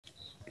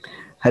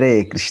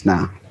Hare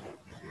Krishna.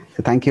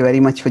 So thank you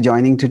very much for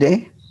joining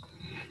today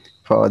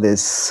for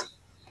this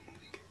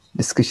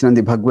discussion on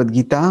the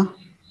Bhagavad-Gita.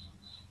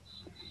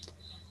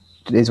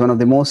 Today is one of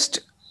the most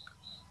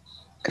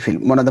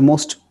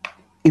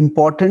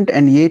important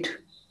and yet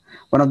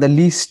one of the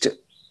least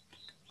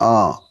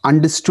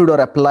understood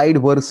or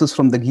applied verses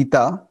from the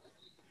Gita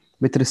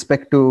with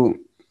respect to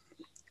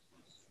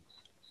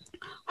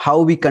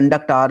how we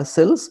conduct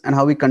ourselves and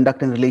how we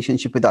conduct in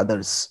relationship with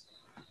others.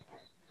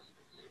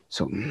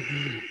 So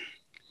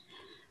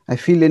I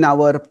feel in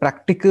our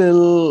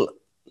practical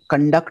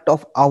conduct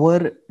of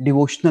our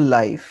devotional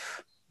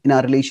life, in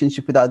our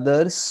relationship with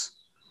others,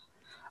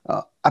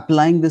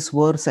 applying this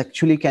verse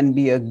actually can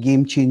be a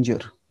game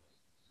changer.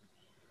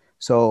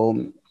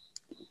 So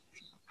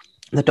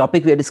the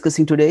topic we are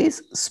discussing today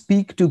is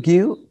speak to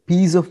give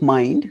peace of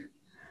mind,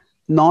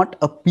 not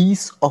a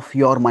piece of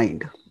your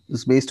mind. This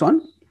is based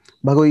on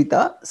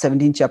Bhagavad-Gītā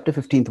 17th chapter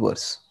 15th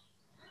verse.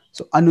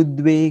 So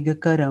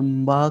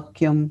anudvegakaram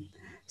vakyam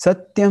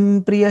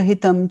satyam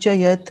priyahitam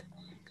chayat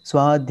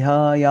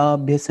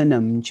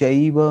swadhyayabhyasanam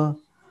chaiva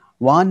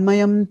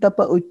vanmayam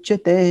tapa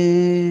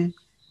uchyate.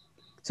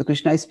 So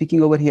Krishna is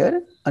speaking over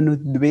here.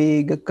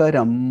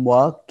 Anudvegakaram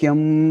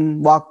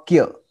vakyam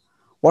vakya.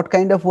 What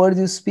kind of words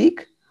you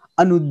speak?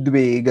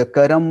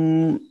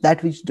 Anudvegakaram,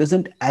 that which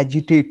doesn't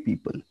agitate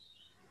people.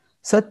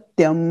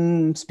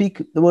 Satyam,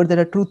 speak the words that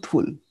are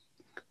truthful.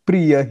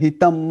 Priya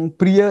hitam,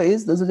 priya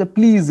is those which are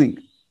pleasing,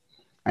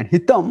 and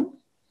hitam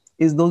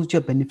is those which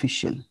are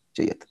beneficial.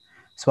 Chayat.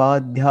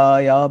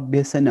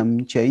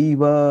 Swadhyayabhyasanam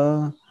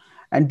chaiva,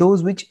 and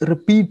those which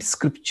repeat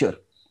scripture,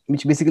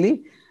 which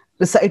basically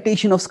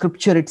recitation of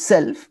scripture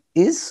itself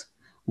is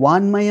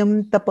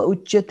vanmayam tapa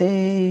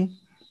uchyate.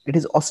 It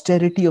is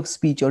austerity of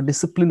speech or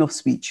discipline of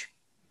speech.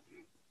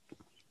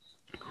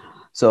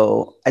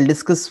 So I'll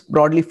discuss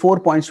broadly 4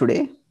 points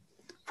today.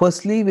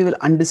 Firstly, we will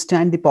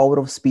understand the power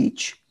of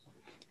speech.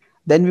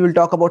 Then we will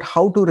talk about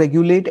how to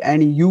regulate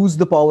and use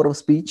the power of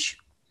speech.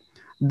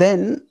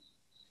 Then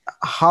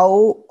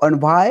how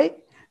and why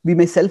we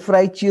may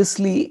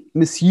self-righteously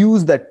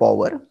misuse that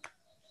power.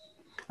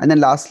 And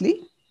then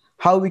lastly,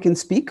 how we can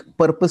speak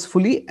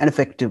purposefully and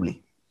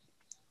effectively.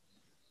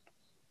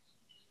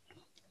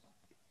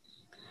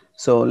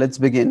 So let's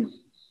begin.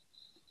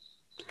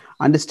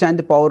 Understand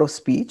the power of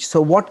speech.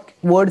 So what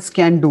words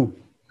can do?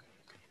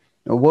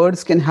 Now,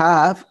 words can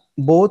have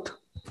both.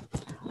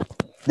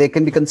 They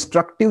can be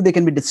constructive, they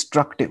can be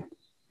destructive.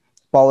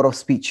 Power of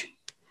speech.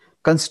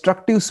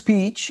 Constructive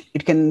speech,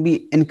 it can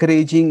be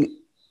encouraging.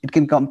 It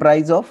can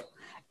comprise of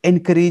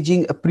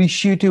encouraging,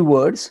 appreciative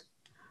words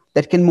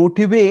that can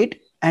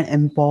motivate and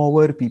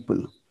empower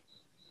people.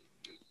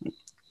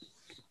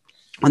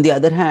 On the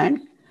other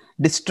hand,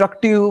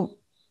 destructive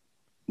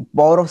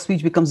power of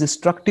speech becomes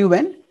destructive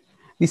when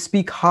we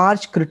speak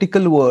harsh,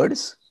 critical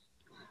words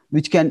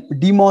which can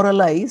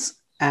demoralize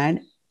and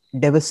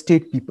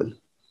devastate people.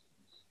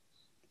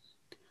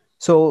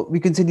 So we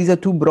can say these are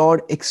two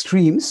broad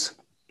extremes.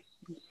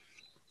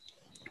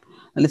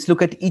 And let's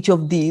look at each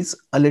of these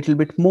a little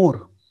bit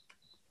more.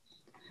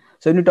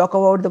 So when you talk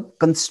about the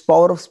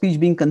power of speech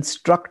being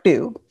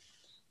constructive,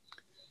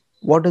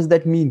 what does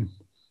that mean?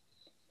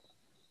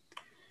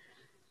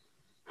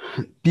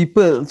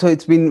 People, so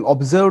it's been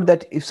observed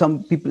that if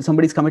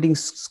somebody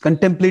is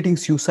contemplating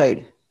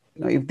suicide,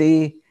 if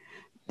their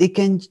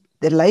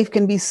life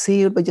can be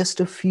saved by just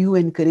a few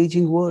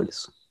encouraging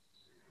words.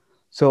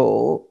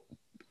 So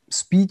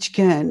speech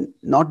can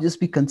not just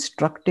be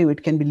constructive,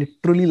 it can be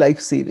literally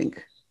life-saving,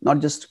 not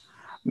just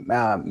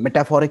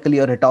metaphorically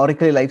or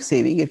rhetorically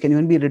life-saving. It can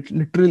even be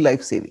literally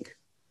life-saving.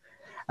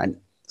 And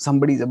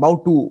somebody is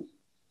about to,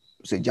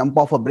 say, jump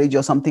off a bridge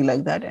or something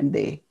like that, and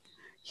they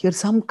hear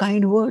some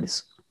kind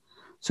words.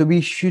 So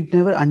we should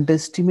never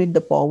underestimate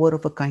the power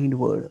of a kind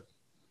word.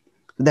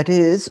 That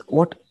is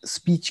what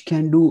speech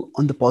can do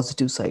on the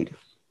positive side.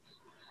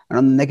 And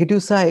on the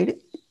negative side,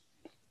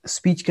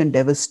 speech can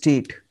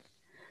devastate.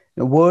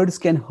 Words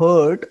can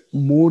hurt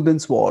more than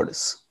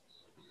swords,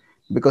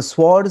 because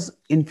swords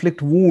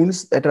inflict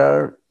wounds that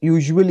are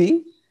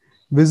usually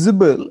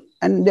visible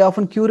and they're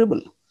often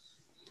curable.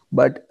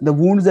 But the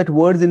wounds that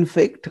words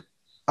inflict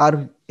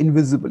are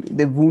invisible.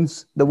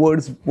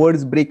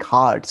 Words break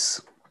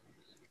hearts.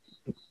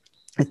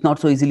 It's not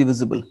so easily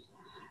visible.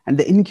 And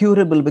they're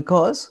incurable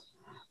because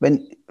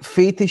when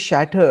faith is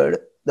shattered,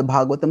 the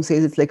Bhagavatam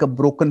says it's like a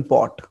broken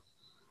pot.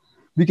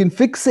 We can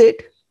fix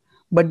it,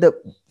 but the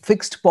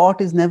fixed pot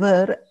is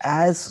never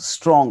as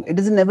strong. It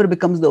never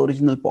becomes the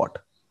original pot.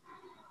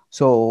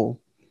 So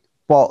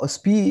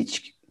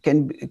speech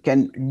can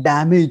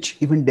damage,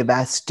 even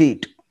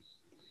devastate.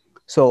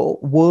 So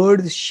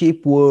words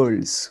shape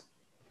worlds.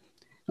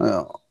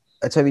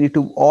 That's why we need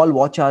to all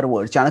watch our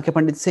words. Chanakya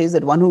Pandit says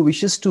that one who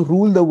wishes to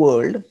rule the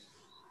world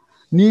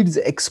needs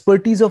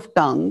expertise of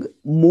tongue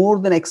more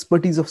than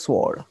expertise of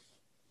sword.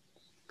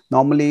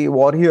 Normally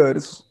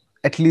warriors,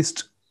 at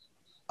least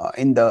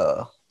in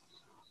the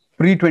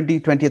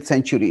pre-20th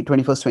century,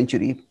 21st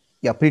century,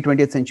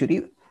 pre-20th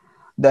century,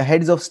 the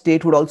heads of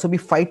state would also be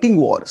fighting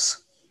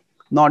wars.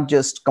 not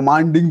just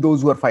commanding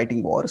those who are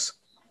fighting wars.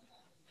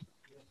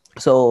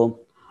 So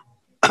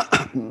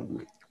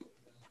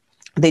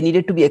they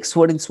needed to be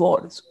expert in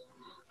swords.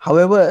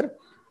 However,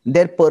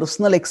 their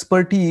personal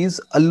expertise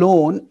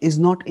alone is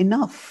not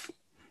enough.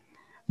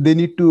 They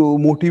need to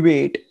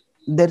motivate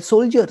their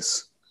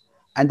soldiers,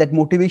 and that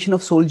motivation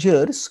of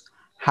soldiers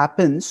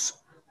happens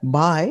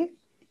by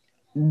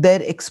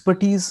their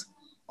expertise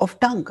of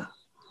tongue.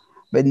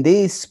 When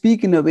they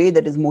speak in a way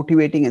that is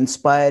motivating,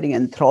 inspiring,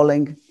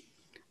 enthralling,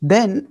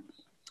 then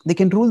they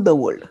can rule the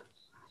world.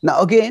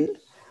 Now, again,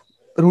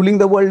 ruling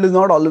the world is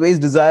not always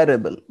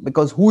desirable,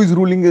 because who is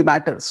ruling it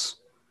matters.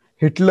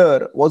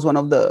 Hitler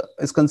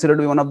is considered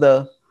to be one of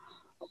the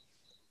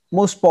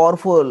most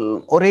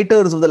powerful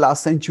orators of the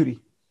last century,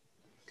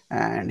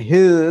 and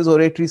his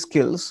oratory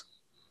skills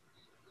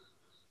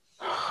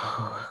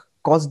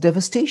caused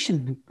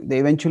devastation. They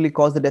eventually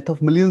caused the death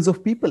of millions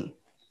of people.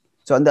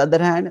 So on the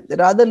other hand, there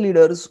are other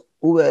leaders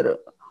who were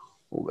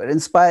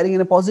inspiring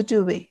in a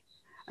positive way,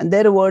 and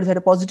their words had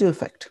a positive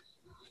effect.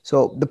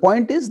 So the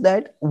point is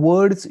that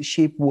words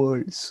shape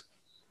worlds.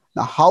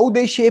 Now, how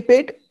they shape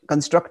it,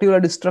 constructively or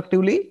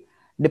destructively,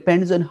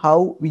 depends on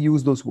how we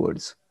use those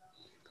words.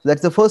 So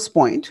that's the first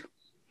point,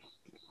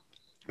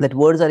 that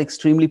words are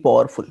extremely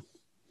powerful.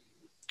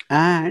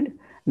 And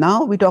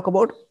now we talk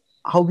about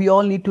how we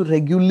all need to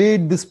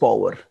regulate this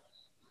power.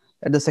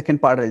 That's the second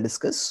part I'll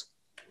discuss.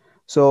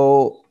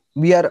 So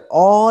we are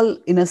all,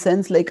 in a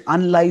sense, like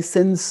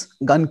unlicensed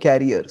gun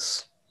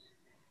carriers.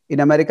 In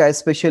America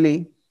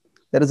especially,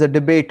 there is a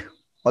debate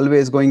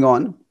always going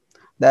on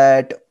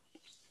that,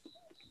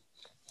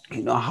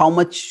 how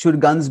much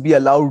should guns be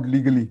allowed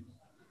legally.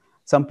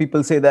 Some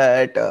people say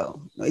that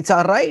it's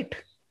our right,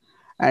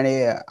 and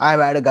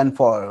I've had a gun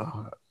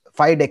for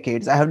 5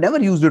 decades. I have never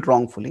used it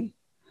wrongfully.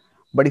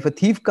 But if a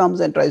thief comes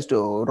and tries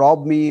to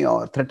rob me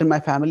or threaten my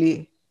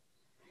family,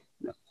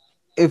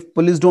 if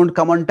police don't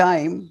come on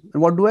time,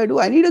 what do?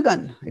 I need a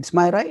gun. It's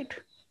my right.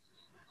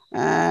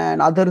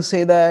 And others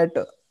say that,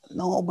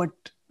 no, but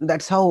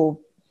that's how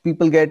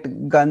people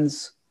get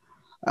guns.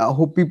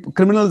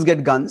 Criminals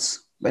get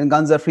guns when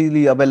guns are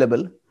freely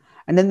available,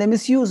 and then they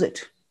misuse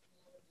it.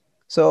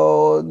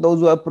 So those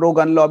who are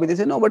pro-gun lobby, they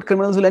say, no, but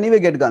criminals will anyway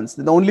get guns.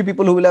 The only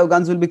people who will have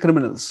guns will be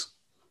criminals,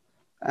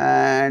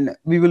 and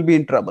we will be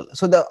in trouble.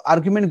 So the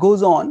argument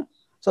goes on.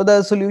 So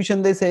the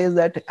solution, they say, is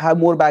that have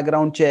more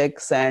background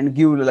checks and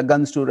give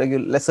guns to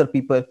lesser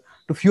people,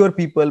 to fewer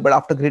people, but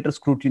after greater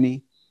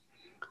scrutiny.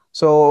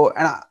 So,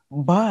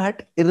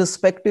 but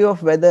irrespective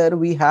of whether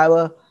we have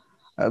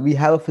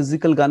a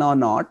physical gun or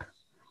not,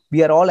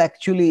 we are all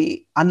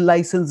actually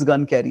unlicensed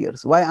gun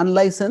carriers. Why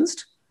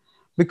unlicensed?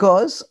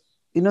 Because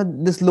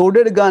this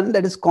loaded gun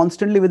that is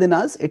constantly within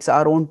us, it's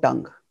our own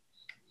tongue.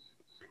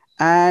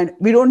 And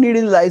we don't need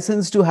any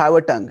license to have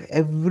a tongue.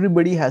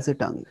 Everybody has a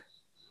tongue.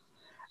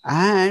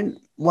 And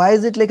why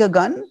is it like a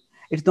gun?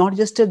 It's not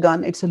just a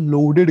gun, it's a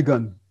loaded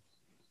gun.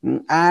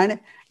 And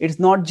it's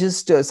not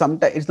just it's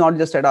not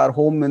just at our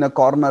home in a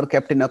corner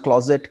kept in a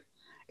closet.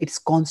 It's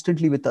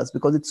constantly with us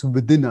because it's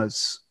within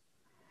us.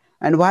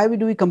 And why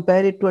do we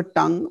compare it to a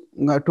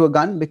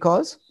gun?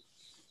 Because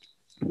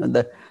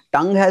the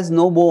tongue has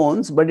no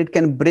bones, but it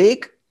can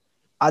break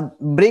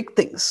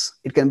things.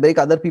 It can break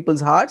other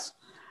people's hearts,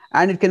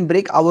 and it can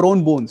break our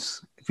own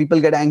bones. If people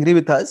get angry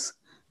with us,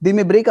 they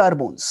may break our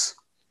bones.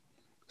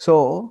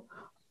 So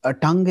the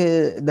tongue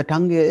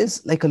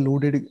is like a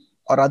loaded,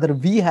 or rather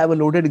we have a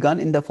loaded gun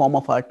in the form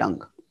of our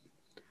tongue.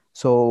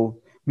 So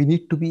we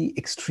need to be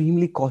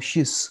extremely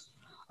cautious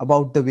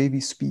about the way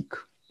we speak.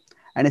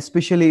 And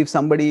especially if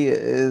somebody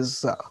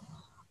is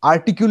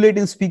articulate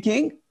in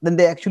speaking, then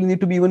they actually need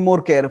to be even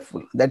more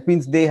careful. That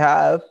means they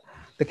have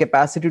the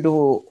capacity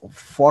to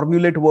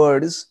formulate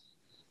words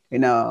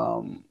in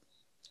a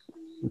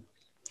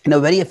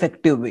very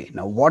effective way.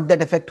 Now, what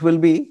that effect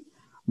will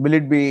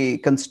it be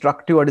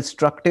constructive or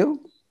destructive?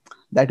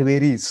 That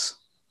varies.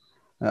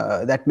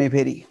 That may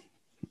vary.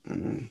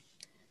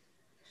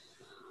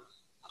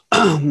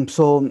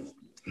 So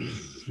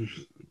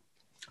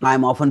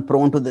I'm often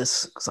prone to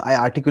this. So I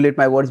articulate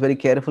my words very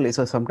carefully.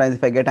 So sometimes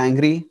if I get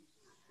angry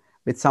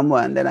with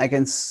someone, then I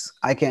can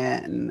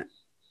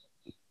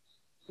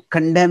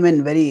condemn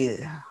in very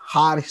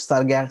harsh,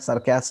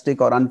 sarcastic,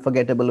 or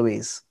unforgettable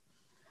ways.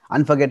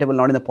 Unforgettable,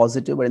 not in a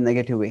positive, but in a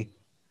negative way.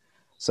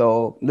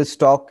 So this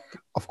talk,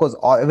 of course,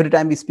 every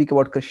time we speak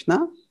about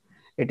Krishna,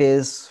 it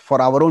is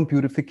for our own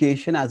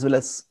purification as well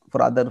as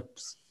for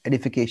others'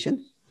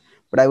 edification.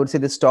 But I would say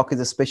this talk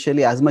is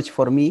especially as much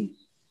for me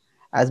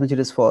as much it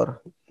is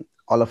for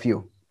all of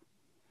you.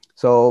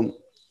 So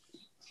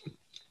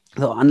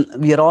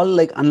we are all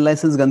like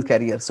unlicensed gun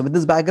carriers. So with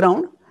this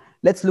background,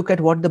 let's look at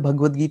what the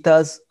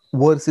Bhagavad-Gita's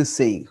verse is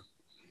saying.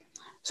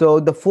 So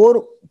the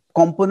 4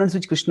 components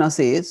which Krishna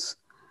says,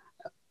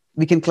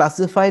 we can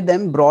classify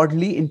them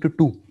broadly into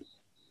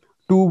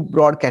two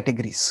broad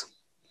categories.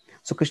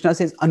 So Krishna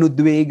says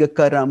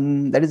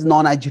anudvegakaram, that is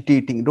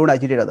non-agitating, don't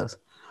agitate others.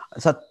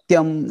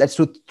 Satyam, that's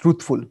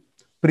truthful.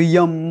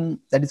 Priyam,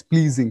 that is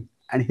pleasing.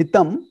 And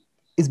hitam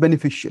is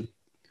beneficial.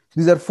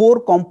 These are four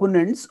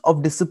components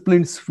of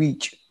disciplined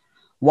speech.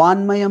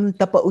 Vanmayam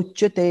tapa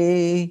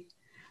uchyate.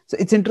 So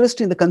it's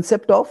interesting, the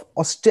concept of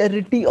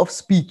austerity of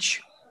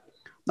speech.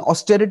 The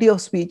austerity of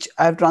speech,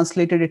 I have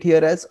translated it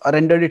here as, or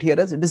rendered it here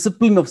as,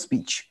 discipline of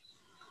speech.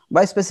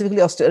 Why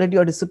specifically austerity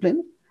or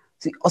discipline?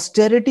 See,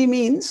 austerity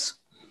means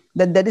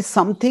that there is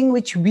something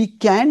which we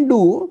can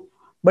do,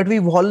 but we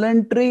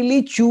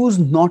voluntarily choose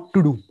not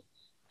to do.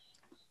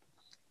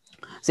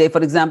 Say,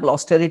 for example,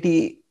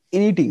 austerity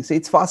in eating, say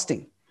it's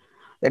fasting.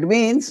 That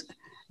means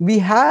we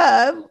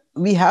have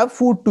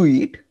food to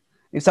eat.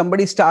 If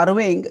somebody is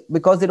starving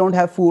because they don't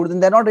have food,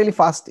 then they're not really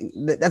fasting.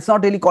 That's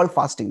not really called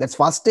fasting. That's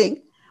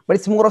fasting, but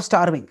it's more of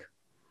starving.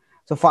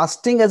 So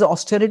fasting as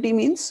austerity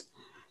means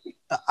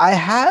I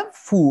have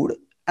food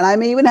and I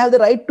may even have the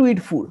right to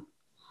eat food,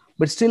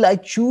 but still I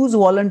choose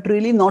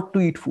voluntarily not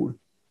to eat food.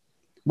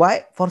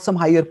 Why? For some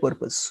higher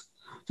purpose.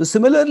 So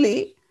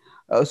similarly,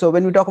 so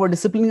when we talk about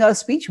disciplining our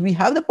speech, we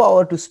have the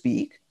power to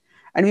speak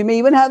and we may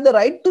even have the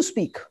right to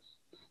speak,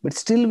 but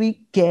still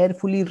we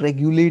carefully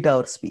regulate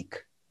our speaking.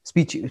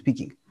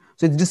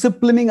 So it's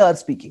disciplining our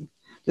speaking.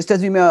 Just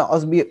as we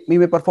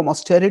may perform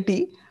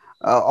austerity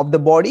of the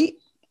body.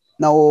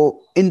 Now,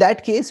 in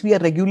that case, we are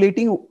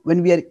regulating,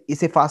 when we are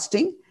say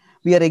fasting,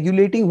 we are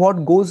regulating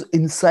what goes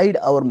inside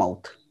our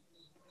mouth.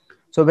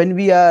 So when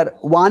we are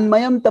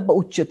vanmayam tapa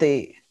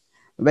uchyate,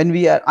 when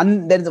we are,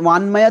 there is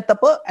vanmaya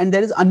tapa and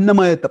there is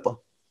annamaya tapa.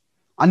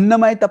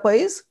 Annamaya tapa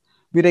is,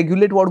 we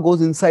regulate what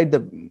goes inside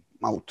the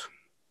mouth.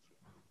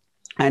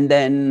 And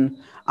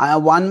then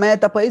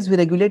vanmaya tapa is, we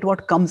regulate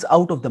what comes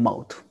out of the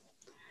mouth.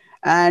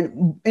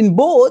 And in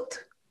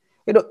both,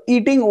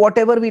 eating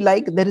whatever we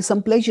like, there is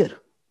some pleasure.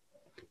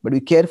 But we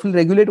carefully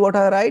regulate what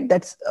are right,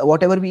 that's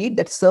whatever we eat,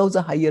 that serves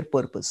a higher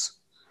purpose.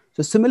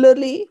 So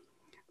similarly,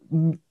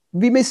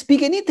 we may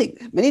speak anything,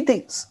 many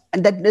things,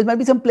 and that there might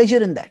be some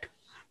pleasure in that.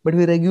 But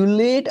we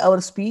regulate our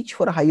speech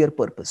for a higher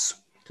purpose.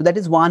 So that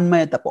is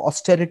vanmaya tapa,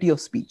 austerity of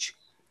speech.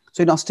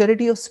 So in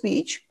austerity of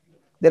speech,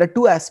 there are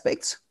two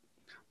aspects.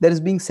 There is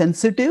being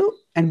sensitive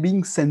and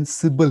being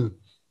sensible.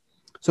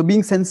 So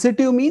being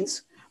sensitive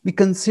means we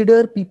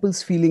consider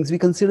people's feelings. We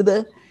consider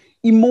the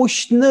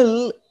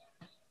emotional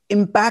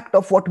impact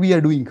of what we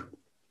are doing.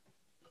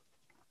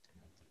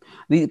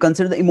 We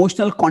consider the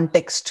emotional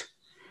context.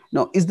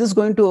 Now, is this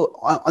going to,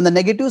 on the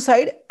negative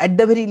side, at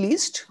the very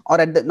least,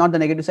 or at the, not the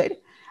negative side,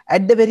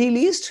 at the very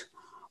least,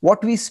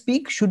 what we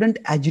speak shouldn't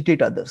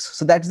agitate others.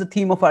 So that's the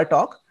theme of our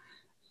talk.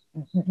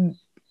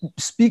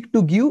 Speak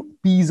to give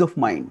peace of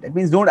mind. That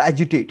means don't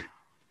agitate.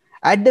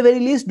 At the very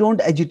least,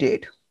 don't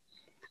agitate.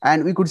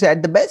 And we could say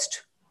at the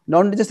best,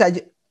 don't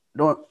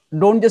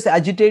just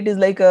agitate is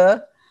like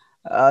a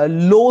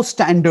low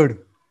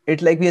standard.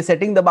 It's like we are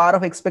setting the bar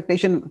of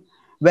expectation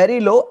very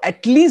low.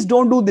 At least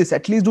don't do this.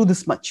 At least do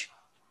this much.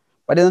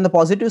 But then on the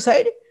positive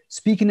side,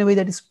 speak in a way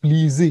that is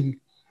pleasing,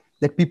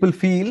 that people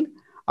feel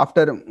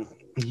after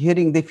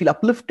hearing, they feel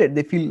uplifted,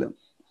 they feel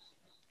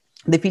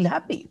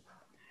happy.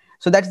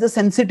 So that's the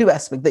sensitive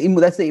aspect.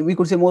 We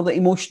could say more the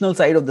emotional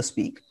side of the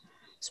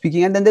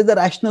speaking. And then there's the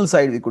rational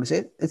side, we could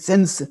say.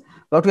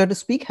 What we have to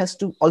speak has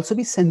to also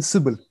be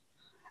sensible.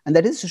 And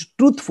that is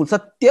truthful,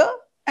 satya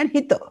and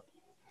hita.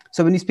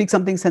 So when we speak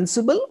something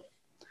sensible,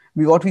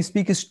 what we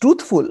speak is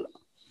truthful.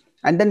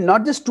 And then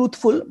not just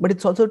truthful, but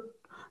it's also,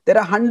 there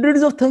are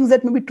hundreds of things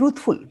that may be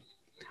truthful.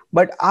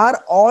 But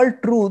are all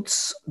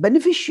truths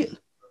beneficial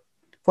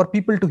for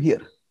people to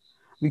hear?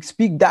 We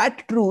speak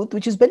that truth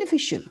which is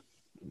beneficial.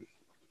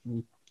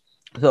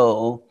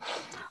 So,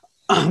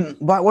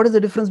 what is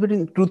the difference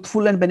between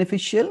truthful and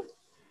beneficial?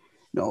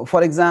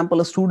 For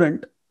example, a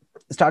student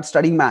starts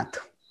studying math.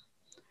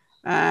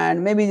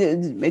 And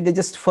maybe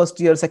just first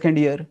year, second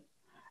year.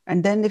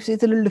 And then if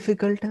it's a little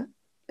difficult,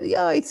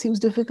 yeah, it seems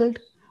difficult.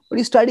 But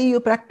you study, you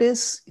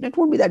practice, it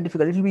won't be that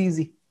difficult. It will be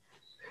easy.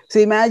 So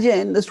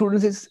imagine the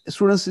students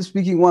is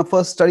speaking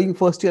studying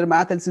first year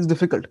math and it's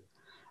difficult.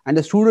 And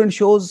the student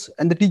shows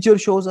and the teacher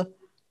shows,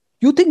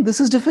 you think this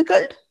is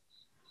difficult?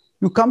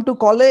 You come to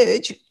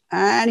college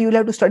and you'll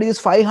have to study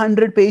this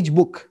 500-page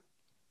book.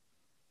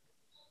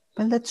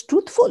 Well, that's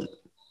truthful.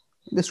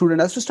 The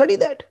student has to study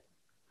that.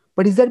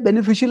 But is that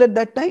beneficial at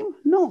that time?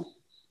 No.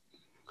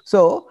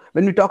 So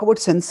when we talk about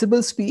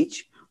sensible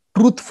speech,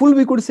 truthful,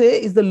 we could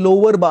say, is the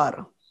lower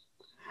bar.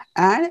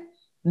 And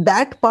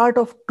that part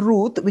of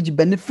truth which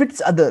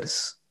benefits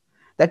others,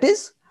 that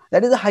is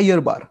a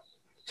higher bar.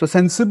 So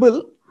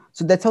sensible,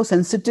 so that's how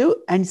sensitive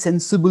and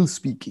sensible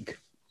speaking.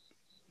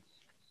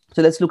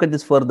 So let's look at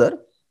this further.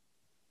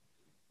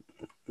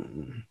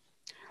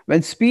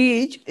 When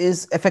speech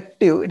is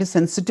effective, it is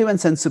sensitive and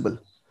sensible.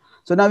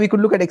 So now we could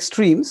look at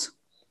extremes.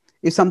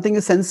 If something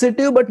is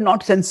sensitive but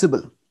not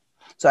sensible.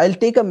 So I'll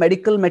take a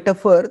medical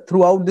metaphor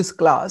throughout this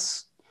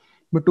class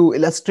but to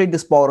illustrate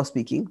this power of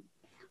speaking.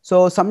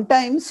 So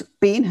sometimes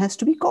pain has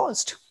to be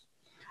caused.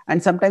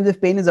 And sometimes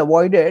if pain is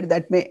avoided,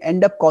 that may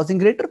end up causing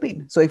greater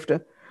pain. So if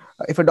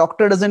a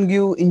doctor doesn't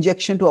give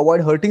injection to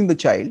avoid hurting the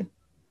child,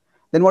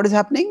 then what is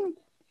happening?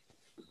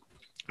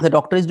 The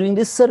doctor is doing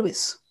this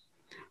service.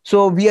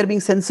 So we are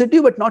being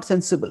sensitive but not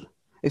sensible.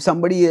 If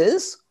somebody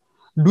is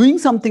doing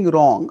something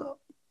wrong,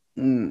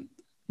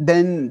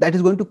 then that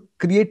is going to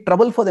create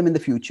trouble for them in the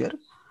future,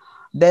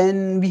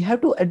 then we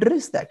have to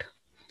address that.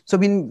 So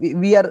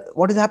we are,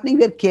 what is happening?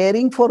 We are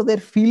caring for their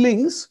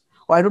feelings.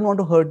 Oh, I don't want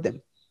to hurt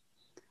them.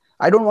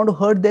 I don't want to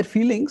hurt their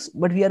feelings,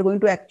 but we are going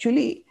to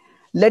actually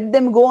let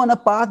them go on a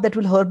path that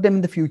will hurt them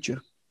in the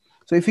future.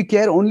 So if we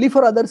care only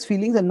for others'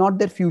 feelings and not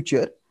their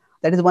future,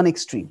 that is one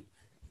extreme.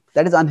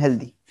 That is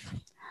unhealthy.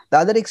 The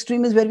other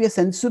extreme is where we are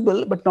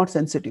sensible but not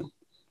sensitive.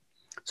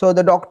 So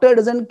the doctor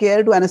doesn't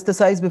care to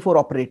anesthetize before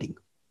operating.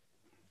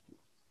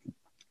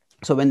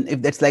 So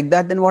if that's like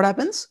that, then what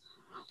happens?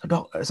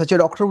 Such a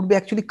doctor would be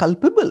actually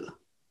culpable.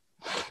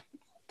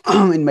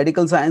 In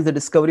medical science, the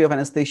discovery of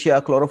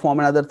anesthesia, chloroform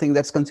and other things,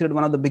 that's considered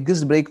one of the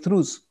biggest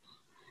breakthroughs.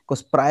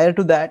 Because prior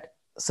to that,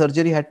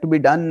 surgery had to be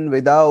done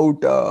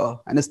without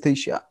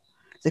anesthesia.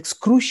 It's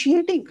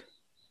excruciating.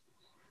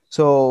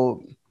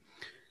 So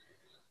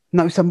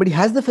now if somebody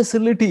has the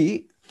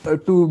facility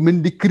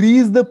to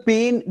decrease the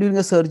pain during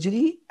a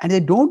surgery and they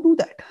don't do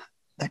that,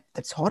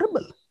 that's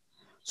horrible.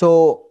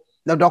 So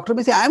the doctor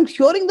may say, I am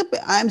saving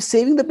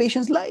the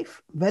patient's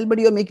life. Well, but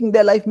you're making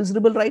their life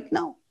miserable right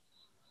now.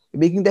 You're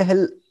making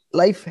their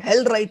life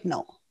hell right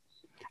now.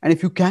 And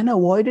if you can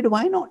avoid it,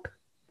 why not?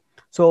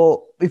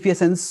 So if you're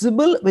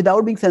sensible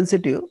without being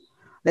sensitive,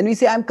 then we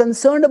say, I'm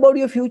concerned about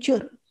your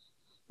future.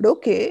 But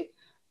okay,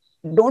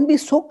 don't be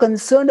so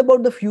concerned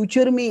about the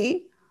future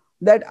me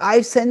that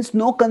I sense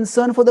no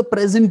concern for the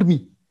present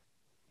me.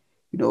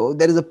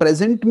 There is a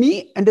present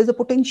me and there's a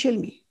potential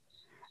me.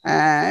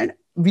 And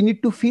we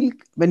need to feel,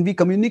 when we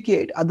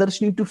communicate,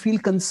 others need to feel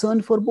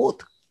concern for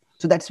both.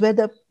 So that's where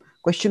the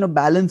question of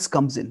balance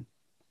comes in.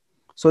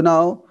 So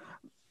now,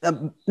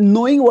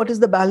 knowing what is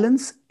the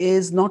balance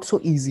is not so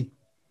easy.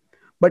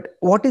 But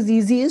what is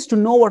easy is to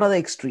know what are the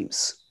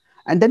extremes.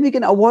 And then we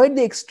can avoid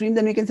the extreme.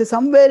 Then we can say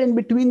somewhere in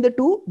between the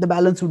two, the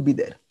balance would be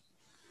there.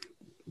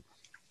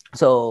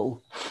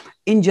 So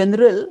in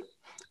general,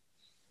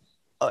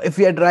 if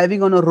we are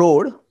driving on a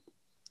road,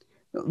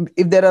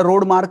 if there are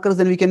road markers,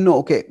 then we can know,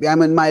 okay,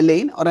 I'm in my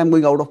lane or I'm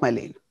going out of my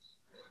lane.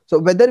 So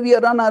whether we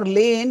are on our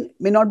lane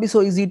may not be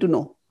so easy to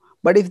know.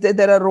 But if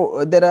there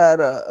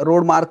are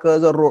road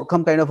markers or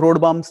some kind of road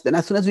bumps, then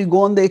as soon as we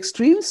go on the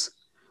extremes,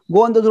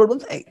 go on those road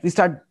bumps,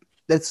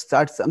 let's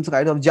start some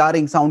kind of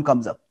jarring sound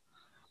comes up.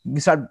 We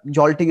start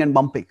jolting and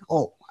bumping.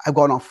 Oh, I've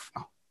gone off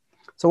now.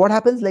 So what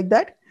happens like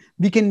that?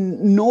 We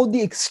can know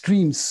the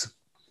extremes.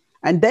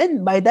 And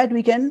then by that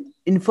we can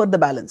infer the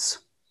balance.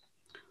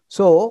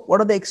 So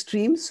what are the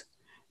extremes?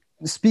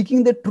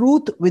 Speaking the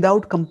truth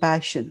without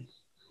compassion,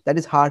 that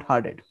is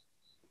hard-hearted.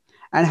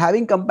 And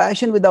having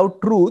compassion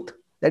without truth,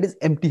 that is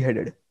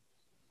empty-headed.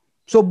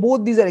 So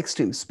both these are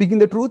extremes. Speaking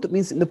the truth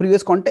means, in the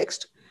previous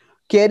context,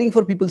 caring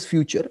for people's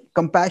future.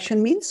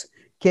 Compassion means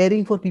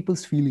caring for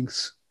people's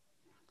feelings.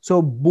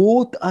 So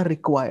both are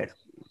required.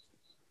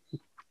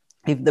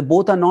 If the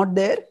both are not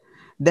there,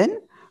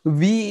 then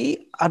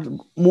we are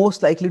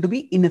most likely to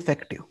be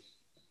ineffective.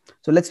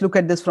 So let's look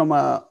at this from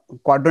a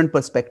quadrant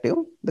perspective,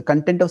 the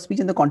content of speech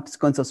and the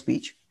consequence of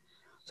speech.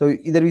 So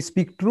either we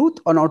speak truth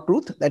or not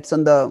truth, that's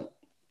on the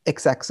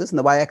x-axis, and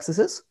the y-axis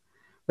is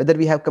whether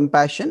we have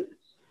compassion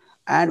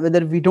and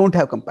whether we don't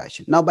have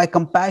compassion. Now by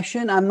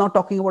compassion, I'm not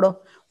talking about a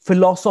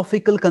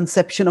philosophical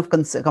conception of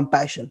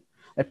compassion,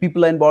 that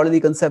people are in bodily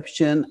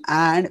conception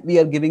and we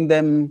are giving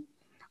them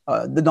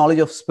the knowledge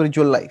of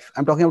spiritual life.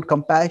 I'm talking about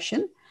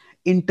compassion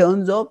in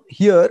terms of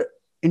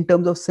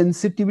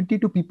sensitivity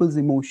to people's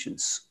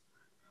emotions.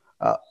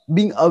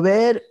 Being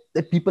aware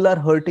that people are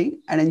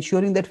hurting and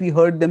ensuring that we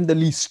hurt them the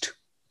least.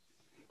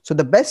 So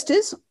the best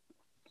is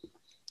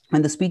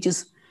when the speech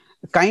is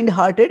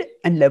kind-hearted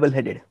and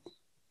level-headed.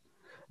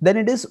 Then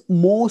it is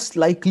most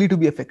likely to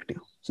be effective.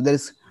 So there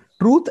is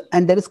truth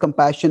and there is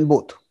compassion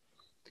both.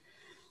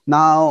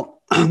 Now,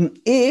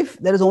 if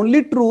there is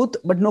only truth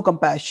but no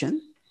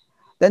compassion,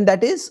 then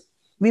that is,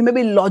 we may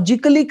be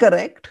logically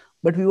correct,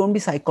 but we won't be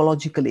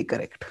psychologically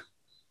correct.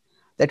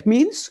 That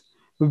means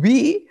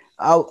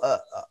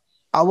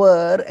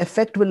our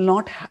speech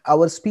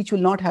will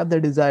not have the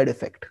desired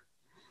effect.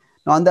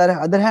 Now, on the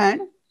other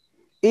hand,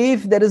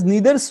 if there is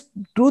neither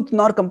truth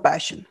nor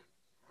compassion,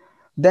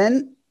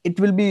 then it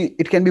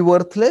can be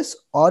worthless,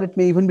 or it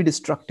may even be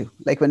destructive.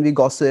 Like when we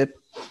gossip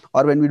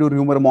or when we do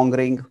rumor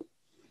mongering,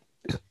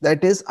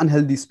 that is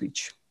unhealthy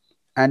speech.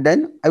 And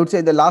then I would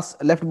say the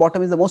left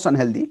bottom is the most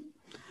unhealthy.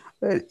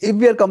 If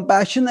we are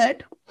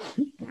compassionate,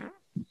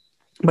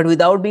 but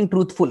without being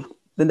truthful,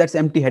 then that's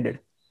empty-headed.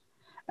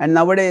 And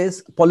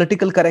nowadays,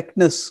 political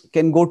correctness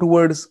can go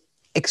towards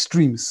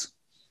extremes,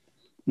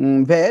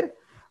 where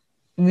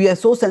we are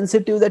so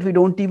sensitive that we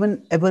don't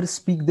even ever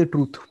speak the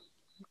truth.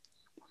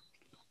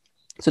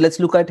 So let's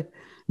look at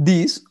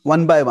these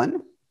one by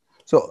one.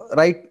 So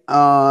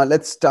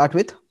let's start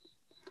with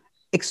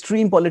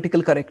extreme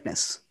political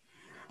correctness.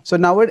 So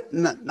now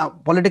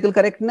political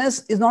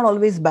correctness is not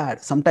always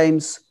bad.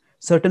 Sometimes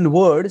certain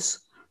words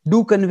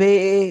do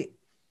convey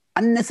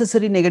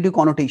unnecessary negative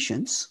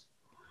connotations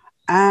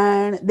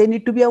and they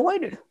need to be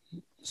avoided.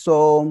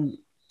 So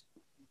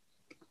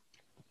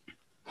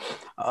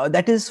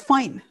that is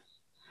fine.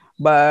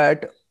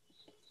 But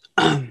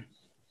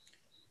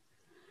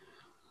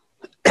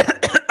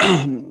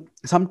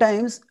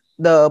sometimes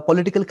the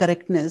political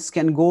correctness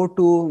can go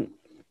to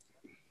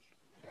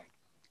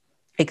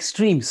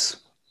extremes.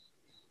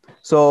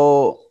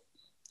 So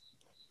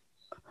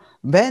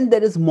when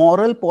there is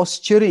moral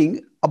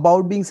posturing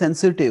about being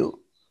sensitive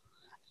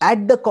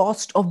at the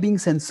cost of being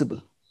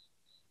sensible,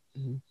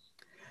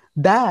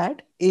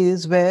 that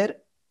is where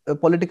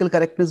political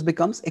correctness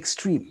becomes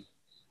extreme.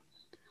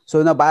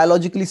 So now,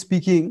 biologically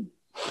speaking,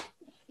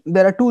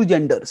 there are two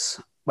genders,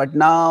 but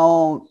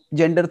now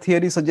gender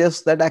theory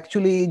suggests that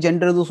actually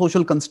gender is a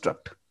social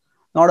construct,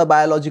 not a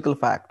biological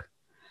fact.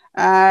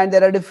 And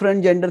there are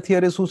different gender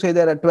theorists who say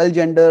there are 12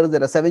 genders,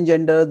 there are 7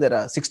 genders, there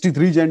are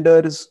 63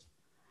 genders,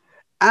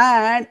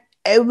 and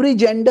every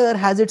gender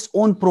has its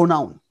own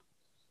pronoun.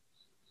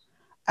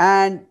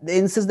 And they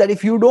insist that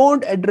if you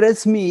don't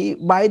address me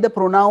by the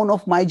pronoun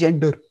of my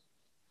gender,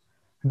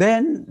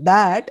 then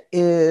that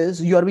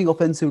is, you are being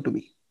offensive to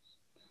me.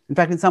 In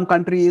fact, in some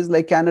countries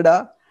like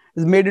Kannada,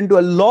 it's made into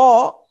a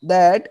law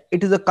that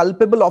it is a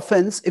culpable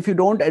offense if you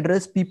don't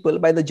address people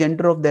by the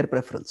gender of their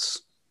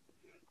preference.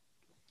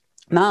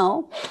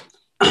 Now,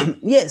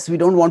 yes, we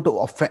don't want to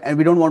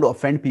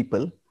offend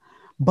people,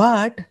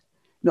 but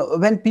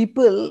when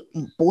people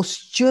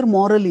posture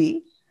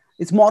morally,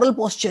 it's moral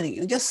posturing.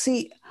 You just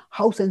see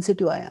how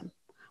sensitive I am,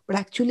 but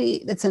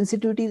actually that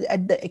sensitivity is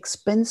at the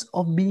expense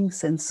of being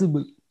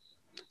sensible.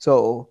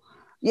 So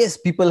yes,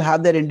 people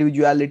have their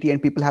individuality and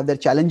people have their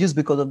challenges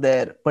because of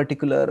their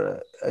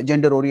particular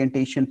gender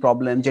orientation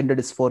problem, gender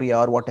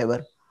dysphoria or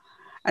whatever,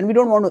 and we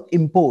don't want to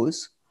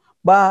impose.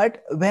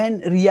 But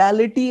when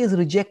reality is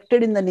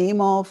rejected in the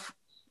name of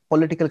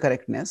political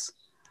correctness,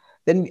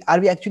 then are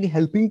we actually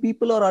helping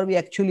people or are we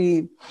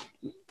actually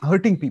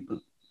hurting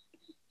people?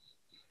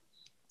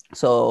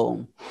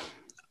 So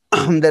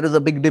there is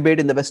a big debate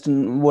in the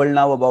Western world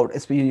now about,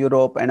 especially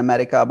Europe and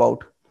America,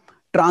 about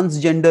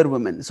transgender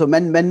women. So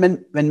when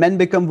men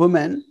become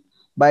women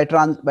by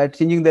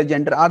changing their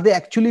gender, are they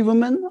actually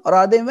women or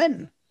are they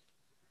men?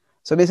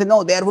 So they say,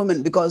 no, they are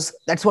women because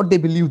that's what they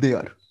believe they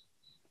are.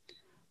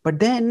 But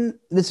then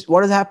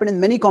what has happened in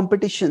many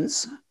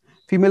competitions,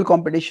 female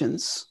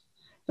competitions,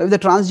 if the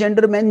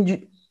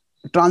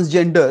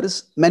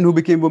transgenders, men who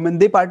became women,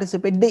 they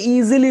participate, they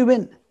easily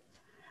win.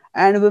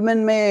 And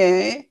women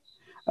may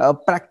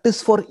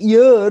practice for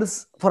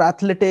years for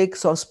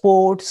athletics or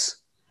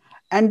sports,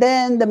 and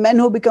then the men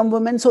who become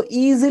women so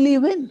easily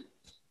win.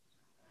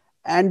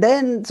 And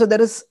then, so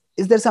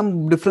is there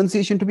some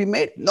differentiation to be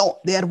made? No,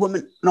 they are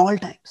women in all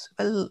times.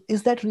 Well,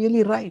 is that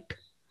really right?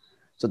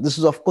 So this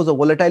is, of course, a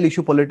volatile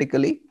issue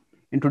politically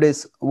in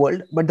today's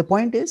world. But the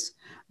point is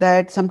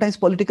that sometimes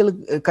political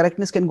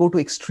correctness can go to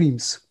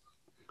extremes.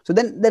 So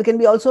then there can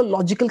be also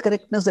logical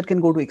correctness that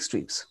can go to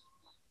extremes.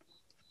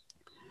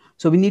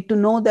 So we need to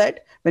know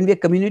that when we are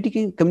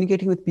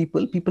communicating with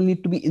people, people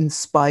need to be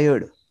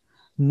inspired,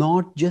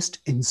 not just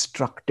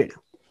instructed.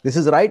 This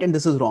is right and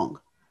this is wrong.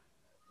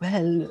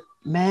 Well,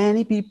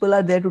 many people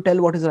are there to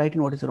tell what is right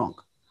and what is wrong.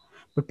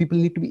 But people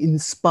need to be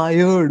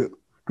inspired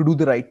to do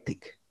the right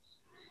thing.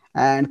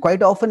 And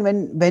quite often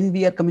when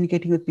we are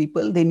communicating with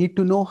people, they need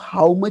to know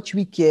how much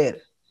we care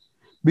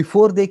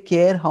before they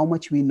care how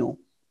much we know.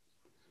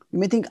 You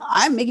may think,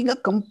 I'm making a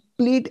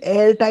complete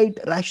airtight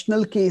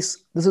rational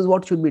case. This is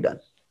what should be done.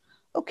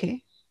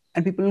 Okay.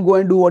 And people will go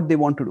and do what they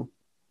want to do.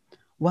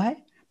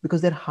 Why?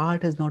 Because their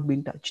heart has not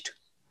been touched.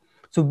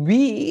 So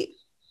we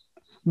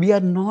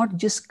are not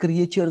just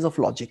creatures of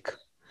logic.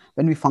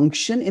 When we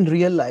function in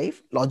real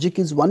life, logic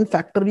is one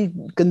factor we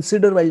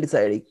consider while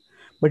deciding,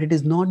 but it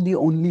is not the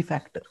only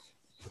factor.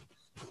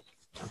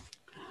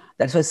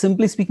 That's why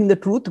simply speaking the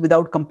truth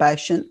without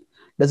compassion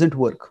doesn't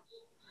work.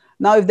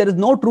 Now, if there is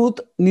no truth,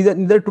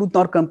 neither truth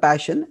nor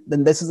compassion,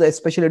 then this is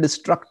especially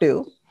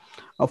destructive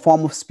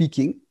form of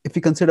speaking if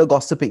we consider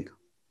gossiping.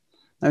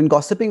 Now, in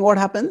gossiping, what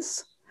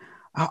happens?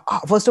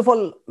 First of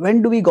all,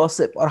 when do we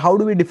gossip or how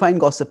do we define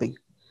gossiping?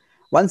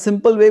 One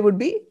simple way would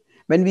be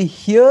when we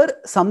hear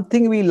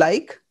something we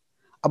like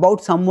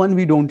about someone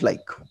we don't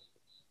like.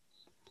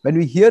 When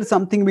we hear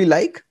something we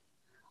like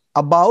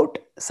about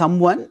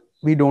someone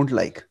we don't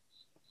like,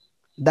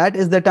 that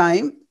is the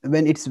time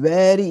when it's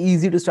very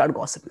easy to start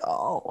gossiping.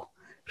 Oh,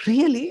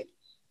 really?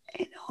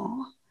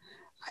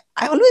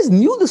 I always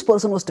knew this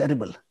person was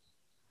terrible,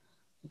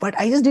 but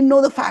I just didn't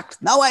know the facts.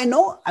 Now I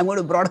know, I'm going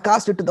to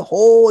broadcast it to the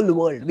whole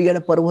world. We get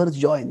a perverse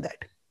joy in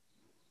that.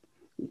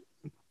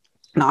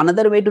 Now,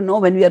 another way to know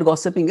when we are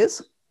gossiping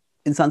is,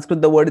 in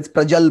Sanskrit, the word is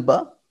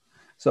prajalpa.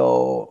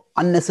 So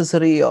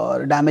unnecessary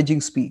or damaging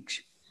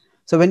speech.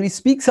 So when we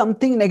speak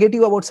something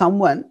negative about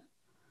someone,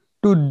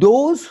 to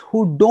those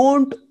who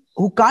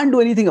can't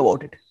do anything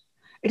about it,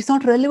 it's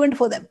not relevant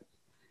for them.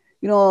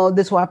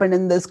 This happened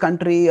in this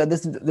country, or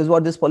this is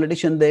what this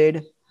politician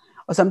did.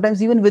 Or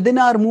sometimes even within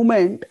our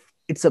movement,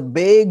 it's a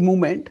big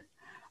movement,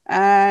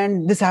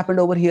 and this happened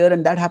over here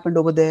and that happened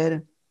over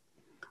there.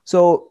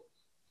 So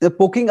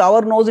poking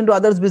our nose into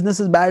others' business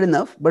is bad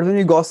enough, but when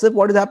we gossip,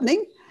 what is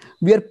happening?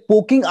 We are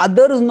poking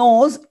others'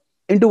 nose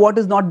into what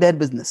is not their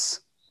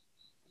business.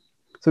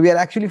 So we are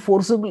actually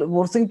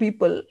forcing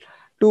people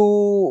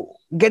to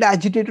get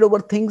agitated over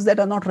things that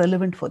are not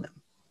relevant for them.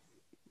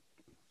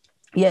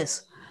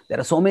 Yes, there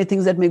are so many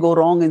things that may go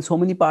wrong in so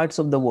many parts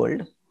of the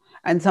world,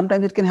 and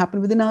sometimes it can happen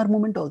within our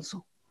movement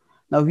also.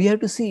 Now we have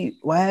to see,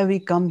 why have we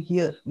come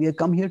here? We have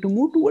come here to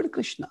move toward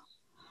Krishna.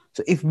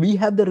 So if we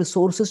have the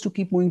resources to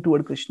keep moving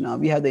toward Krishna,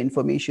 we have the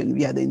information,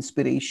 we have the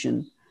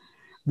inspiration,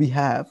 we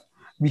have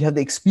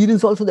the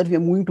experience also that we are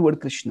moving toward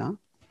Krishna,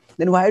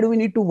 then why do we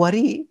need to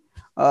worry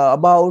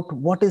about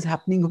what is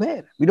happening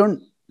where?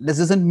 This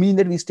doesn't mean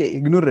that we stay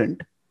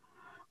ignorant,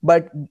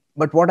 but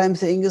what I'm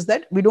saying is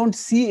that we don't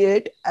see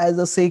it as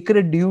a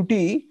sacred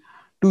duty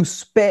to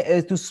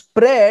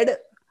spread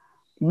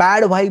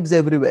bad vibes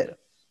everywhere.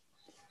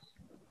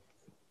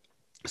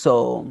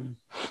 So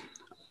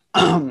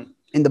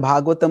in the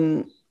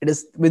Bhagavatam,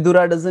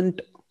 Uddhava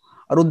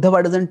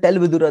doesn't tell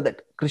Vidura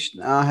that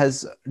Krishna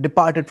has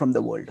departed from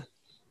the world.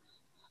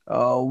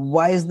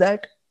 Why is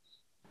that?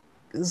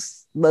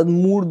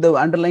 The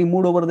underlying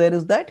mood over there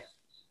is that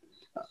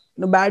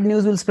bad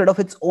news will spread of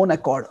its own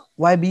accord.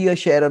 Why be a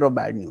sharer of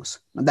bad news?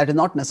 That is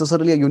not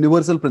necessarily a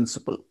universal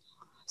principle.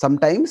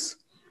 Sometimes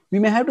we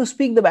may have to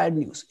speak the bad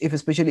news,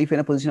 especially if in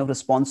a position of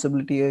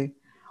responsibility,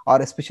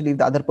 or especially if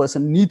the other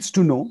person needs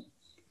to know.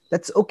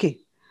 That's okay.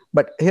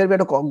 But here we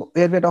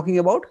are talking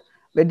about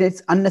when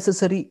it's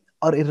unnecessary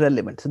or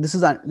irrelevant. So this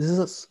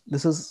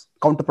is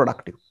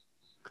counterproductive.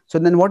 So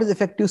then what is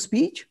effective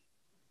speech?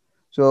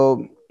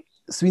 So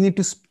we need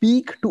to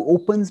speak to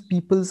open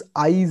people's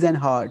eyes and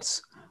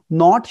hearts,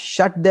 not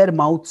shut their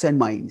mouths and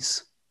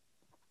minds.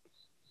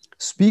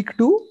 Speak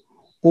to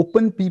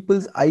open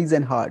people's eyes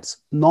and hearts,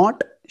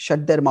 not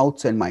shut their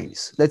mouths and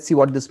minds. Let's see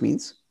what this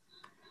means.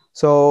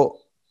 So,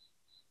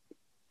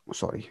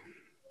 sorry.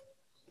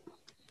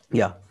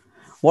 Yeah.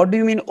 What do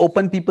you mean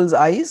open people's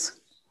eyes?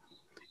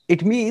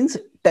 It means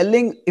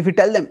if you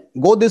tell them,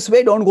 go this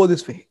way, don't go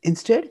this way.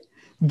 Instead,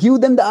 give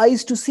them the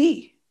eyes to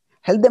see.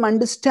 Help them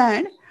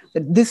understand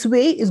that this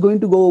way is going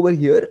to go over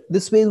here.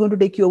 This way is going to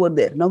take you over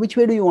there. Now, which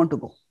way do you want to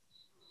go?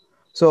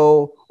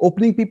 So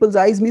opening people's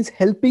eyes means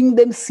helping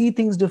them see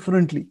things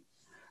differently,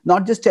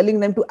 not just telling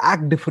them to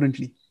act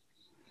differently.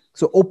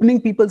 So opening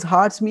people's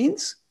hearts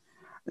means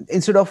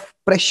instead of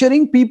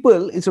pressuring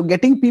people, instead of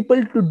getting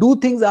people to do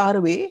things our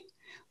way,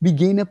 we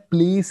gain a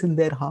place in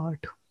their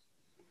heart.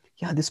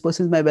 Yeah, this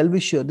person is my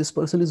well-wisher. This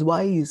person is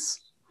wise.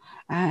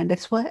 And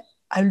that's why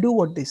I'll do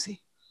what they say.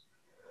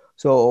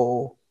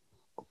 So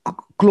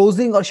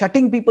closing or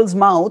shutting people's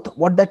mouth,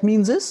 what that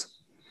means is,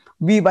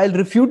 while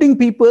refuting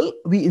people,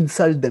 we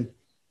insult them.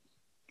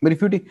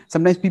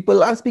 Sometimes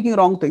people are speaking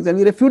wrong things and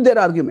we refute their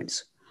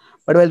arguments.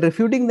 But while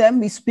refuting them,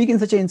 we speak in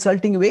such an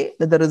insulting way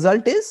that the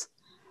result is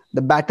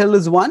the battle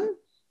is won,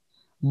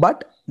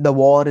 but the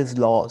war is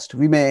lost.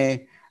 They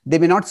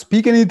may not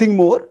speak anything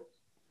more,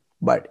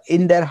 but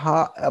in their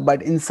heart,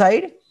 but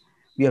inside,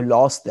 we have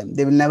lost them.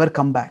 They will never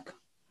come back.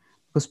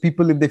 Because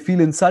people, if they feel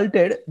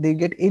insulted, they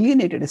get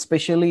alienated,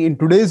 especially in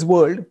today's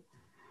world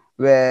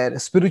where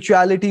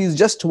spirituality is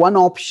just one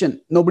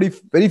option.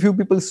 Very few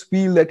people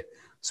feel that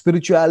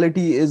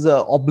spirituality is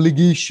an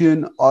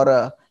obligation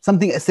or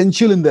something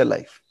essential in their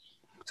life.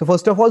 So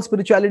first of all,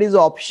 spirituality is an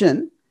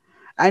option.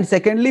 And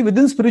secondly,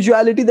 within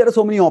spirituality, there are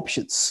so many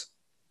options.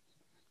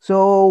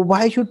 So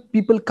why should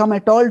people come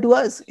at all to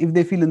us if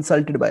they feel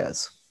insulted by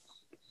us?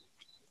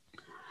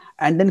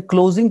 And then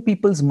closing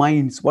people's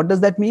minds. What does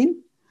that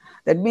mean?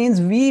 That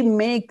means we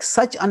make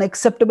such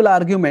unacceptable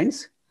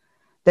arguments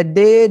that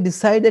they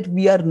decide that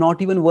we are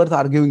not even worth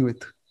arguing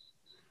with.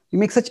 We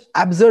make such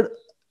absurd...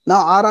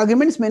 Now, our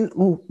arguments,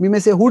 we may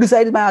say, who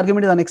decides my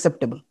argument is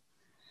unacceptable?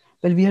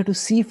 Well, we have to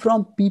see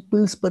from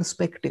people's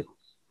perspective.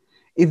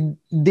 If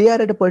they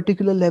are at a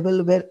particular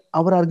level where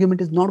our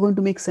argument is not going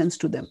to make sense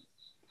to them,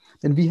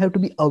 then we have to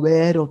be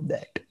aware of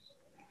that.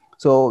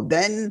 So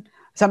then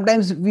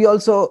sometimes we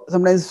ask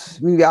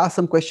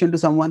some question to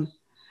someone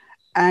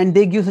and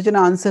they give such an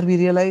answer, we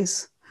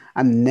realize,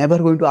 I'm never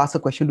going to ask a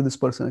question to this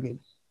person again.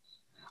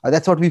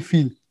 That's what we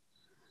feel.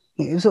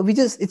 So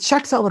it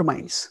shuts our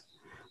minds.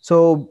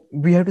 So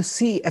we have to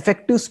see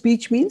effective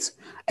speech means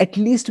at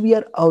least we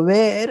are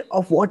aware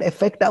of what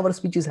effect our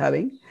speech is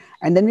having.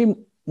 And then we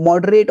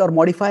moderate or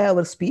modify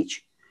our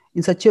speech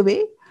in such a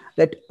way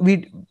that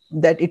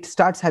it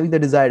starts having the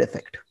desired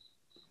effect.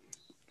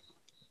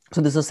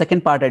 So this is the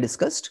second part I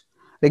discussed,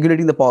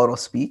 regulating the power of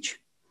speech.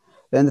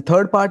 Then the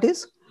third part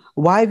is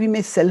why we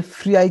may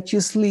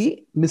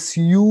self-righteously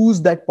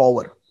misuse that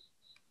power.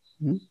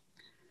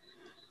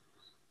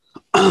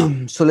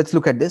 So let's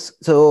look at this.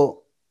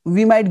 So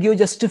we might give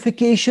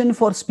justification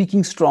for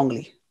speaking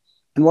strongly.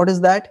 And what is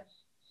that?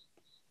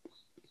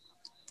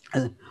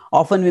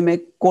 Often we may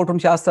quote from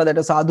Shastra that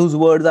a sadhu's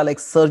words are like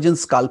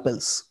surgeon's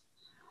scalpels.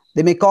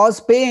 They may cause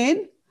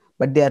pain,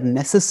 but they are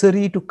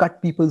necessary to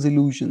cut people's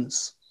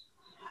illusions.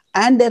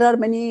 And there are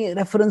many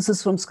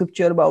references from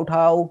scripture about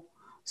how,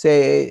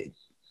 say,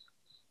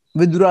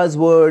 Vidura's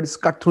words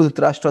cut through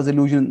Dhritarashtra's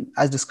illusion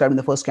as described in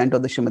the first canto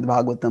of the Srimad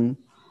Bhagavatam,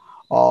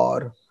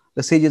 or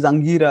the sages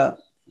Angira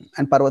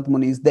and Parvat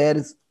Munis,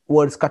 their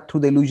words cut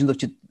through the illusions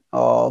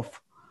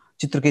of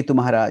Chitraketu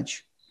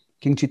Maharaj,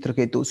 King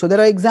Chitraketu. So there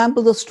are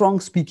examples of strong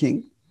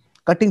speaking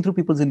cutting through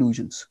people's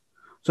illusions.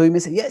 So you may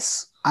say,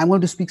 yes, I'm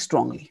going to speak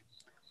strongly.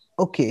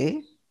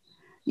 Okay,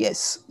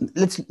 yes,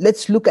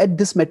 let's look at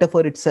this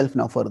metaphor itself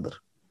now further.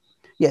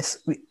 Yes,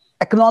 we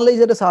acknowledge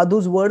that the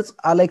sadhu's words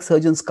are like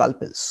surgeon's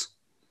scalpels.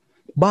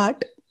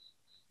 But,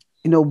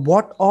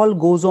 what all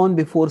goes on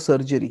before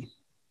surgery?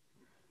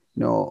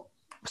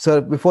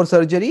 Before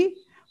surgery,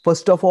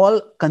 first of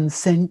all,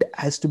 consent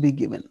has to be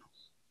given.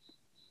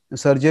 The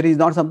surgery is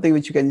not something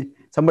which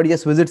somebody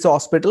just visits a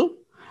hospital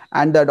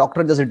and the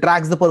doctor just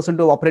drags the person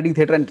to operating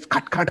theater and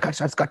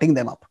starts cutting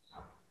them up.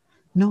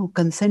 No,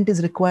 consent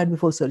is required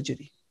before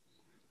surgery.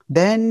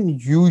 Then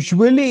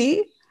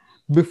usually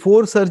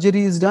before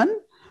surgery is done,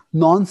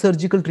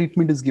 non-surgical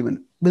treatment is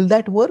given. Will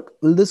that work?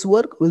 Will this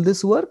work? Will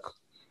this work?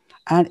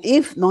 And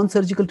if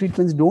non-surgical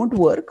treatments don't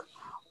work,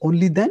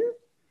 only then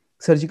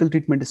surgical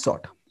treatment is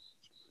sought.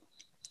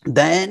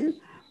 Then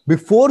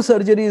before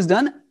surgery is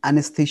done,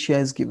 anesthesia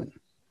is given.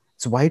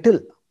 It's vital.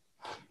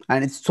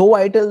 And it's so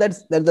vital that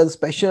there's a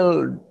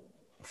special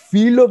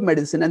field of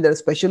medicine and there are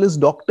specialist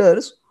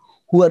doctors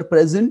who are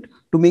present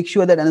to make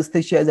sure that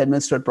anesthesia is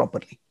administered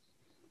properly.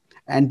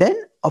 And then,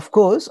 of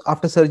course,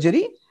 after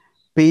surgery,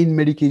 pain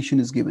medication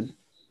is given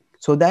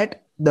so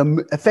that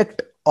the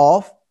effect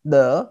of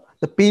the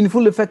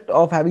painful effect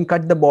of having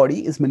cut the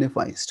body is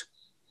minimized.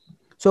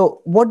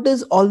 So what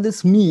does all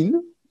this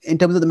mean? In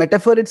terms of the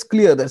metaphor, it's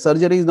clear that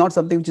surgery is not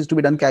something which is to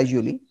be done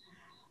casually.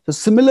 So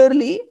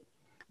similarly,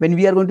 when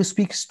we are going to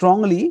speak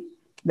strongly,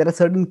 there are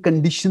certain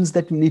conditions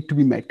that need to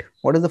be met.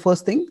 What is the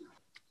first thing?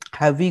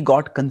 Have we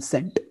got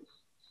consent?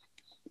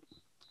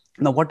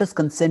 Now, what does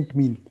consent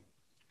mean?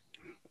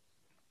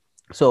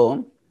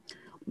 So,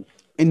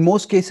 in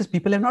most cases,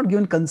 people have not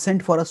given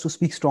consent for us to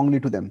speak strongly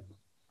to them.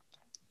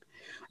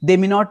 They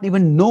may not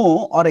even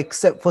know or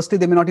accept. Firstly,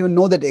 they may not even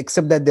know that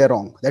accept that they're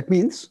wrong. That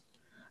means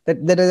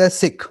that they are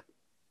sick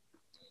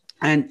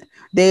and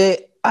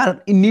they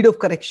are in need of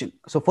correction.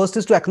 So first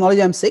is to acknowledge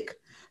I'm sick.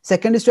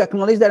 Second is to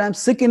acknowledge that I'm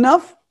sick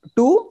enough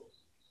to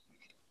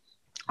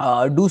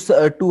have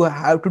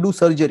to do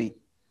surgery.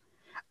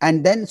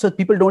 And then, so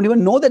people don't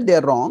even know that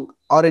they're wrong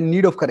or in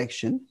need of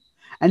correction,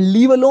 and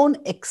leave alone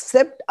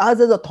accept us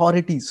as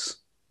authorities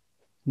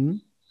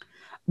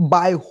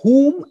by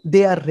whom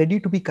they are ready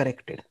to be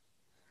corrected.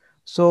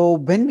 So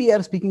when we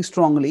are speaking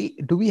strongly,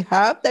 do we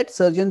have that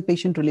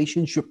surgeon-patient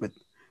relationship with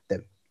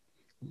them?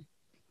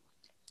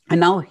 And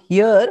now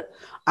here,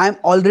 I'm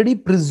already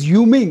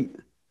presuming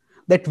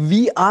that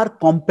we are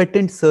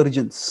competent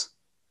surgeons.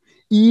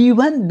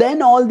 Even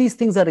then, all these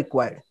things are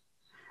required.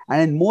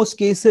 And in most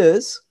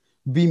cases,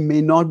 we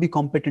may not be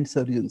competent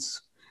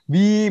surgeons.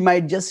 We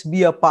might just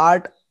be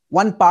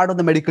one part of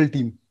the medical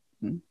team.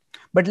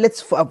 But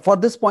let's, for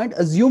this point,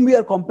 assume we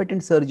are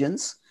competent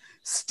surgeons.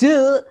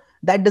 Still,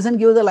 that doesn't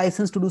give us a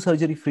license to do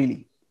surgery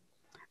freely.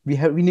 We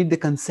need the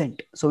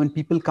consent. So when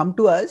people come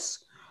to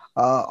us,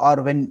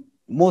 or when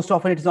most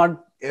often it's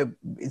not,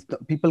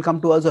 people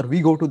come to us or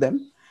we go to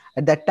them,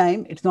 at that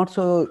time, it's not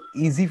so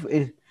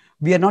easy.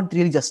 We are not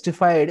really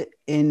justified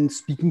in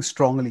speaking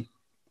strongly.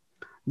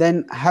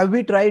 Then have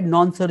we tried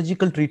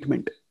non-surgical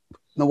treatment?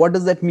 Now, what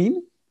does that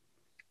mean?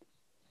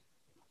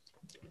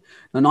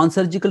 Now,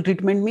 non-surgical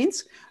treatment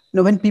means,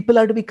 when people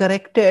are to be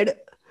corrected,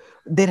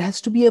 there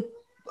has to be a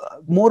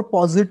more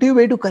positive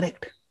way to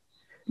correct.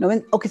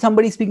 When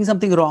somebody is speaking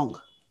something wrong,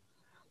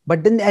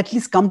 but then at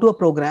least come to a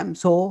program.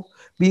 So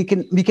we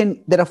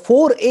can. There are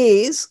 4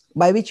 A's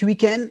by which we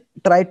can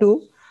try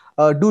to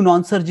do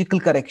non-surgical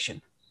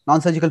correction,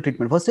 non-surgical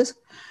treatment. First is,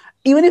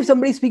 even if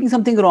somebody is speaking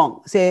something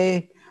wrong,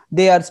 say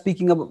they are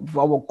speaking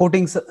about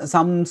quoting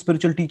some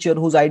spiritual teacher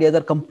whose ideas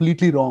are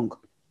completely wrong,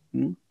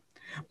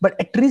 but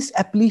at least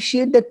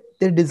appreciate that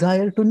their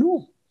desire to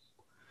know.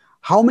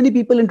 How many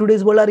people in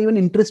today's world are even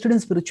interested in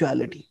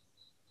spirituality?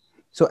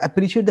 So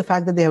appreciate the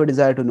fact that they have a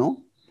desire to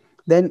know.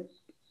 Then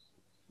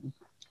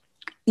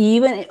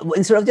even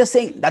instead of just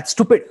saying that's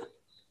stupid,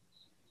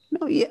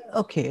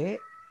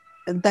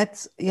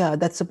 that's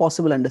a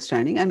possible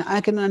understanding, and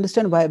I can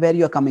understand where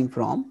you're coming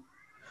from.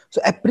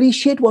 So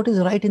appreciate what is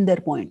right in their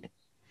point,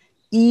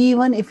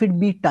 even if it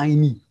be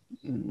tiny.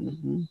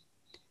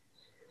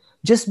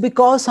 Just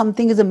because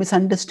something is a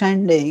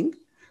misunderstanding,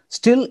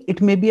 still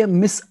it may be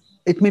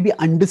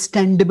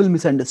understandable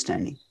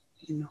misunderstanding.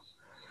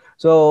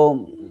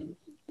 So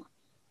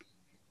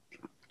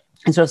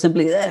instead of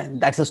simply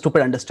that's a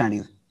stupid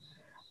understanding,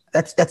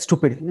 that's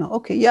stupid.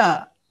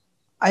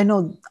 I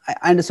know,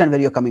 I understand where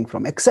you're coming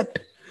from. Accept.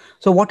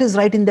 So what is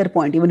right in their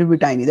point, even if it be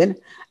tiny, then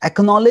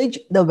acknowledge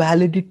the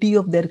validity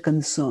of their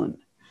concern.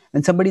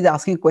 When somebody is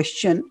asking a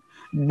question,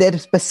 their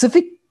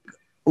specific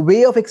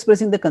way of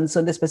expressing the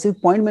concern, the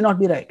specific point may not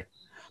be right.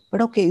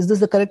 But is this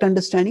the correct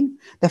understanding?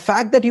 The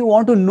fact that you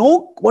want to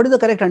know what is the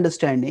correct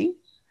understanding,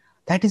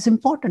 that is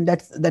important.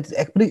 That's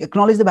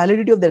acknowledge the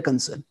validity of their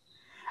concern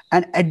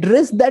and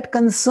address that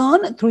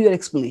concern through your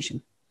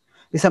explanation.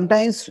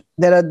 Sometimes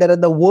there are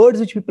the words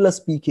which people are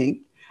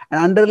speaking,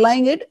 And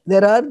underlying it,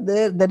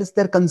 that is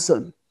their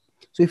concern.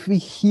 So if we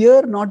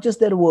hear not just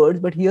their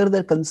words, but hear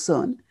their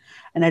concern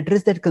and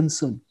address that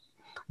concern,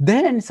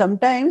 then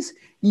sometimes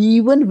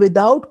even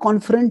without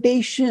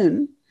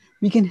confrontation,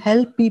 we can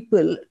help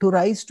people to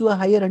rise to a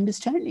higher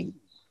understanding.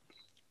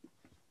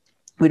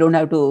 We don't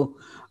have to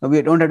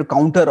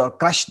counter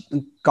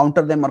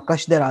them or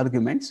crush their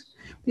arguments.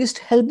 We just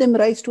help them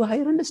rise to a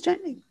higher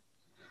understanding.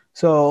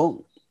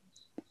 So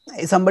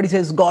somebody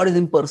says God is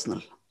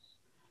impersonal.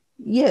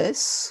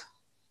 Yes.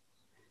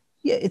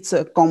 Yeah,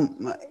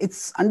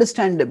 it's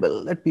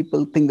understandable that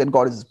people think that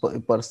God is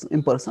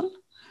impersonal.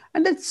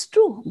 And that's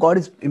true. God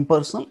is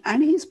impersonal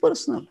and he is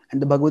personal.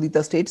 And the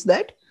Bhagavad-Gītā states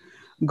that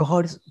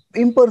God's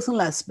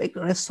impersonal aspect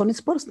rests on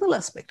his personal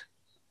aspect.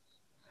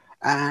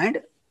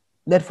 And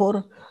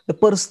therefore, the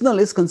personal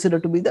is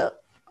considered to be the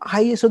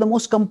highest or the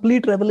most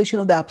complete revelation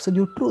of the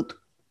absolute truth.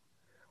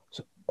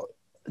 So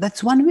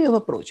that's one way of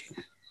approaching.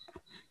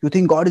 You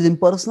think God is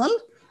impersonal?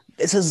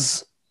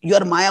 You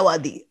are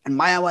Mayavadi, and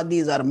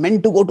Mayavadis are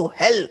meant to go to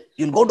hell.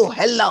 You'll go to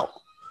hell now.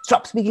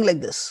 Stop speaking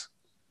like this.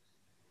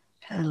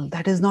 Hell,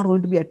 that is not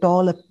going to be at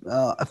all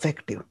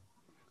effective.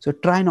 So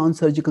try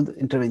non-surgical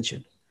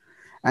intervention.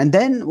 And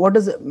then what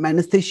does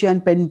anesthesia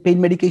and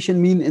pain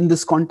medication mean in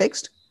this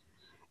context?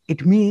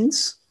 It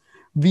means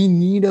we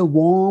need a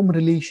warm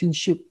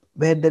relationship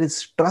where there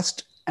is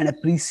trust and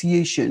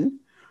appreciation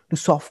to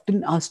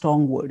soften our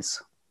strong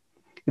words.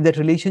 If that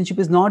relationship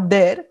is not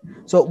there,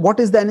 so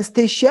what is the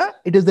anesthesia?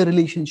 It is the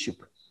relationship.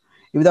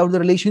 Without the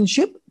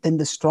relationship, then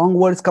the strong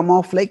words come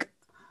off like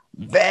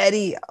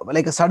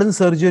a sudden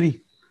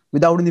surgery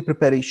without any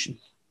preparation.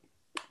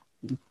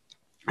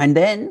 And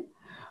then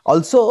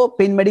also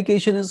pain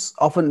medication is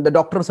often, the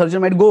doctor or surgeon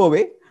might go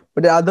away,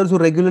 but there are others who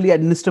regularly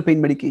administer pain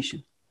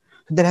medication.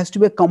 So there has to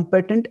be a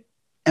competent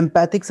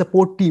empathic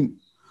support team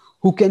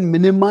who can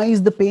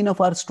minimize the pain of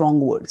our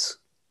strong words.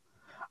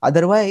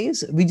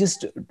 Otherwise, we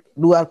just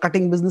do our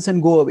cutting business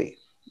and go away.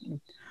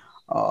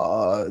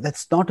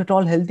 That's not at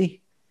all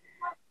healthy.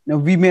 Now,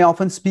 we may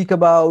often speak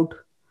about,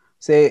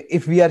 say,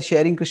 if we are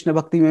sharing Krishna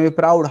Bhakti, we may be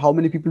proud how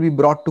many people we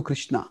brought to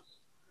Krishna.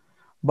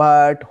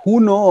 But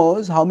who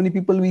knows how many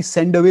people we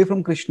send away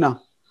from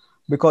Krishna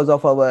because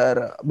of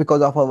our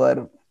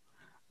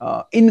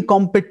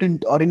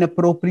incompetent or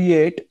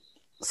inappropriate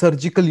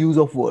surgical use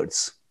of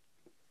words.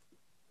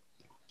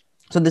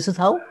 So this is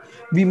how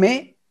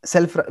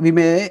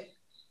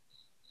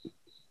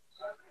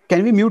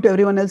can we mute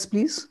everyone else,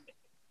 please?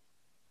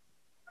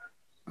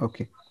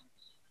 Okay.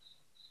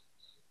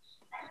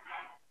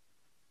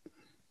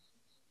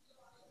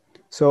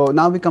 So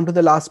now we come to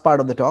the last part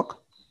of the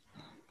talk.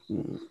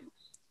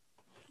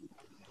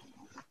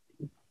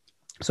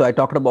 So I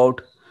talked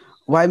about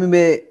why we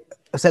may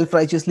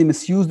self-righteously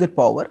misuse that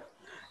power.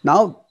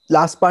 Now,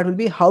 last part will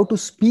be how to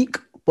speak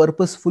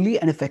purposefully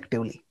and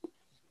effectively.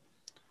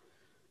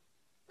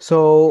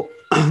 So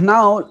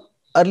now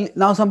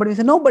somebody will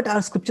say, no, but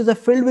our scriptures are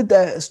filled with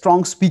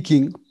strong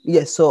speaking.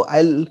 Yes, so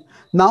I'll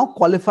now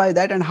qualify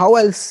that, and how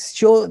I'll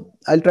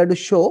try to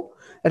show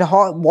that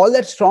how all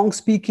that strong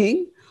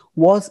speaking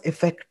was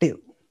effective,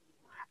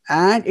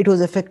 and it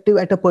was effective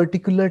at a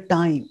particular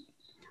time.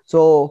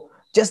 So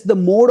just the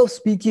mode of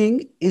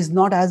speaking is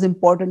not as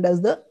important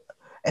as the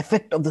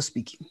effect of the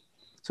speaking.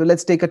 So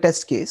let's take a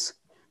test case.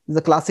 This is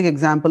a classic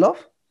example of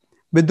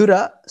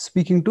Vidura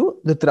speaking to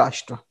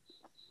Dhritarashtra.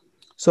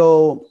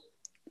 So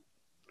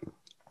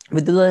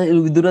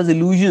Dhritarashtra's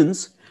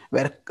illusions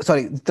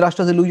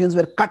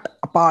were cut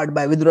apart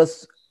by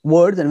Vidura's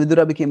words, and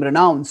Vidura became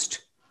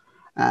renounced.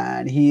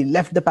 And he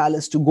left the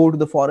palace to go to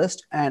the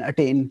forest and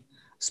attain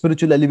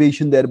spiritual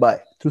elevation thereby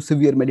through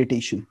severe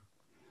meditation.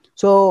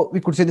 So we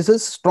could say this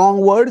is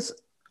strong words,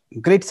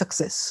 great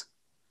success.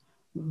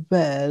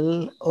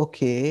 Well,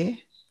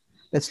 okay,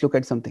 let's look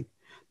at something.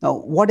 Now,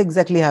 what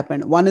exactly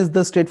happened? One is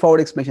the straightforward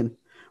explanation.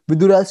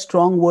 Vidura's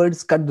strong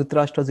words cut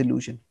Dhritarashtra's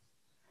illusion.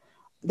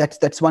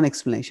 That's one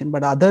explanation.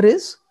 But other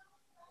is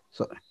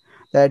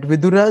that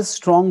Vidura's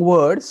strong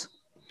words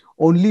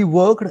only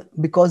worked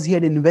because he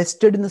had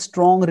invested in a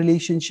strong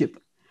relationship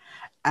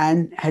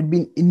and had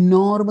been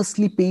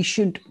enormously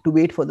patient to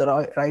wait for the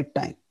right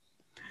time.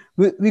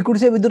 We could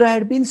say Vidura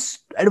had been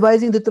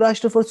advising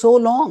Dhritarashtra for so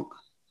long.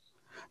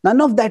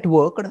 None of that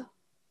worked.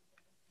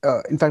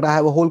 In fact, I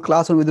have a whole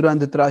class on Vidura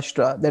and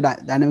Dhritarashtra, the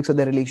dynamics of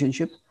their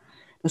relationship.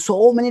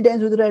 So many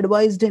times Vidura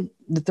advised him.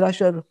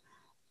 Dhritarashtra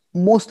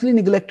mostly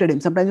neglected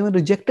him, sometimes even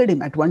rejected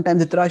him. At one time,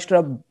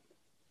 Dhritarashtra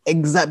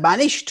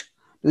banished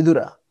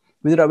Vidura.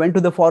 Vidura went to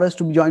the forest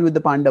to join with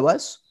the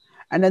Pandavas,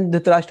 and then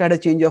Dhritarashtra had a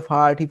change of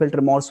heart. He felt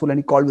remorseful and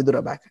he called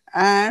Vidura back.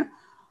 And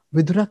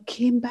Vidura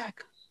came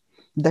back.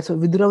 That's why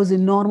Vidura was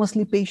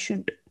enormously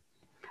patient.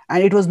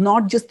 And it was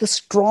not just the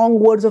strong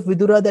words of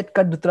Vidura that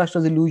cut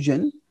Dhritarashtra's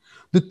illusion.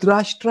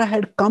 Dhritarashtra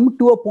had come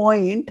to a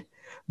point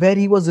where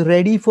he was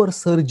ready for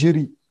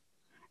surgery.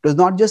 It was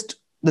not just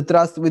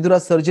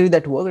Vidura's surgery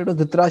that worked, it was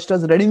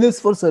Dhritarashtra's readiness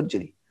for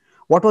surgery.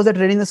 What was that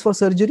readiness for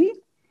surgery?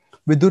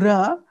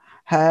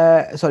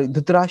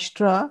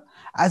 Dhritarashtra,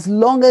 as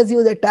long as he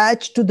was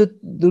attached to the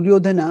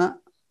Duryodhana,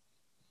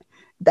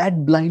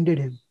 that blinded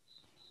him.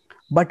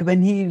 But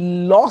when he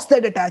lost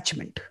that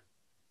attachment,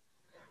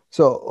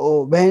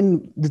 so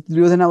when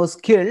Duryodhana was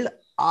killed,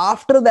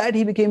 after that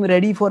he became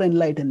ready for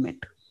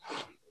enlightenment.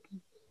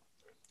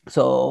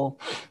 So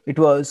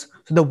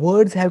the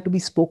words have to be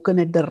spoken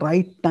at the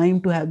right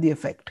time to have the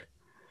effect.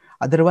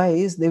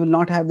 Otherwise, they will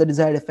not have the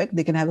desired effect.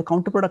 They can have a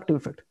counterproductive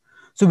effect.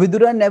 So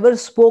Vidura never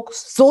spoke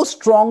so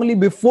strongly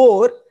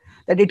before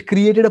that it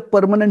created a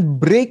permanent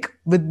break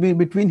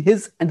between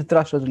his and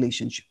Dhritarashtra's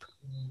relationship.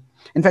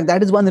 In fact,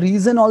 that is one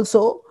reason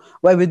also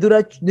why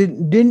Vidura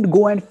didn't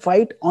go and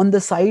fight on the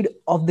side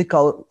of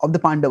the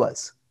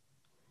Pandavas.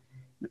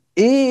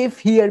 If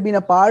he had been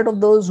a part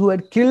of those who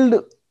had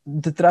killed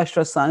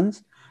Dhritarashtra's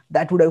sons,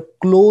 that would have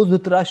closed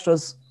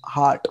Dhritarashtra's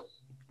heart.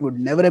 He would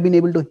never have been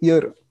able to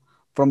hear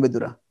from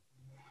Vidura.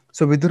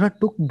 So Vidura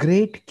took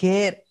great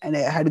care and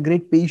had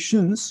great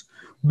patience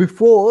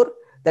before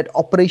that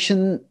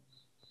operation,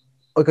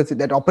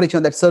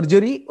 that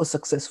surgery was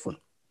successful.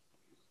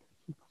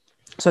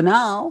 So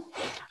now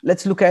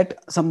let's look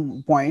at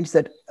some points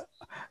that,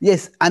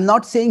 yes, I'm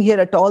not saying here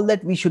at all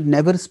that we should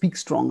never speak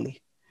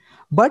strongly,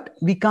 but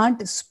we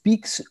can't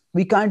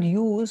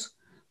use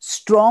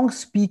strong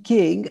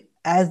speaking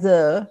as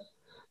a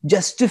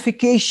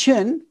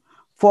justification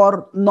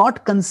for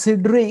not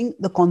considering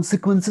the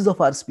consequences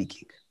of our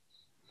speaking.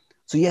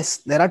 So yes,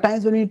 there are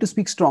times when we need to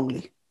speak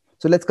strongly.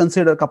 So let's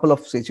consider a couple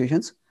of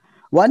situations.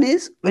 One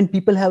is when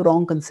people have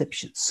wrong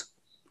conceptions,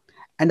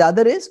 and the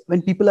other is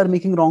when people are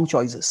making wrong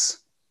choices.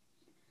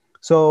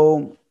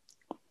 So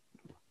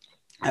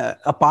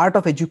a part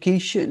of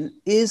education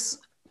is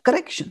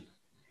correction.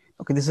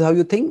 Okay, this is how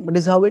you think, but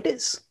this is how it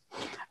is.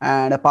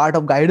 And a part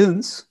of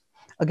guidance,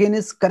 again,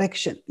 is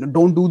correction.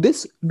 Don't do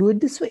this, do it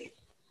this way.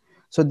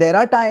 So there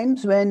are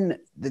times when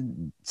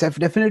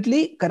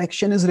definitely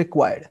correction is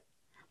required.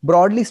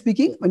 Broadly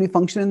speaking, when we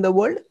function in the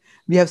world,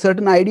 we have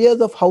certain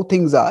ideas of how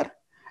things are,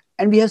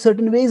 and we have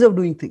certain ways of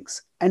doing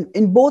things. And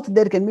in both,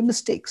 there can be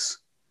mistakes.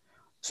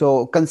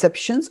 So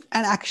conceptions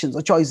and actions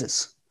or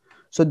choices.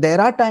 So there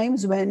are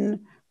times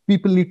when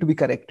people need to be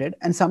corrected,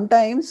 and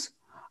sometimes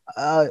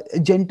a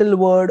gentle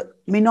word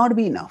may not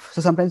be enough.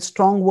 So sometimes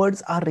strong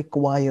words are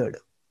required.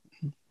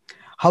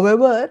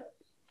 However,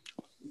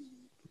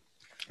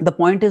 the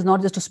point is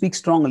not just to speak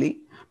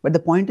strongly, but the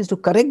point is to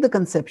correct the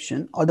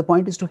conception, or the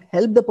point is to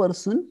help the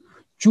person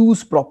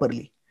choose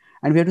properly.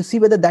 And we have to see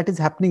whether that is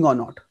happening or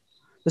not.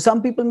 So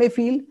some people may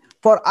feel,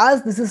 for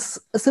us, this is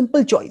a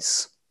simple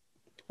choice.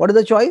 What is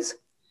the choice?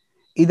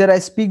 Either I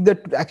speak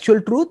the actual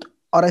truth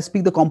or I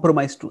speak the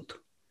compromised truth.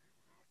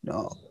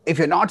 No, if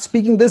you're not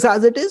speaking this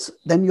as it is,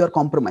 then you are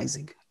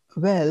compromising.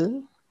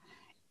 Well,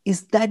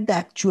 is that the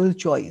actual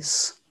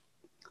choice?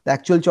 The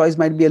actual choice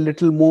might be a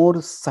little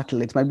more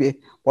subtle. It might be,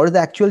 what is the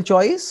actual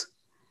choice?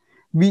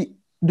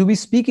 Do we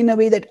speak in a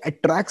way that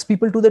attracts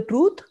people to the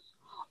truth,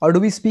 or do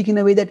we speak in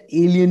a way that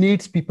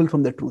alienates people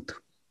from the truth?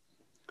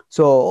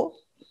 So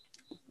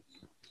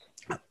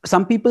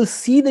some people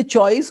see the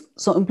choice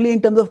simply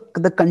in terms of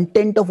the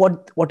content of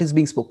what is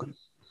being spoken,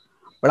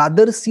 but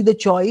others see the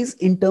choice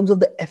in terms of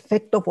the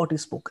effect of what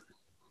is spoken.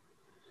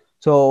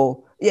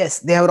 So yes,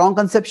 they have wrong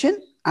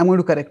conception. I'm going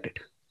to correct it.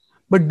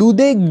 But do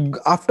they,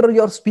 after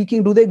your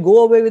speaking, do they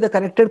go away with a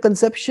corrected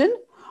conception,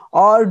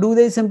 or do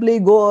they simply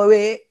go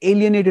away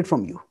alienated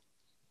from you?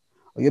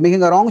 You're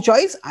making a wrong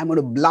choice, I'm going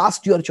to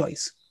blast your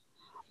choice.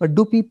 But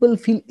do people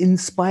feel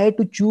inspired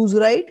to choose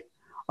right,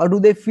 or do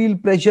they feel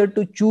pressure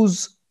to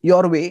choose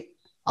your way,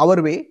 our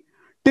way,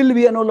 till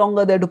we are no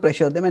longer there to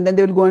pressure them, and then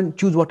they will go and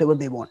choose whatever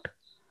they want?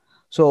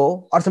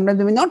 So, or sometimes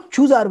they may not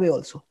choose our way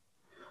also.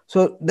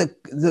 So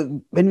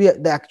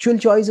the actual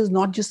choice is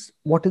not just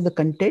what is the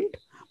content,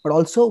 but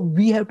also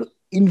we have to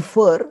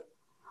infer,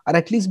 or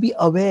at least be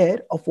aware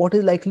of what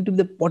is likely to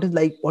be what is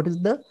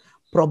the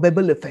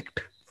probable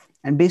effect,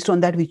 and based on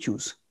that we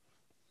choose.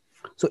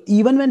 So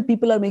even when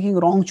people are making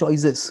wrong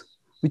choices,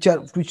 which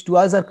to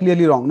us are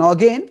clearly wrong. Now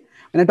again,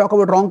 when I talk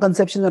about wrong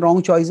conceptions and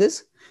wrong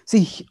choices,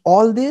 see,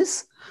 all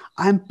this,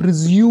 I'm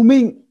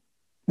presuming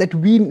that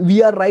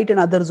we are right and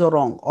others are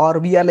wrong, or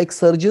we are like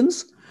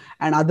surgeons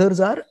and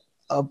others are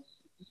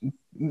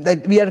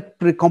that we are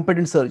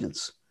competent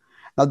surgeons.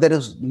 Now there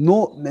is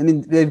no, I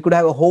mean, we could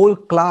have a whole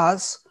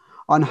class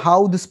on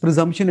how this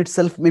presumption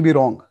itself may be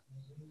wrong.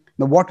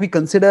 Now what we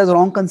consider as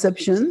wrong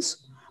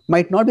conceptions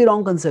might not be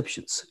wrong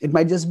conceptions. It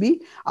might just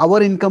be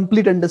our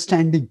incomplete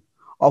understanding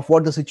of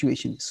what the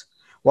situation is.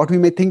 What we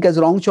may think as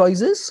wrong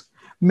choices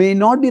may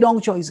not be wrong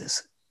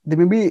choices. They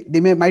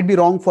might be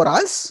wrong for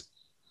us,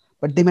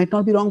 but they might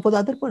not be wrong for the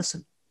other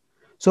person.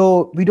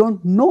 So we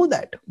don't know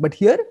that. But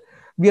here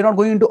we are not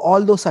going into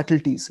all those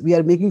subtleties. We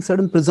are making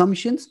certain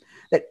presumptions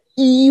that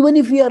even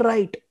if we are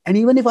right, and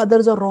even if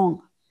others are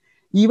wrong,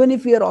 even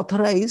if we are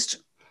authorized,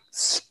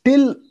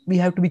 still we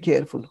have to be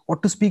careful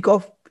what to speak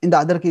of in the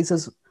other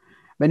cases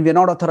when we are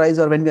not authorized,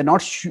 or when we are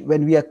not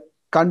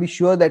can't be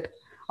sure that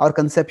our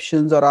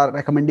conceptions or our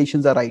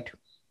recommendations are right.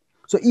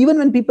 So even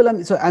when people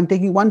are, so I'm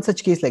taking one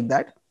such case like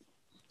that.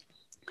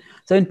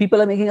 So when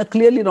people are making a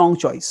clearly wrong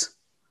choice,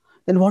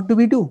 then what do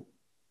we do?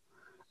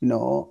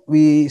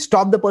 We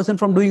stop the person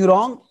from doing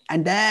wrong,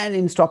 and then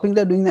in stopping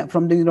them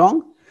from doing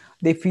wrong,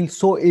 they feel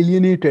so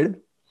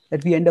alienated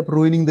that we end up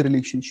ruining the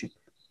relationship.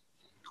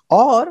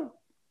 Or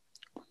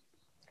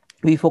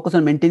we focus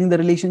on maintaining the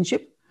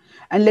relationship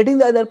and letting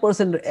the other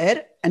person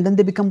err, and then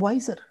they become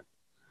wiser.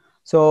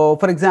 So,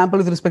 for example,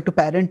 with respect to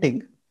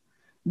parenting,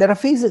 there are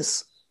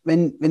phases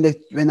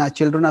when our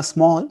children are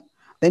small,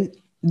 then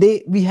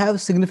we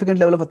have significant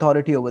level of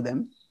authority over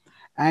them,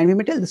 and we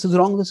may tell this is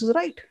wrong, this is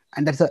right,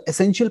 and that's an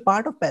essential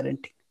part of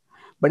parenting.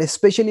 But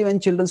especially when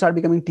children start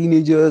becoming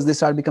teenagers, they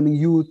start becoming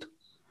youth.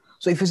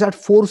 So if you start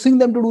forcing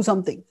them to do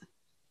something,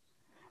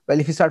 well,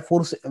 if you start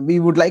forcing, we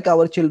would like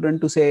our children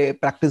to say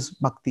practice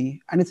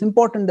bhakti, and it's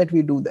important that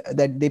we do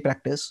that they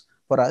practice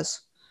for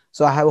us.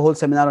 So I have a whole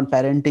seminar on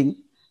parenting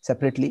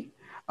separately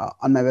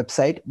on my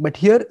website. But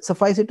here,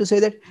 suffice it to say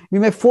that we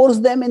may force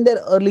them in their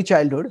early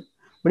childhood,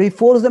 but we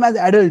force them as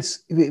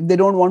adults. If they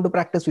don't want to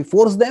practice, we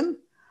force them.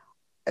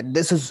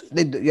 They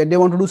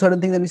want to do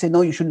certain things, and we say,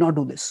 no, you should not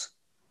do this.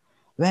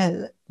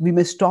 Well, we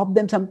may stop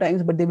them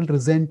sometimes, but they will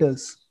resent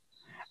us.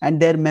 And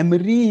their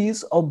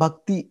memories of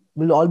bhakti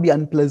will all be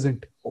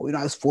unpleasant. Oh,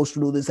 I was forced to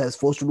do this, I was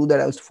forced to do that,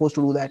 I was forced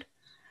to do that.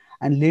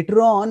 And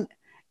later on,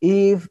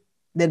 if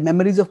their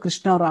memories of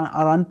Krishna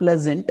are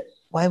unpleasant,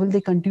 why will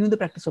they continue the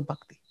practice of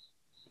bhakti?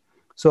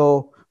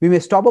 So we may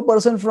stop a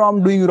person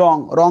from doing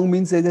wrong. Wrong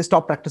means they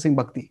stop practicing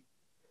bhakti.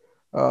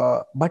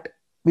 But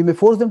we may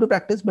force them to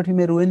practice, but we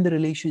may ruin the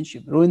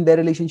relationship, ruin their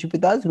relationship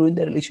with us, ruin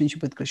their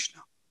relationship with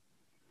Krishna.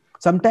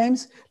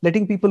 Sometimes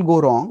letting people go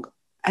wrong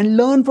and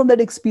learn from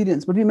that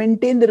experience, but we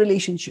maintain the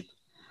relationship.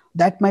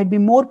 That might be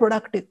more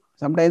productive.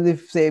 Sometimes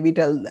if say we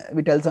tell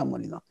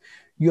someone,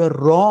 you are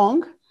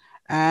wrong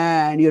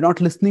and you're not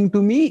listening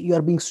to me, you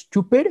are being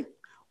stupid.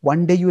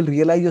 One day you will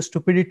realize your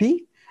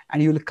stupidity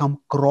and you will come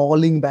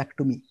crawling back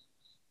to me.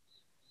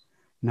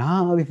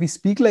 Now, if we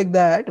speak like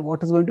that,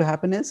 what is going to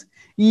happen is,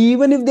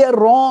 even if they are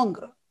wrong,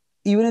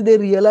 even if they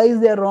realize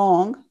they are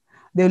wrong,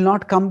 they will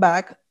not come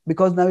back,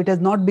 because now it has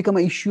not become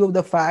an issue of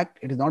the fact.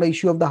 It is not an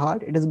issue of the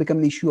heart. It has become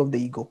an issue of the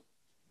ego.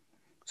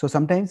 So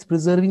sometimes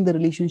preserving the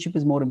relationship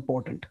is more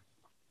important.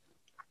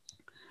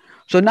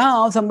 So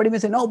now somebody may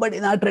say, no, but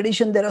in our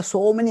tradition, there are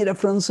so many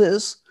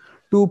references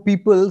to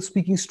people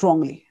speaking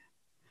strongly.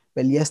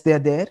 Well, yes, they are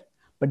there,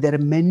 but there are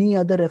many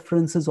other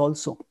references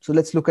also. So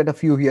let's look at a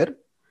few here.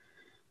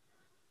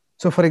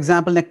 So for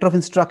example, Nectar of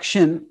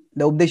Instruction,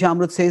 the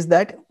Updeshamrut says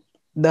that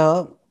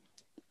the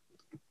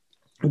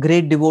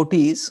great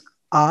devotees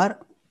are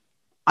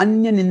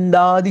anya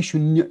nindadi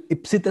shunya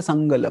ipsita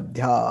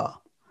sangalabdhya,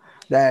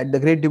 that the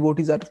great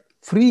devotees are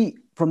free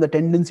from the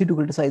tendency to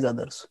criticize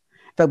others.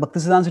 In fact,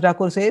 Bhaktisiddhanta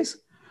Thakur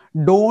says,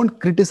 don't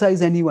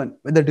criticize anyone,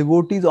 whether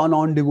devotees or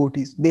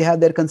non-devotees. They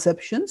have their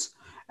conceptions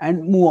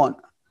and move on.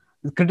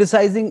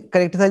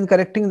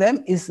 Correcting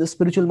them is the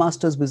spiritual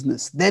master's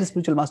business, their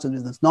spiritual master's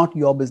business, not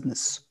your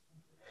business.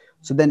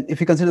 So then if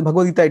you consider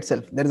Bhagavad-Gītā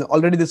itself, there is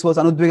already this was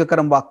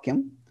anudvegakaram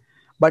vakyam,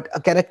 but a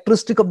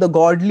characteristic of the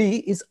godly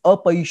is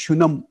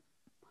apaishunam.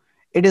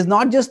 It is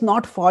not just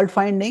not fault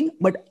finding,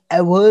 but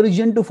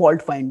aversion to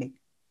fault finding.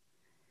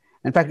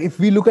 In fact, if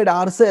we look at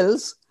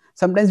ourselves,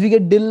 sometimes we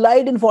get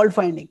delight in fault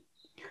finding.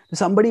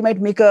 Somebody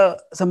might make a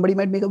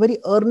very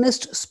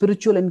earnest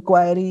spiritual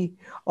inquiry,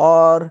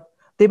 or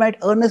they might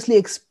earnestly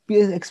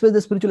express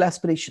the spiritual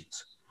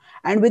aspirations.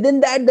 And within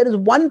that, there is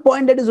one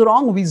point that is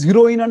wrong. We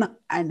zero in on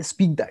and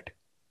speak that.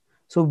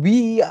 So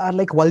we are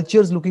like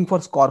vultures looking for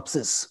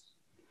corpses.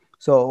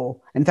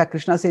 So in fact,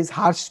 Krishna says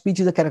harsh speech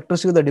is a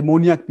characteristic of the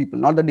demoniac people,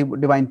 not the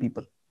divine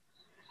people.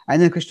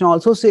 And then Krishna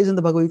also says in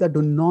the Bhagavad-Gītā,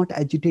 do not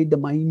agitate the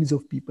minds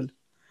of people.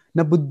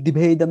 Na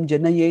buddhibhedam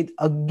janayet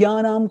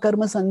agyanam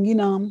karma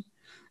sanginam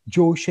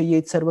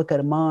joshayet sarva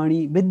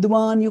karmani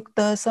vidwan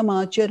yukta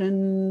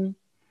samacharan.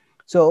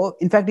 So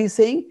in fact, he's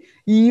saying,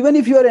 even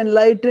if you are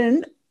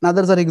enlightened,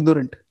 others are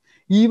ignorant.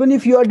 Even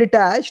if you are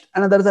detached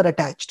and others are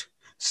attached,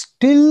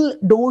 still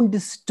don't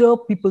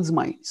disturb people's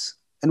minds.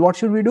 And what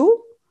should we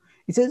do?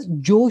 He says,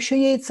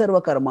 joshayet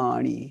sarva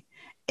karmani.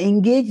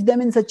 Engage them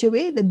in such a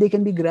way that they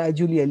can be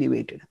gradually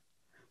elevated.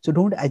 So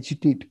don't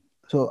agitate.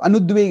 So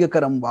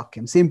anudvegakaram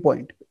vakyam, same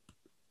point.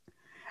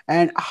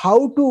 And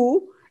how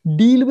to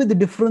deal with the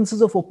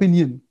differences of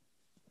opinion.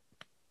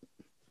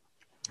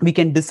 We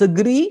can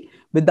disagree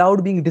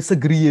without being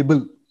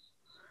disagreeable.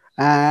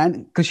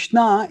 And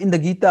Krishna in the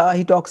Gita,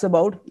 he talks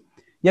about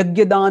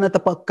yagyadana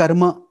tapa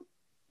karma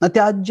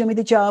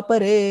natyajyamiti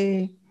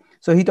chapare.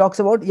 So he talks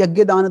about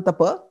yagyadana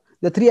tapa,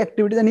 the three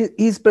activities, and he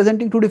is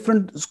presenting two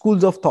different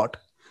schools of thought.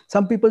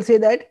 Some people say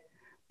that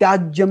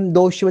tyajyam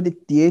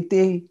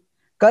doshvadityete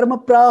karma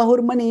prahur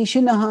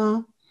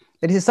manishinaha.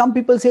 That is, some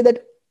people say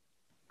that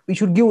we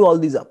should give all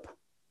these up.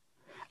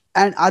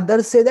 And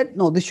others say that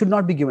no, this should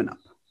not be given up.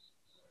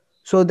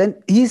 So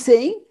then he's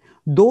saying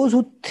those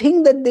who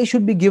think that they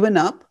should be given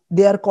up,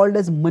 they are called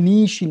as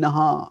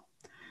manishinaha.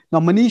 Now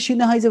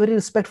manishinaha is a very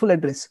respectful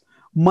address.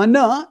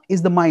 Mana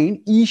is the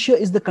mind, Isha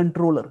is the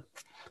controller.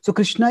 So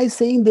Krishna is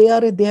saying they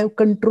have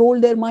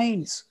controlled their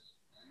minds.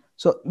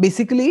 So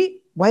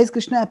basically, why is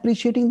Krishna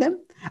appreciating them?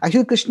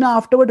 Actually, Krishna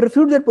afterward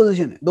refutes that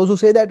position. Those who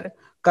say that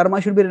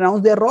karma should be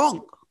renounced, they are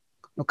wrong.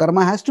 No,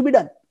 karma has to be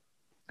done,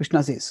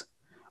 Krishna says.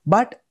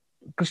 But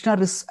Krishna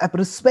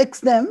respects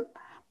them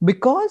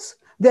because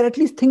they're at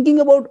least thinking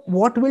about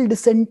what will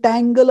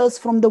disentangle us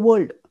from the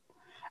world.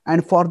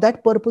 And for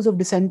that purpose of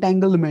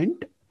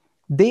disentanglement,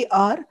 they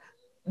are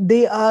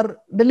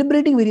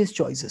deliberating various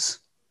choices.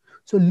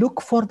 So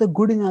look for the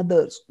good in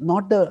others,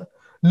 not the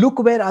look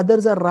where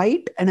others are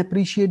right and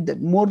appreciate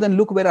them more than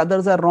look where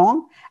others are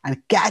wrong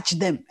and catch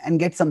them and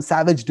get some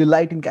savage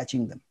delight in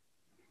catching them.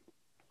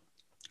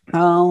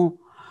 Now,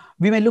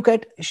 we may look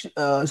at,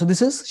 so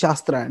this is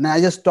Shastra, and I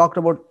just talked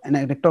about an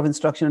nectar of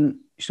instruction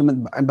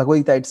and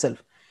Bhagavad-Gītā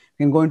itself.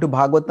 We can go into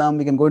Bhagavatam,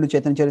 we can go into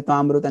Chaitanya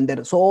Charan, and there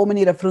are so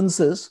many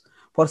references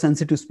for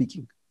sensitive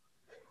speaking.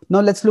 Now,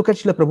 let's look at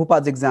Srila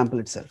Prabhupada's example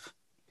itself.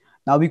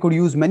 Now, we could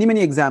use many,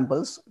 many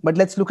examples, but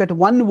let's look at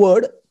one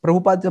word.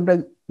 Prabhupada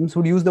sometimes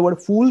would use the word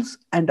fools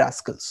and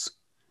rascals.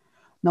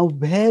 Now,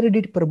 where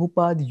did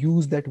Prabhupada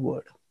use that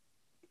word?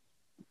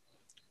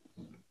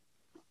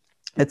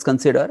 Let's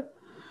consider.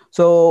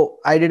 So,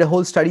 I did a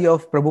whole study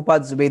of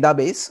Prabhupada's Veda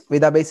base.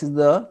 Veda base is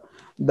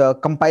the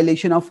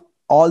compilation of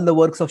all the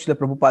works of Srila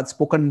Prabhupada,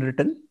 spoken and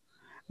written,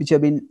 which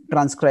have been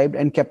transcribed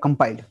and kept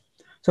compiled.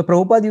 So,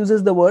 Prabhupada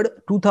uses the word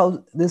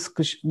 2000,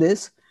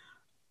 this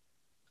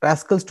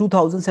rascals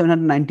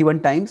 2,791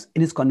 times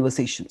in his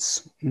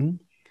conversations.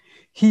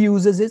 He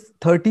uses it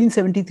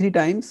 1373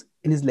 times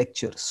in his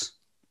lectures.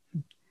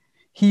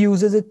 He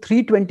uses it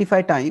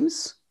 325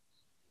 times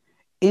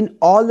in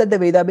all that the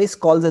Veda base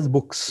calls as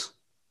books.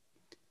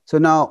 So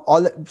now,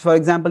 for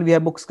example, we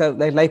have books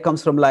like Life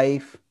Comes from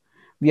Life.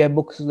 We have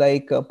books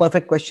like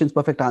Perfect Questions,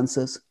 Perfect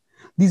Answers.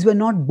 These were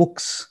not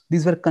books.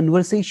 These were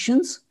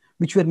conversations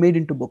which were made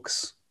into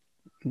books.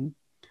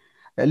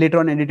 Later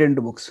on edited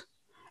into books.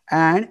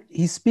 And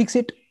he speaks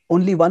it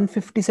only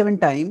 157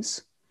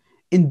 times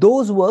in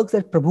those works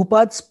that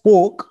Prabhupada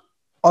spoke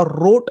or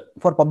wrote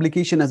for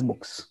publication as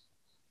books.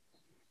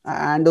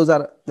 And those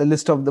are the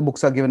list of the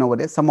books are given over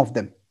there, some of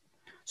them.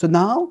 So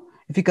now,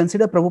 if we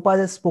consider Prabhupada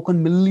has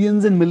spoken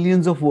millions and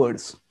millions of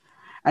words,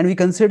 and we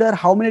consider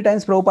how many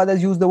times Prabhupada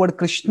has used the word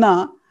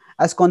Krishna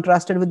as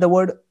contrasted with the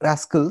word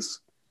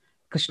rascals,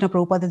 Krishna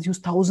Prabhupada has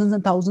used thousands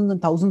and thousands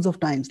and thousands of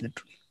times,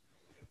 literally.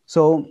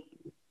 So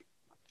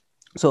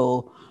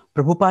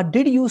Prabhupada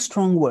did use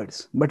strong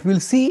words, but we'll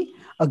see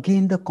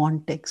again the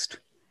context.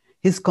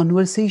 His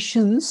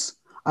conversations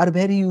are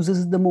where he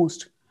uses it the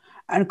most,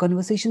 and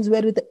conversations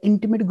were with an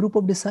intimate group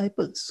of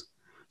disciples.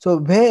 So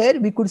where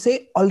we could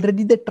say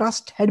already the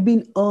trust had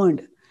been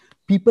earned.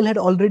 People had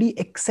already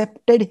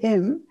accepted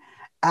him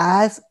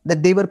as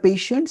that they were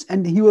patients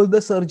and he was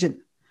the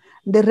surgeon.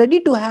 They're ready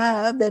to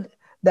have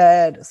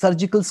that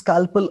surgical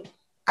scalpel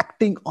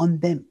acting on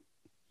them.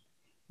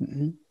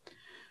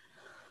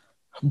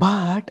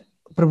 But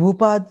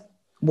Prabhupada,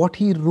 what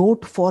he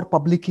wrote for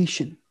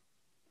publication,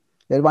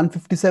 there are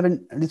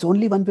 157, it's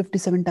only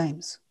 157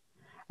 times.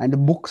 And the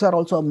books are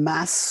also a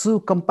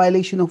massive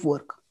compilation of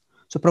work.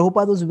 So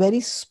Prabhupada was very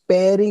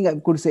sparing, I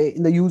could say,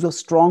 in the use of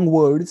strong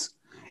words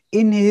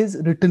in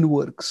his written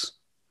works.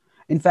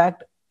 In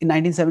fact, in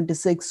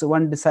 1976,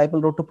 one disciple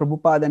wrote to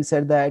Prabhupada and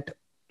said that,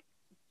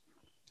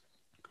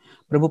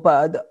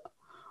 Prabhupada,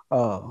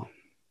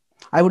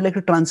 I would like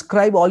to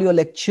transcribe all your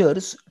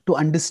lectures to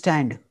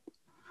understand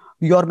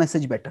your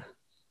message better.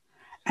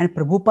 And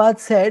Prabhupada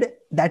said,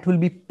 that will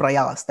be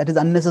prayas, that is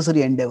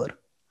unnecessary endeavor.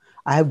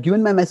 I have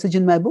given my message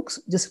in my books,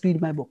 just read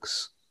my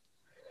books.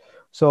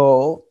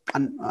 So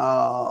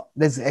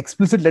there's an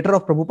explicit letter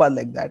of Prabhupada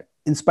like that.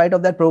 In spite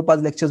of that,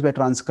 Prabhupada's lectures were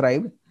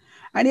transcribed.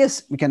 And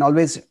yes, we can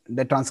always,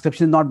 the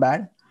transcription is not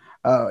bad.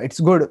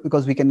 It's good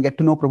because we can get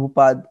to know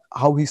Prabhupada,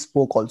 how he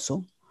spoke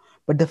also.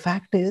 But the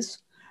fact is,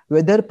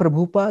 whether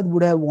Prabhupada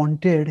would have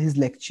wanted his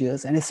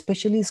lectures and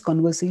especially his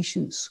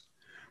conversations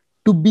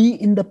to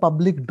be in the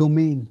public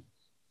domain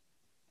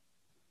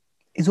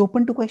is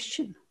open to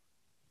question.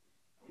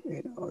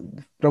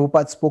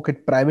 Prabhupada spoke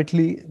it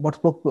privately.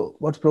 What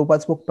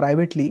Prabhupada spoke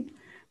privately,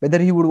 whether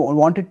he would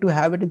wanted to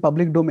have it in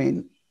public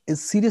domain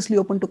is seriously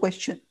open to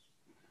question.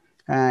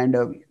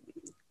 And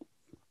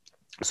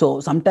so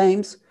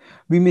sometimes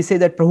we may say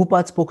that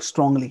Prabhupada spoke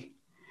strongly.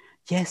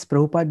 Yes,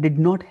 Prabhupada did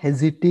not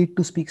hesitate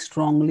to speak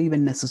strongly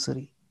when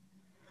necessary.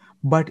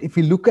 But if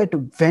we look at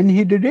when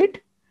he did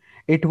it,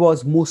 it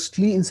was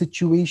mostly in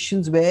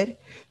situations where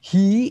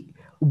he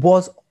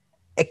was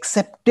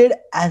accepted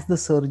as the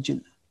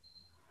surgeon.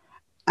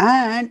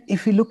 And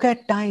if we look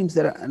at times,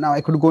 now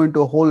I could go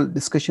into a whole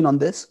discussion on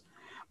this,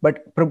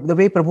 but the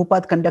way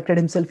Prabhupada conducted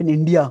himself in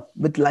India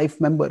with life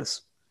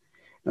members,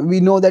 we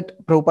know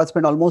that Prabhupada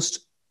spent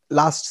almost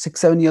last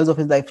 6-7 years of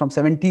his life, from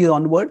 70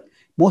 onward,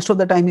 most of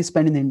the time he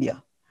spent in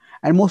India.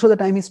 And most of the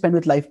time he spent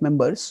with life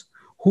members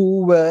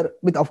who were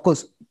with, of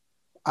course,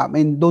 I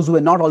mean, those who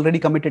were not already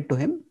committed to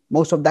him.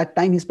 Most of that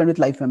time he spent with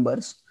life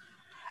members.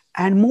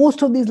 And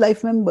most of these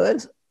life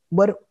members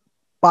were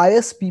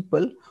pious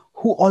people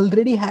who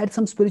already had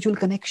some spiritual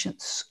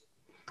connections.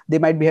 They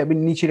might have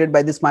been initiated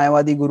by this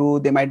Mayavadi guru.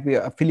 They might be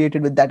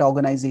affiliated with that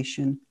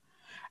organization.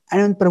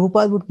 And when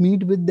Prabhupada would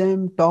meet with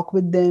them, talk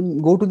with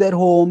them, go to their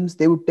homes,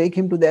 they would take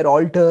him to their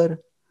altar.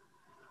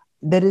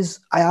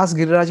 I asked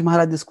Giriraj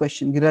Maharaj this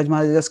question. Giriraj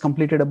Maharaj just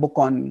completed a book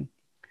on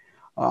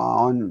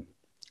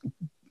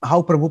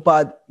how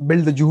Prabhupada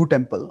built the Juhu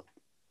temple.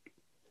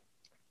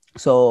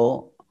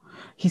 So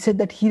he said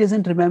that he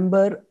doesn't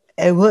remember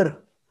ever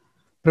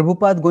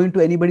Prabhupada going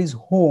to anybody's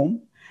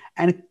home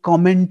and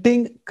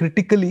commenting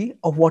critically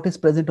of what is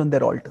present on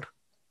their altar.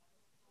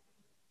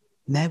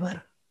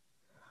 Never.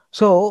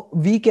 So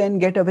we can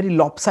get a very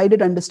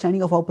lopsided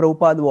understanding of how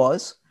Prabhupada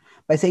was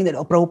by saying that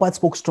Prabhupada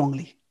spoke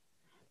strongly.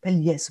 Well,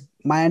 yes,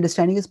 my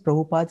understanding is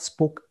Prabhupada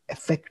spoke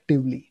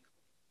effectively.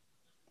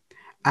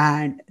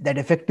 And that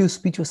effective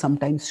speech was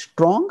sometimes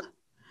strong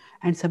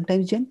and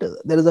sometimes gentle.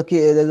 In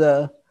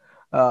the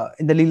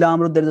Leela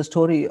Amrut, there is a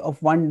story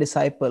of one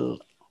disciple,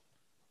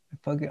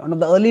 one of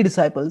the early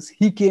disciples.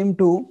 He came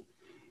to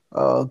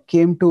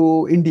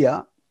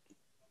India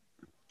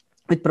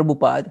with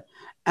Prabhupada,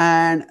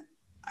 and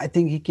I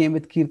think he came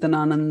with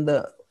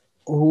Kirtanananda,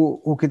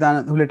 who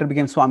later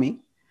became Swami.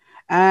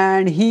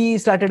 And he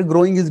started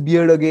growing his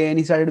beard again.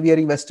 He started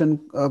wearing Western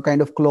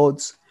kind of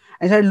clothes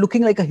and started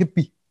looking like a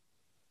hippie.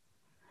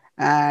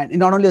 And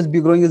not only was he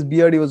growing his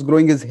beard, he was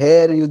growing his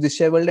hair and he was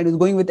disheveled and he was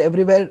going with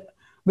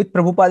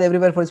Prabhupada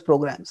everywhere for his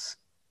programs.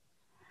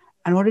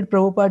 And what did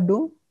Prabhupada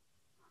do?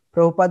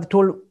 Prabhupada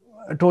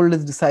told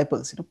his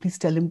disciples, please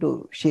tell him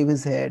to shave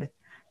his head,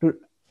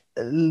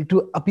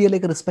 to appear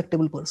like a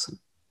respectable person.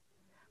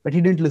 But he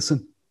didn't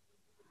listen.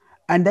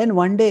 And then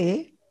one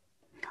day,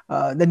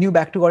 the new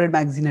Back to Godhead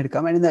magazine had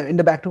come, and in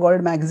the Back to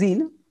Godhead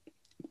magazine,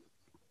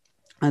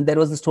 and there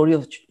was the story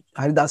of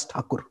Haridas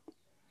Thakur,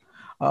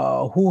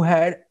 who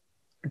had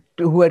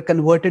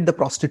converted the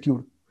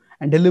prostitute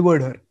and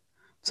delivered her.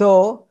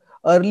 So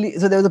there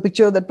was a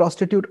picture of that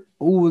prostitute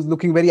who was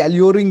looking very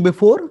alluring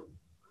before,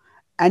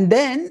 and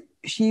then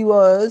she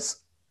was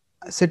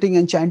sitting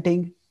and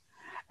chanting,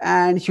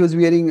 and she was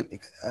wearing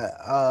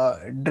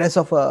a dress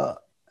of a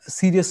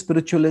serious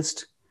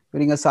spiritualist,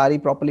 wearing a sari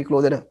properly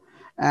clothed,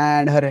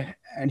 and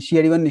she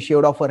had even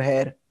shaved off her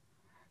hair.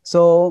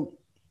 So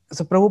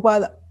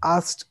Prabhupada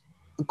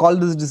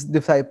called this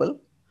disciple, and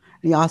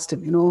he asked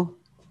him,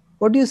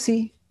 what do you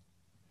see?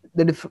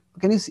 What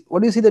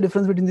do you see the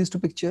difference between these two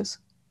pictures?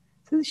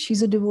 He says,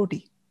 she's a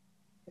devotee.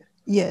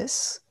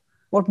 Yes.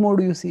 What more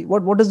do you see?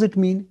 What does it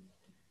mean?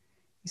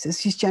 He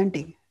says, she's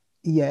chanting.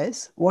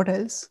 Yes. What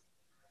else?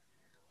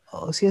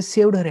 Oh, she has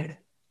shaved her head.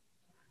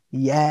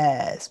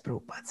 Yes,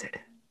 Prabhupada said.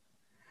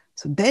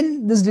 So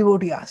then this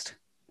devotee asked,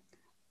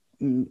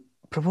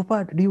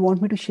 Prabhupada, do you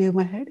want me to shave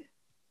my head?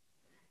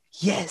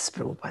 Yes,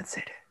 Prabhupada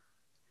said.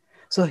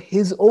 So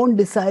his own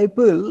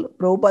disciple,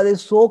 Prabhupada,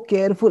 is so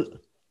careful.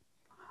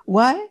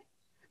 Why?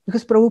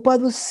 Because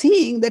Prabhupada was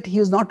seeing that he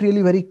was not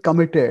really very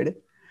committed.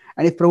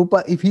 And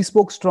if he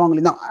spoke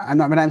strongly, now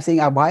when I'm saying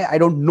why, I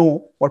don't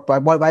know why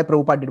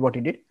Prabhupada did what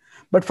he did.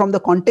 But from the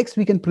context,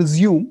 we can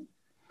presume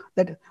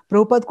that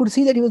Prabhupada could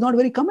see that he was not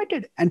very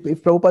committed. And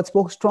if Prabhupada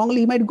spoke strongly,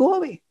 he might go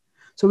away.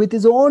 So with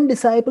his own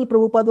disciple,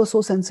 Prabhupada was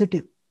so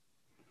sensitive.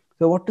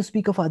 So what to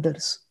speak of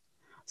others?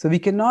 So we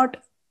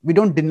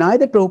don't deny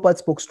that Prabhupada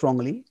spoke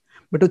strongly,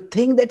 but to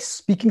think that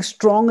speaking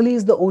strongly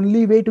is the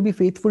only way to be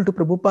faithful to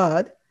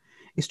Prabhupada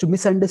is to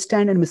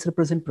misunderstand and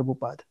misrepresent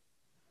Prabhupada.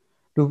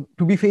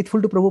 To be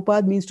faithful to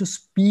Prabhupada means to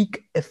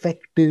speak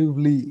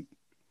effectively,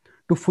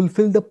 to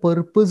fulfill the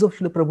purpose of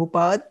Srila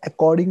Prabhupada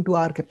according to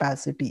our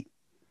capacity.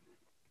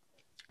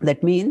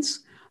 That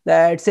means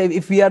that, say,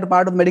 if we are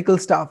part of medical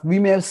staff, we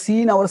may have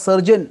seen our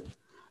surgeon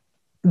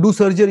do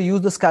surgery,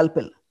 use the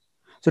scalpel.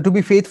 So to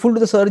be faithful to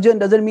the surgeon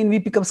doesn't mean we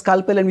pick up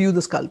scalpel and we use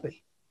the scalpel.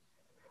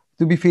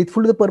 To be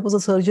faithful to the purpose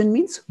of surgeon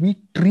means we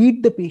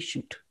treat the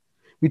patient.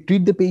 We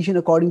treat the patient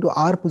according to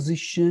our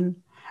position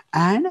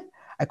and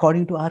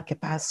according to our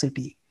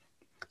capacity.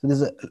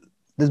 So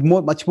there's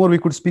much more we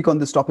could speak on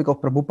this topic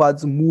of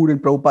Prabhupada's mood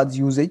and Prabhupada's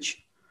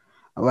usage.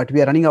 But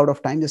we are running out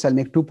of time. Just I'll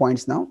make 2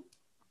 points now.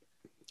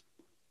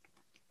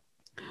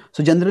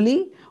 So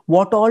generally,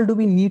 what all do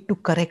we need to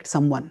correct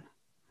someone?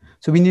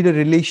 So we need a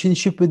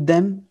relationship with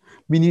them.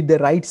 We need the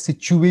right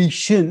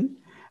situation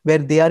where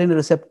they are in a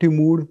receptive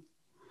mood.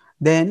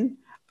 Then,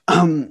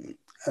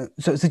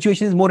 so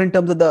situation is more in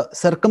terms of the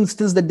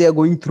circumstance that they are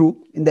going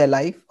through in their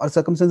life or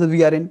circumstances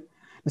we are in.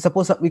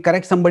 Suppose we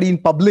correct somebody in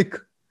public,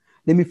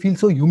 they may feel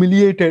so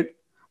humiliated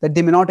that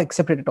they may not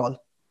accept it at all.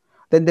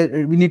 Then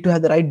we need to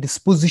have the right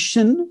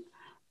disposition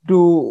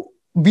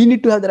we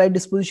need to have the right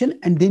disposition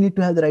and they need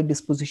to have the right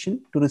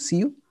disposition to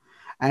receive.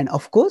 And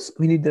of course,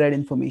 we need the right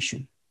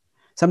information.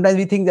 Sometimes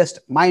we think that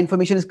my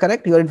information is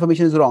correct, your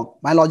information is wrong.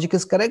 My logic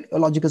is correct, your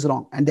logic is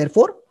wrong. And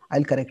therefore,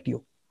 I'll correct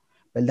you.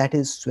 Well, that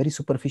is very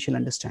superficial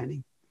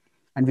understanding.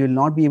 And we will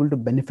not be able to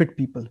benefit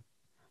people.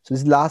 So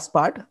this last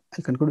part,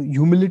 I'll conclude.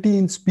 Humility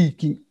in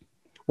speaking.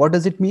 What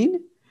does it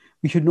mean?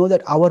 We should know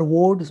that our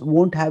words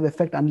won't have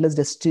effect unless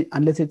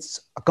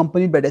it's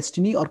accompanied by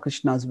destiny or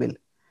Krishna's will.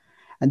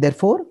 And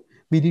therefore,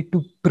 we need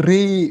to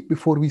pray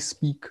before we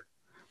speak.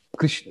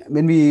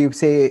 When we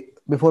say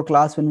before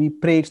class, when we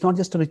pray, it's not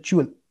just a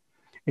ritual.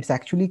 It's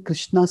actually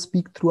Krishna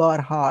speak through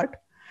our heart,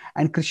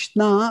 and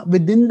Krishna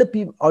within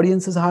the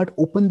audience's heart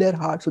open their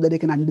heart so that they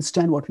can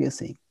understand what we are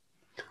saying.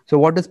 So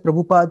what does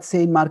Prabhupada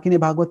say in Markine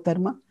Bhagavad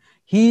Dharma?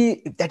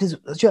 That is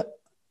such a,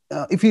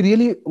 if you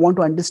really want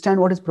to understand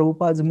what is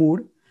Prabhupada's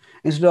mood,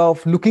 instead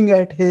of looking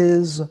at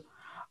his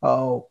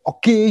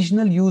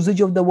occasional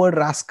usage of the word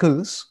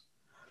rascals,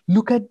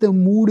 look at the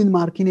mood in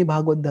Markine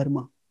Bhagavad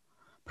Dharma.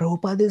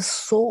 Prabhupada is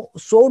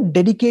so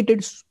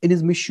dedicated in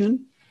his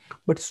mission,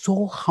 but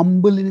so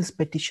humble in his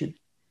petition.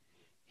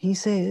 He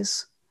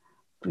says,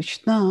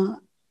 Krishna,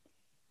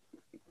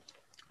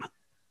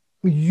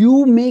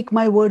 you make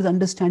my words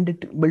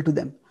understandable to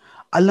them.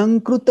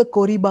 Alankruta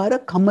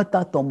koribara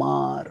kamata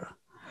tomar.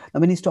 Now,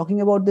 when he's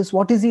talking about this,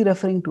 what is he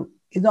referring to?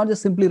 He's not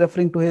just simply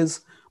referring to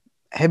his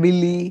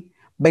heavily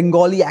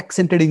Bengali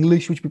accented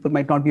English, which people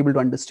might not be able to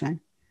understand.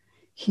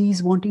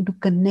 He's wanting to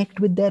connect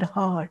with their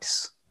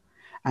hearts.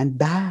 And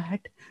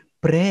that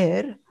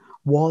prayer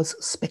was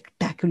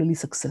spectacularly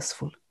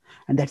successful.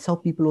 And that's how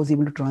Prabhupada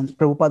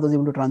was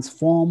able to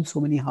transform so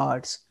many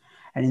hearts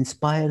and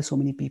inspire so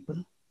many people.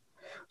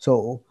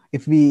 So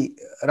if we,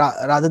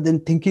 rather than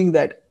thinking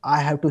that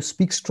I have to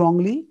speak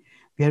strongly,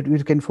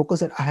 we can focus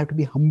that I have to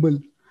be humble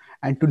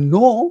and to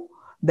know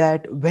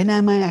that when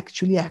am I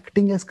actually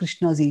acting as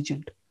Krishna's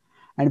agent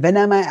and when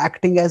am I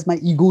acting as my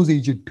ego's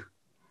agent.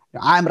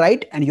 I am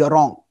right and you're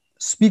wrong.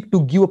 Speak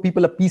to give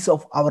people a piece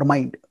of our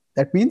mind.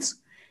 That means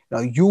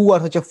you are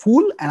such a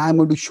fool and I'm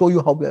going to show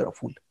you how we are a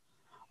fool.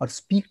 Or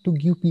speak to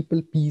give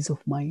people peace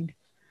of mind.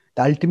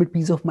 The ultimate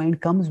peace of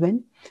mind comes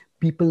when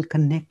people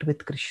connect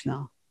with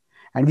Krishna.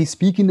 And we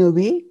speak in a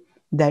way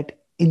that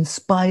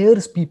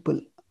inspires people,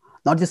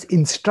 not just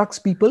instructs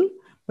people,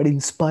 but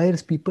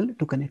inspires people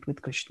to connect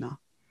with Krishna.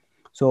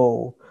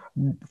 So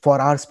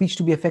for our speech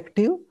to be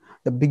effective,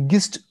 the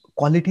biggest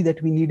quality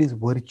that we need is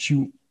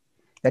virtue.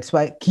 That's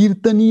why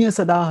Kirtaniya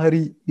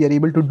Sadahari we are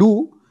able to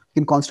do,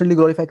 can constantly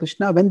glorify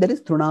Krishna when there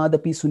is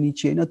Trunadapi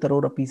Sunichena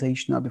Tarorapi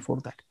Sahishna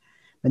before that.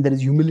 When there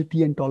is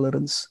humility and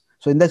tolerance.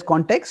 So in this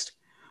context,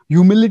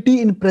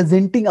 humility in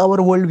presenting our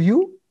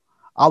worldview,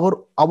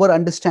 our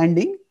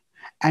understanding,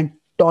 and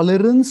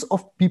tolerance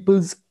of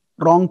people's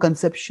wrong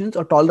conceptions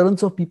or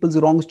tolerance of people's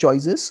wrong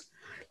choices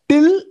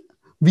till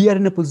we are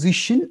in a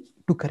position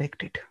to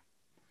correct it.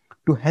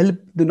 To help,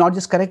 not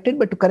just correct it,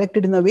 but to correct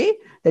it in a way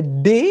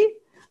that they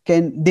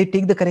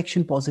take the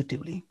correction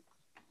positively.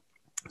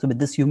 So with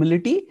this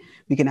humility,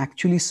 we can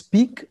actually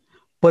speak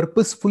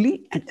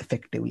purposefully and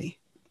effectively.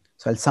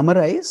 So I'll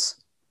summarize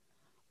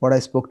what I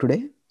spoke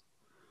today.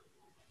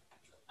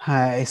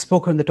 I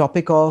spoke on the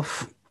topic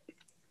of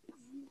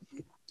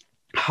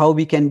how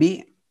we can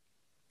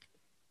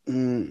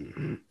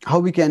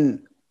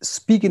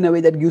speak in a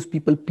way that gives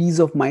people peace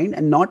of mind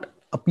and not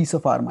a piece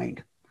of our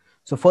mind.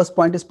 So first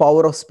point is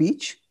power of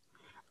speech.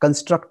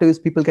 Constructive is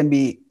people can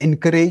be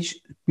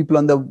encouraged. People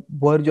on the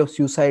verge of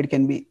suicide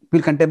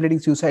people contemplating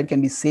suicide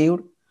can be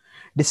saved.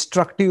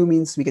 Destructive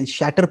means we can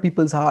shatter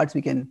people's hearts.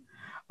 We can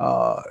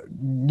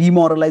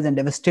demoralize and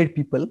devastate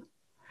people.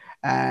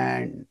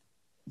 And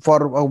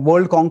for a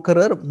world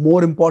conqueror,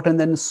 more important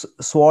than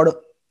sword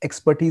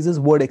expertise is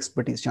word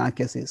expertise,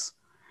 Chanakya says.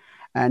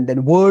 And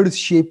then words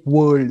shape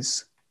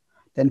worlds.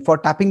 Then for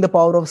tapping the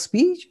power of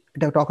speech,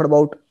 I talked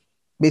about,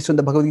 based on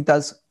the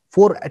Bhagavad-Gītā's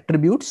 4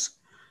 attributes,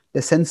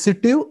 the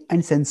sensitive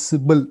and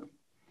sensible.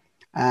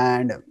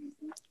 And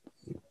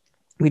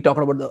we talked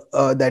about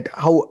that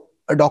how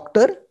a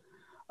doctor,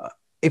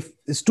 if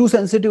it's too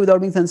sensitive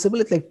without being sensible,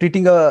 it's like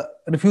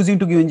refusing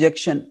to give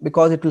injection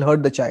because it will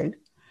hurt the child.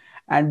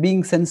 And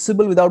being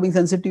sensible without being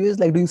sensitive is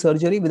like doing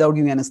surgery without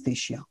giving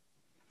anesthesia.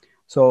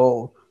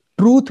 So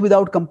truth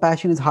without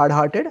compassion is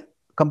hard-hearted.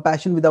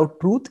 Compassion without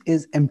truth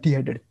is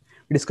empty-headed.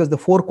 We discussed the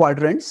 4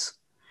 quadrants.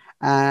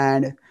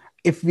 And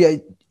if we are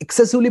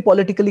excessively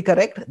politically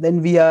correct,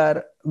 then we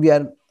are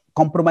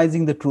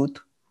compromising the truth.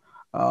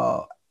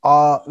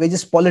 We're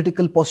just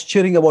political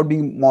posturing about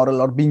being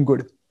moral or being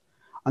good.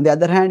 On the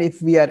other hand,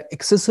 if we are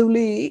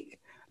excessively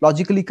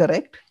logically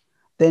correct,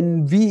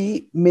 then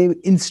we may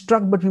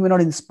instruct, but we may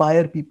not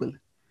inspire people.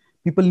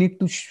 People need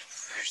to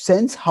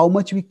sense how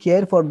much we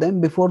care for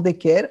them before they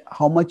care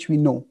how much we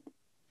know.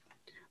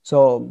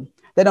 So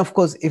then, of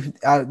course, if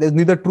there's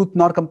neither truth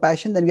nor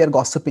compassion, then we are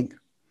gossiping,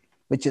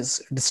 which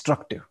is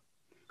destructive.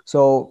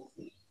 So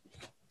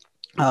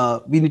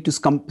we need to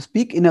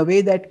speak in a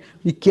way that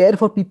we care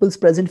for people's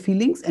present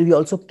feelings and we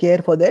also care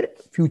for their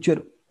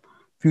future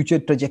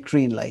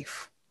trajectory in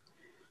life.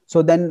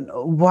 So then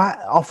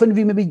often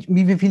we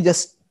may feel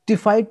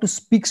justified to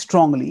speak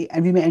strongly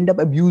and we may end up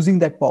abusing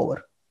that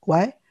power.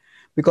 Why?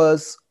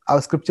 Because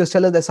our scriptures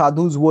tell us that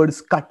sadhu's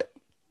words cut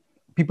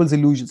people's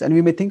illusions, and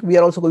we may think we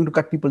are also going to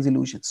cut people's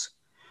illusions.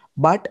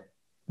 But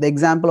the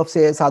example of,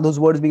 say, sadhu's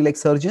words being like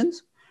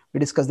surgeons, we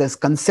discussed there's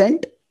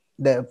consent,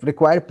 the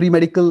required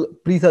pre-medical,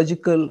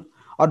 pre-surgical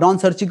or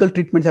non-surgical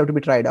treatments have to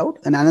be tried out,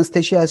 and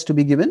anesthesia has to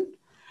be given,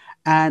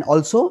 and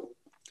also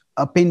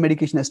a pain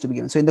medication has to be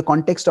given. So in the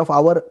context of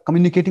our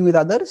communicating with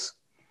others,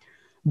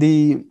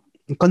 the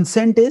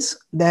consent is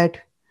that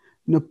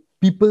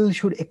people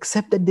should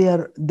accept that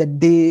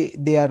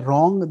they are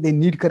wrong, they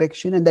need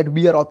correction, and that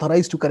we are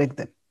authorized to correct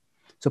them.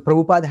 So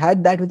Prabhupada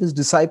had that with his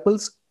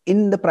disciples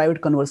in the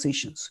private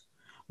conversations.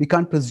 We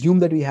can't presume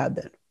that we have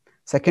that.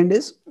 Second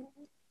is,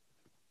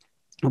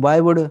 why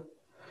would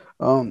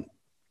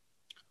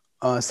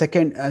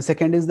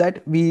second is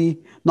that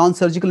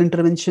non-surgical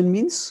intervention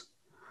means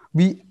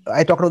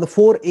I talked about the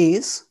 4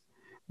 A's.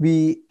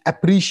 We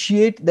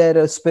appreciate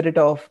their spirit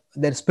of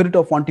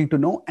wanting to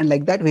know, and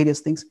like that,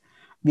 various things.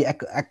 We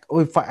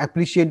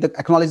appreciate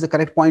acknowledge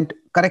the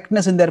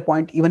correctness in their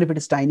point, even if it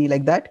is tiny,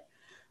 like that.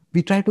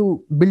 We try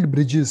to build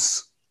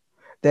bridges.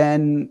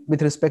 Then,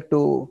 with respect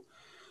to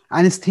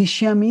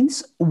anesthesia,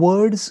 means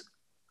words.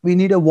 We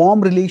need a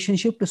warm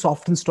relationship to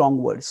soften strong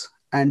words.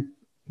 And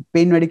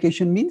pain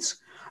medication means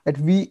that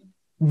we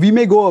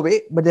may go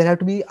away, but there have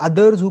to be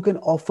others who can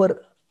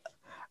offer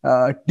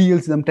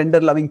deals them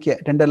tender love and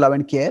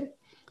care,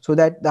 so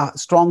that the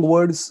strong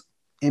words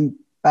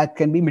impact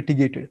can be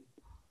mitigated,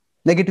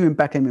 negative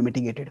impact can be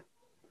mitigated.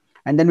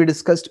 And then we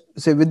discussed,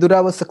 say,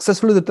 Vidura was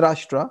successful with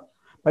Dhritarashtra,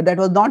 but that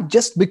was not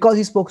just because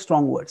he spoke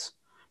strong words,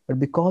 but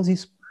because he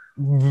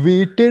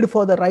waited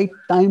for the right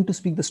time to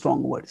speak the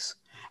strong words,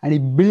 and he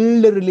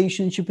built a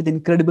relationship with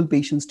incredible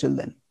patience till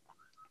then.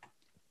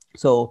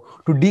 So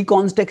to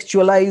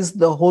decontextualize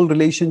the whole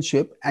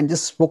relationship and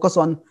just focus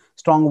on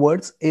strong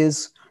words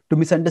is to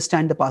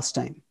misunderstand the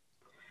pastime.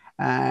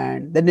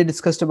 And then they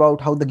discussed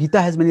about how the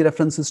Gita has many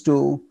references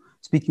to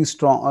speaking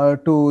strong,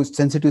 to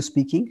sensitive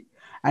speaking.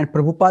 And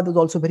Prabhupada was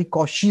also very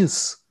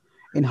cautious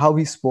in how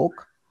he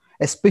spoke,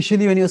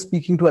 especially when he was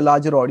speaking to a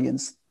larger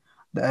audience.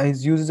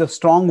 His usage of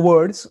strong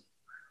words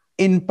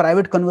in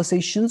private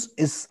conversations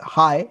is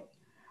high,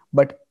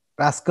 but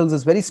Rascals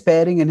is very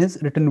sparing in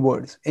his written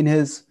words, in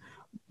his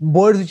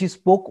words which he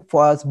spoke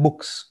for his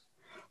books.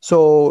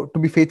 So to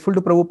be faithful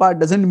to Prabhupada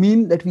doesn't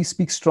mean that we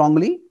speak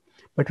strongly,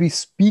 but we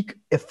speak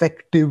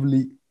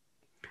effectively.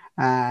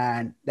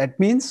 And that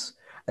means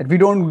that we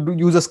don't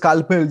use a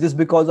scalpel just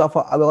because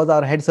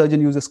our head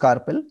surgeon uses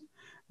scalpel.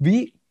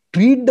 We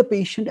treat the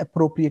patient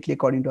appropriately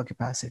according to our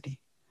capacity.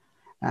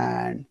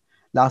 And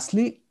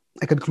lastly,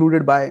 I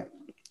concluded by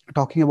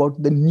talking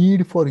about the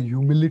need for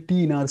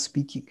humility in our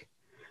speaking.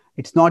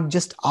 It's not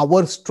just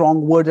our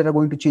strong words that are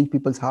going to change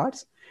people's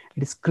hearts.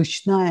 It is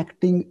Krishna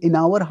acting in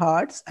our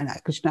hearts and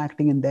Krishna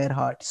acting in their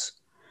hearts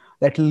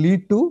that will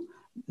lead to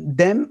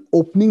them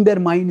opening their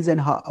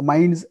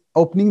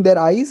opening their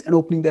eyes and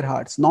opening their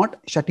hearts, not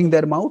shutting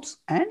their mouths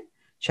and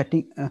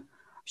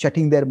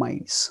shutting their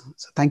minds.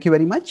 So thank you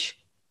very much.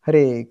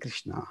 Hare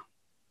Krishna.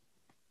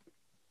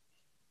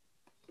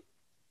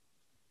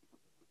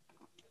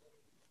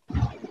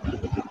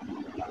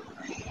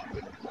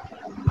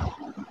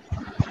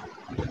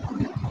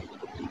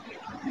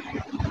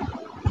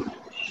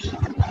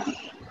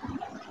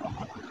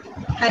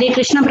 Hare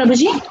Krishna,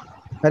 Prabhuji.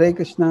 Hare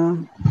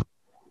Krishna.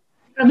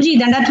 Prabhuji,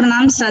 Dandat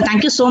Pranams.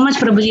 Thank you so much,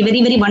 Prabhuji.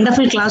 Very, very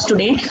wonderful class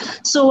today.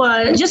 So,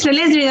 just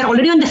realized we are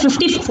already on the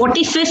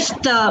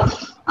 45th,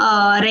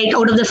 right,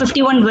 out of the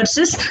 51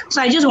 verses.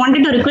 So, I just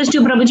wanted to request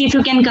you, Prabhuji, if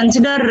you can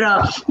consider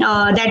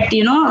that,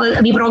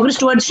 we progress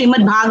towards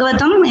Srimad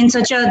Bhagavatam in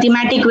such a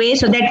thematic way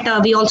so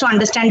that we also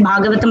understand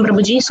Bhagavatam,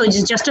 Prabhuji. So,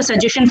 it's just a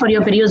suggestion for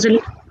your perusal.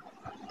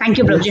 Thank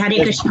you, Prabhuji.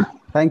 Hare Krishna.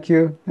 Thank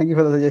you. Thank you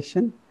for the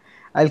suggestion.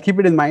 I'll keep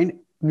it in mind.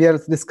 We are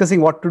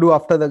discussing what to do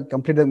after the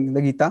complete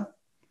the Gita.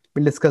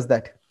 We'll discuss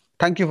that.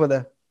 Thank you for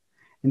the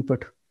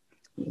input.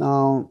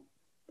 Now,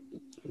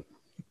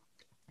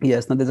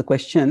 yes, now there's a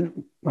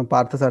question from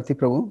Partha Sarthi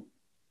Prabhu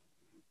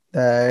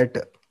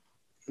that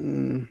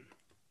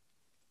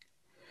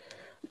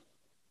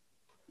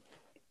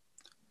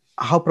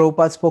how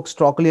Prabhupada spoke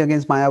strongly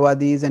against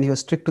Mayavadis and he was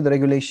strict to the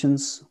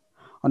regulations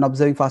on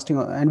observing fasting,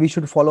 and we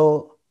should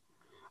follow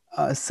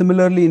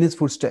similarly in his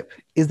footstep.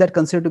 Is that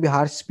considered to be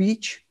harsh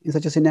speech in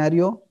such a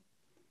scenario?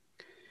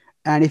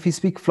 And if we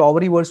speak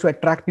flowery words to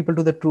attract people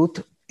to the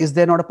truth, is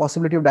there not a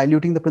possibility of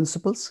diluting the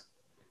principles?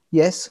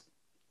 Yes.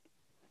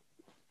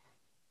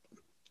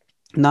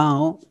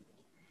 Now,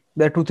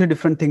 there are 2-3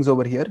 different things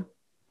over here.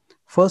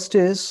 First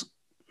is,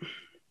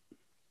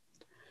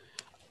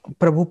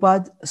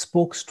 Prabhupada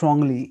spoke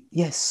strongly,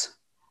 yes.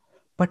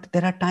 But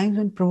there are times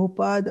when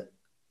Prabhupada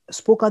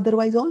spoke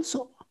otherwise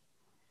also.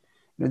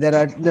 When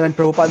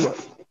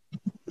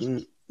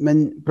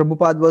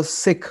Prabhupada was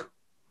sick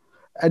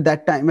at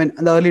that time, when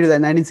in the early days,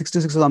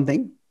 1966 or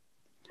something,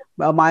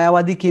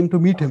 Mayavadi came to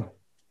meet him.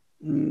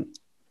 When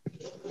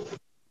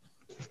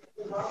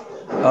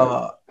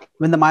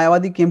the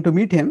Mayavadi came to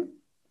meet him,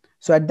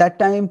 so at that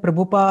time,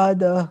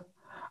 Prabhupada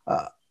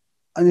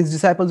and his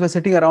disciples were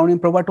sitting around him.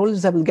 Prabhupada told his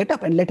disciples, get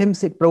up and let him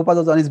sit. Prabhupada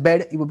was on his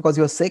bed because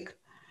he was sick.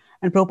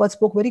 And Prabhupada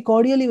spoke very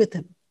cordially with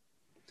him.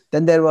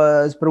 Then there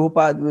was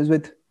Prabhupada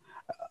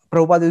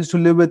used to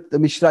live with the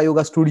Mishra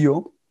Yoga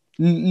Studio,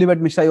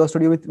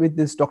 with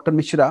this Dr.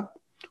 Mishra,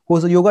 who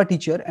was a yoga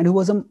teacher and who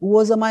was a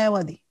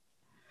Mayavadi.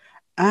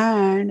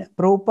 And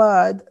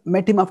Prabhupada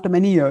met him after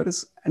many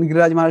years. And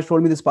Giriraj Maharaj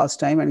told me this past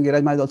time, and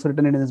Giriraj Maharaj also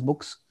written it in his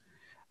books,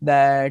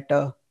 that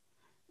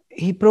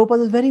Prabhupada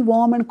was very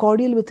warm and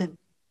cordial with him.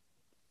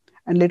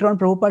 And later on,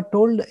 Prabhupada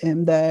told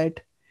him that,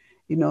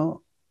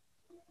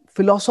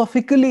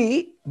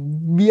 philosophically,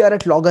 we are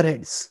at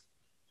loggerheads,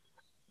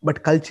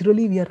 but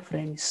culturally, we are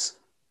friends.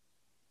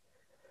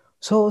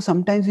 So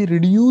sometimes we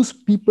reduce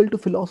people to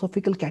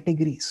philosophical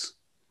categories.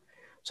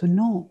 So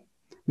no,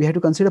 we have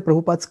to consider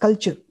Prabhupada's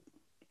culture.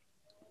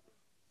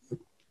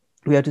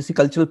 We have to see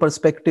cultural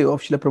perspective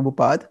of Srila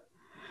Prabhupada.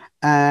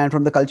 And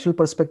from the cultural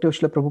perspective of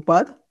Srila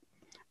Prabhupada,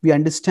 we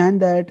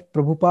understand that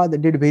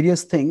Prabhupada did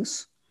various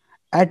things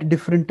at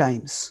different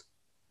times.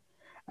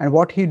 And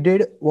what he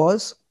did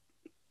was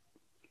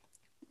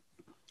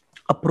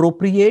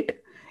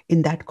appropriate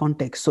in that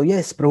context. So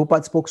yes,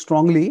 Prabhupada spoke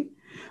strongly,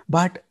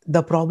 but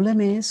the problem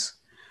is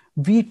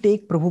we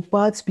take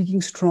Prabhupada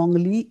speaking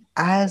strongly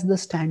as the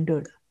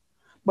standard.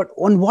 But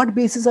on what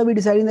basis are we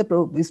deciding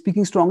that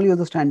speaking strongly was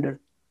the standard?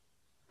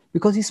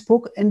 Because he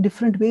spoke in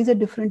different ways at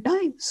different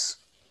times.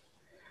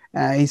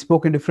 He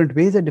spoke in different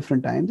ways at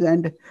different times.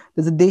 And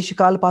there's a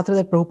Deshikal Patra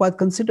that Prabhupada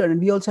considered, and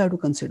we also have to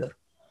consider.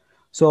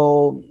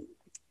 So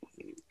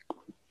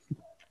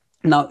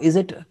now, is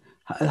it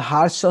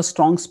harsh or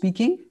strong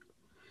speaking?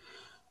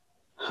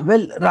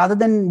 Well, rather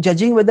than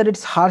judging whether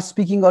it's harsh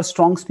speaking or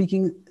strong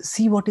speaking,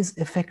 see what is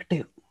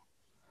effective.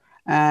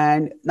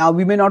 And now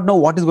we may not know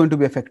what is going to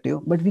be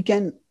effective, but we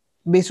can,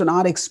 based on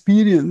our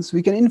experience,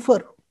 we can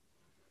infer.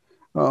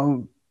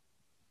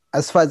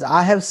 As far as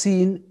I have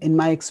seen in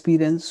my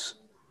experience,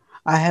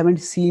 I haven't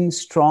seen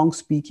strong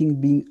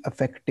speaking being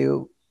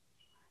effective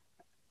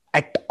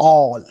at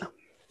all.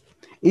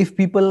 If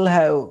people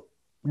have,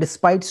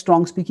 despite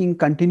strong speaking,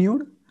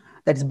 continued,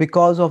 that's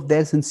because of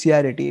their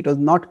sincerity. It was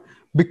not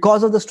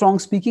because of the strong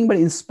speaking, but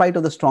in spite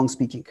of the strong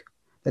speaking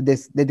that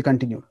they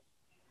continued.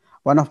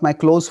 One of my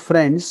close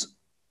friends,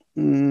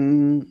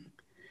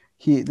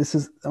 this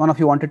is one of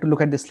you wanted to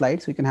look at this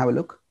slide, so you can have a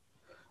look.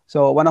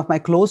 So one of my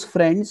close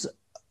friends,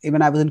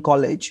 even I was in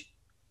college,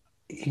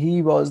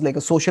 he was like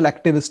a social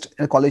activist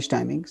in college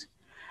timings,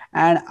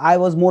 and I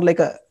was more like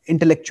an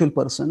intellectual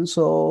person.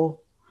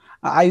 So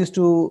I used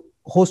to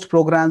host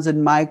programs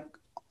in my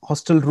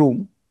hostel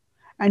room,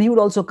 and he would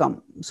also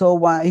come. So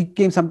he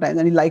came sometimes,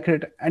 and he liked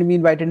it, and we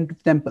invited him to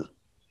the temple.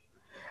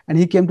 And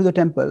he came to the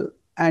temple,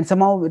 and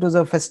somehow it was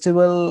a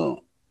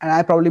festival, and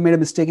I probably made a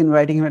mistake in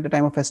inviting him at the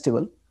time of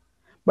festival.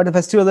 But the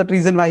festival was the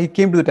reason why he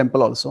came to the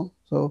temple also.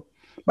 So,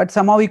 but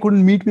somehow he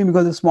couldn't meet me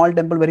because the small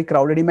temple very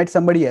crowded. He met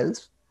somebody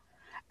else,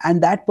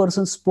 and that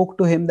person spoke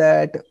to him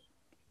that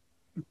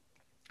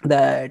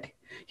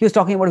he was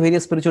talking about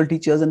various spiritual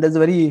teachers, and there's a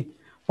very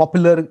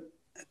popular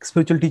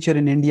spiritual teacher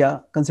in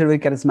India, considered very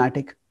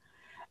charismatic.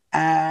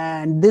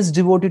 And this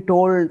devotee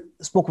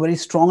spoke very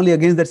strongly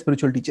against that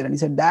spiritual teacher. And he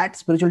said that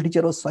spiritual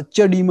teacher was such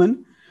a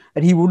demon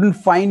that he wouldn't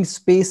find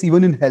space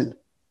even in hell.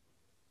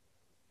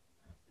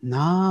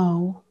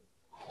 Now,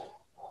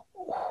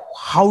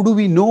 how do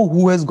we know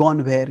who has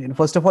gone where?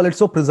 First of all, it's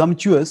so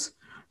presumptuous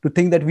to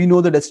think that we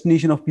know the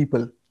destination of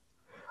people.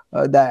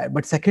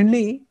 But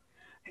secondly,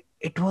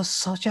 it was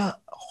such a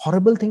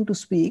horrible thing to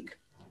speak.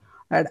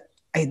 And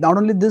not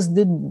only this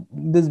did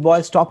this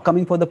boy stop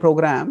coming for the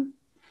program,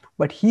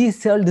 but he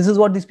said, this is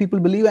what these people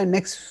believe. And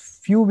next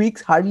few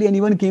weeks, hardly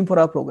anyone came for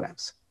our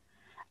programs.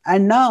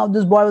 And now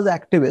this boy was an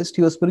activist.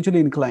 He was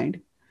spiritually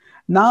inclined.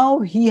 Now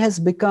he has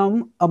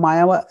become a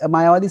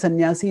Mayavadi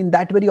sannyasi in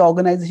that very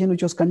organization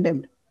which was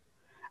condemned.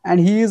 And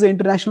he is an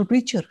international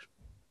preacher.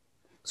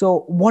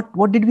 So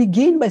what did we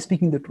gain by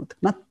speaking the truth?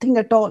 Nothing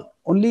at all.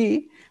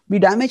 Only we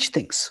damage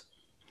things.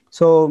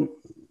 So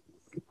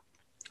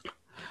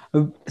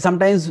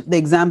sometimes the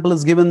example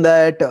is given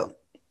that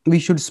we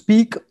should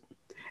speak.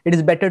 It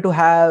is better to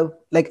have,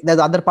 like, there's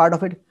other part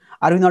of it.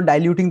 Are we not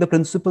diluting the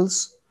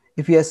principles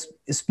if we are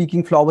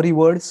speaking flowery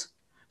words?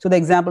 So the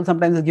example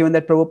sometimes is given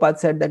that Prabhupada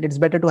said that it's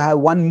better to have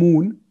one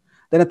moon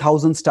than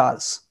 1,000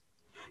 stars.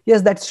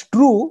 Yes, that's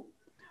true.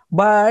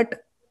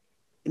 But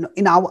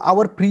in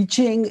our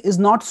preaching is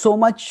not so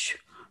much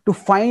to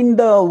find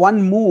the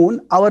one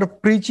moon. Our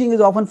preaching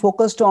is often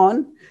focused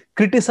on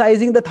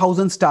criticizing the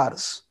 1,000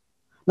 stars.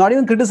 Not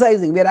even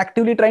criticizing. We are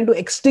actively trying to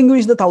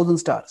extinguish the 1,000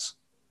 stars.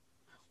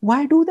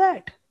 Why do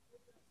that?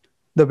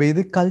 The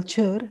Vedic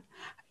culture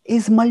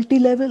is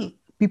multi-level.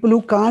 People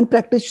who can't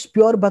practice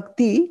pure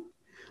bhakti,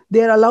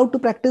 they are allowed to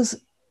practice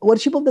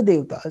worship of the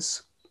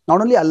devatas. Not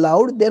only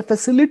allowed, they are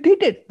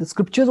facilitated. The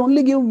scriptures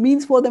only give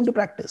means for them to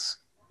practice.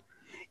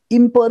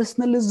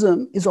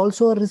 Impersonalism is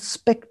also a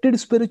respected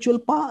spiritual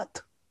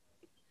path.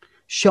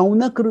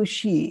 Shamik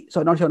Rishi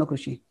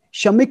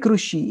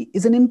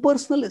is an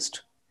impersonalist.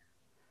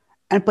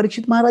 And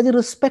Parikshit Maharaj is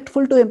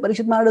respectful to him.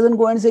 Parikshit Maharaj doesn't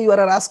go and say, you are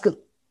a rascal.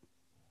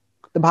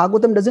 The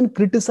Bhagavatam doesn't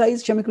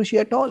criticize Shamik Rishi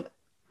at all.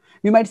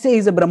 We might say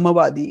he's a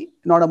Brahmavadi,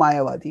 not a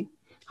Mayavadi.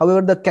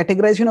 However, the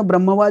categorization of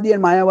Brahmavadi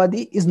and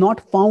Mayavadi is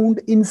not found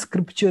in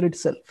scripture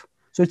itself.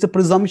 So it's a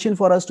presumption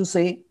for us to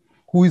say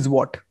who is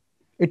what.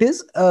 It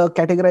is a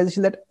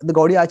categorization that the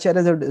Gaudiya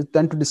Acharyas have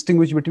done to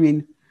distinguish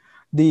between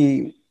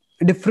the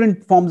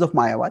different forms of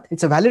Mayavad.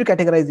 It's a valid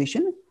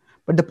categorization.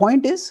 But the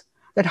point is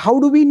that how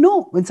do we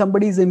know when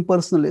somebody is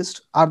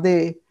impersonalist? Are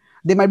they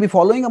They might be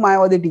following a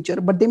Mayavadi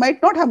teacher, but they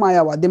might not have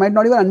Mayavad. They might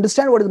not even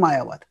understand what is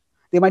Mayavad.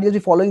 They might just be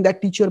following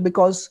that teacher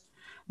because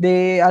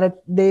they are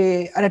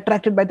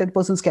attracted by that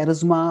person's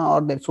charisma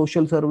or their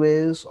social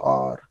service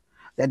or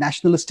their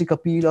nationalistic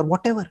appeal or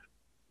whatever.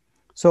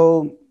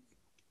 So,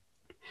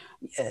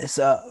 yes,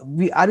 are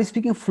we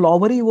speaking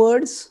flowery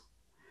words?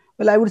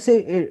 Well, I would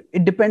say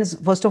it depends.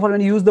 First of all,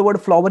 when you use the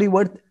word flowery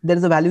word, there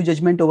is a value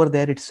judgment over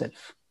there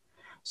itself.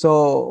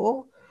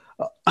 So,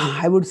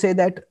 I would say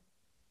that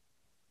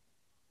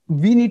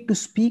we need to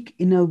speak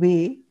in a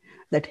way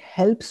that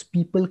helps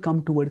people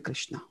come toward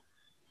Krishna.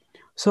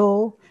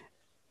 So,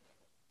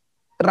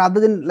 rather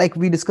than like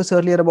we discussed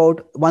earlier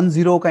about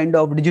 1-0 kind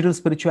of digital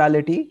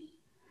spirituality,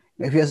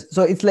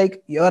 so it's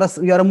like you're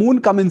a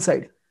moon, come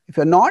inside. If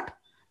you're not,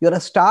 you're a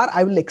star,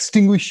 I will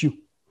extinguish you.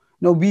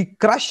 No, we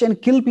crush and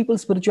kill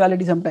people's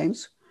spirituality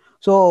sometimes.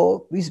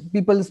 So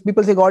people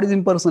say God is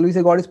impersonal. We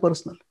say God is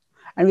personal,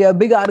 and we have a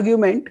big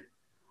argument.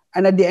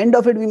 And at the end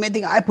of it, we may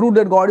think I proved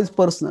that God is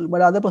personal, but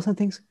the other person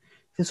thinks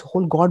this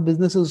whole God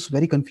business is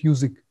very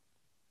confusing.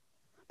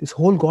 This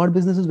whole God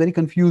business is very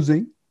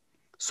confusing.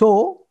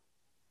 So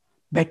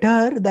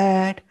better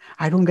that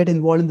I don't get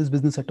involved in this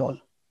business at all.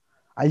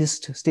 I'll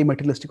just stay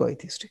materialistic or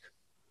atheistic.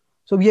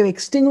 So we have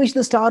extinguished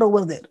the star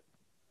over there.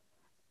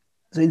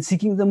 So in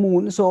seeking the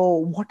moon, so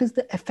what is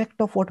the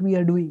effect of what we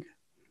are doing?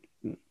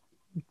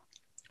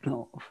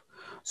 No.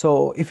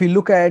 So if you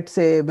look at,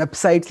 say,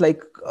 websites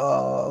like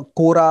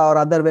Quora or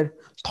other, where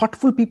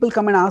thoughtful people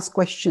come and ask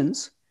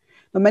questions,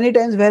 now many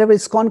times wherever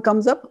ISKCON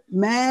comes up,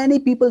 many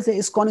people say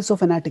ISKCON is so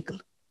fanatical.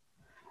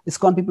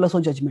 ISKCON people are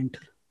so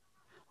judgmental.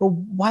 So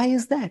why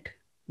is that?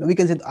 Now we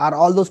can say, are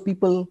all those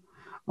people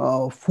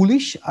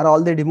foolish? Are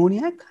all they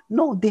demoniac?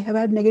 No, they have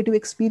had negative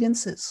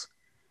experiences.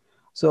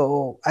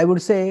 So I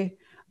would say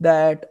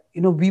that,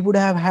 we would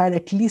have had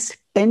at least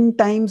 10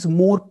 times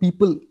more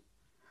people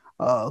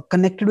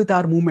connected with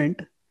our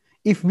movement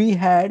if we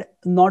had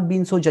not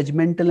been so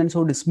judgmental and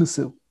so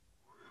dismissive.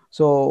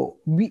 So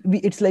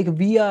it's like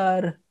we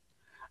are,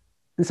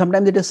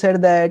 sometimes it is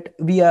said that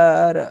we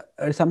are,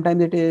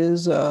 sometimes it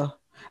is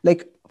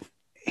like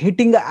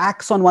hitting the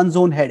axe on one's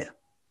own head,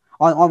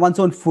 on one's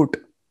own foot.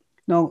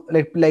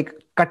 Like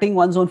cutting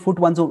one's own foot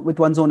with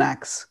one's own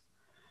axe.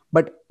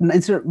 But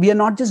instead, we are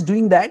not just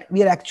doing that.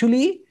 We are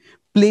actually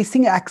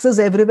placing axes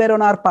everywhere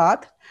on our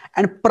path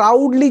and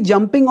proudly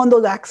jumping on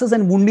those axes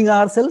and wounding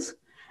ourselves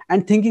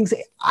and thinking,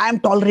 say, I am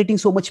tolerating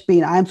so much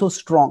pain. I am so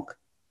strong.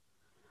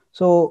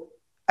 So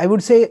I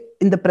would say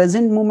in the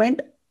present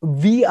moment,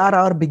 we are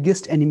our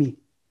biggest enemy.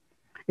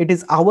 It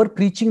is our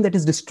preaching that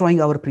is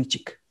destroying our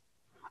preaching.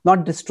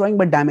 Not destroying,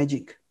 but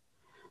damaging.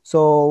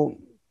 So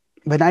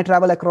when I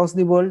travel across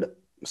the world,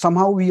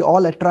 somehow we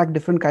all attract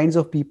different kinds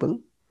of people.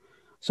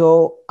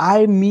 So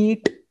I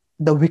meet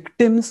the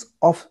victims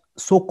of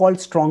so-called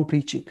strong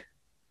preaching.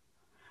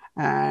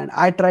 And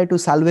I try to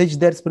salvage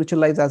their spiritual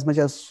lives as much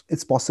as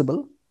it's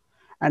possible.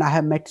 And I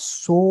have met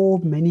so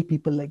many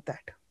people like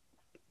that.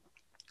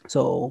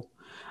 So,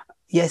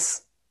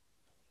 yes,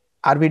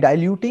 are we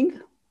diluting?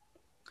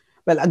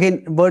 Well,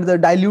 again, the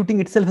diluting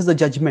itself is a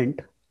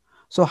judgment.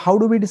 So how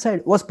do we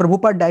decide? Was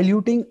Prabhupada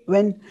diluting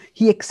when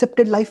he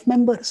accepted life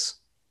members?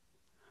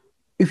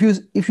 If you read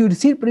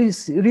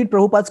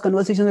Prabhupada's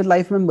conversation with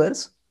life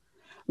members,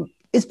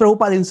 is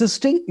Prabhupada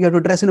insisting you have to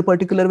dress in a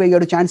particular way, you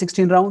have to chant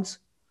 16 rounds?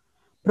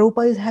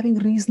 Prabhupada is having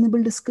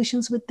reasonable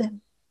discussions with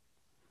them.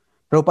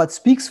 Prabhupada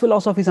speaks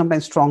philosophy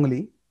sometimes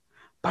strongly,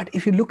 but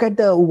if you look at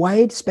the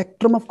wide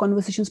spectrum of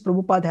conversations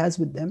Prabhupada has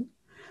with them,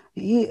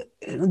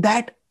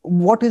 that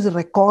what is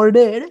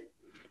recorded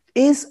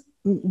is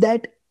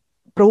that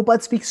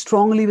Prabhupada speaks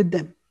strongly with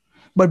them.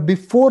 But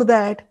before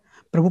that,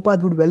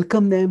 Prabhupada would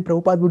welcome them,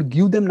 Prabhupada would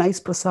give them nice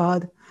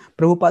prasad,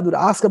 Prabhupada would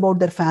ask about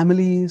their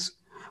families,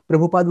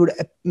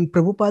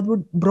 Prabhupada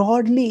would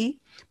broadly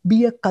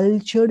be a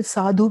cultured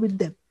sadhu with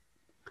them.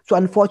 So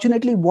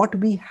unfortunately, what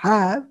we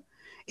have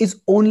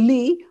is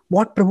only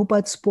what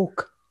Prabhupada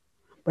spoke.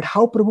 But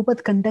how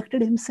Prabhupada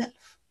conducted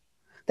himself,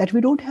 that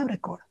we don't have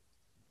record.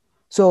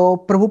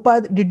 So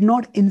Prabhupada did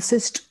not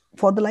insist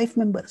for the life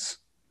members.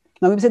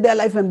 Now we say they are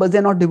life members, they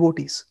are not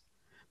devotees.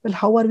 Well,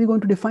 how are we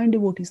going to define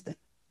devotees then?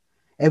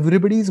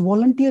 Everybody is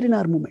volunteer in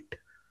our movement.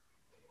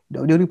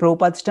 During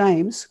Prabhupada's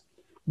times,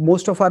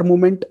 most of our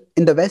movement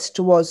in the West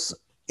was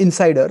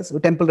insiders,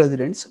 temple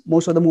residents.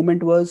 Most of the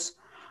movement was,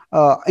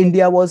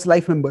 India was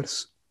life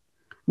members.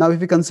 Now,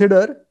 if we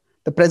consider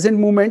the present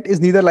movement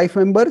is neither life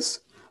members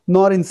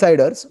nor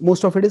insiders,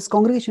 most of it is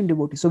congregation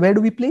devotees. So where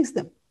do we place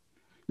them?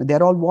 They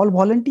are all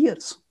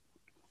volunteers.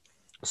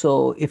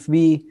 So if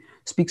we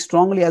speak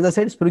strongly, as I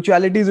said,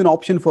 spirituality is an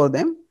option for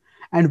them.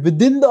 And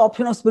within the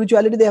option of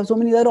spirituality, they have so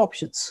many other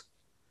options.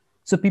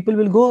 So people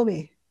will go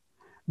away.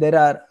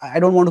 I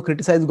don't want to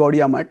criticize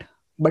Gaudiya Math,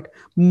 but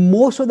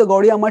most of the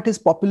Gaudiya Math is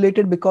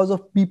populated because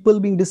of people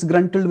being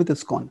disgruntled with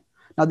ISKCON.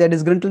 Now they are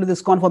disgruntled with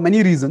ISKCON for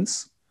many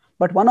reasons,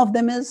 but one of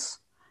them is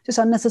just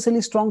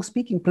unnecessarily strong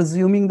speaking,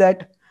 presuming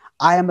that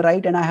I am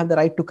right and I have the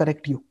right to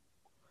correct you.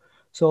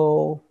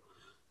 So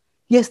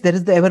Yes, there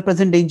is the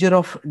ever-present danger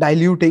of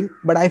diluting,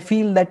 but I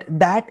feel that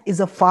that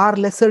is a far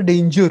lesser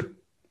danger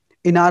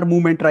in our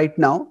movement right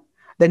now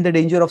than the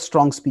danger of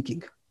strong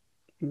speaking.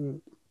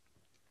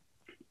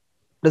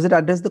 Does it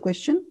address the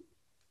question?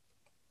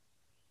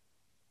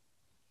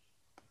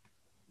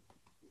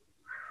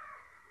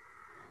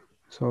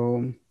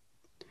 So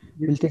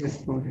we'll take.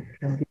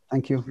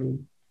 Thank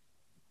you.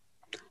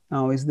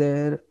 Now, is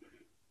there?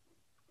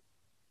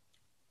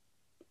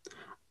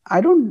 I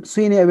don't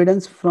see any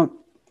evidence from.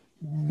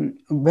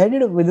 Where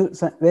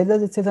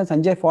does it say that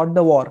Sanjay fought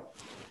the war?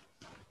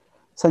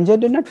 Sanjay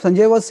did not.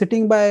 Sanjay was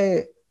sitting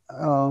by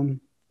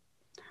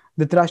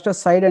Dhritarashtra's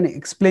side and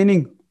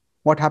explaining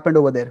what happened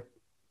over there.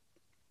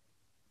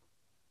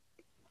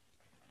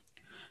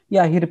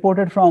 Yeah, he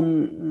reported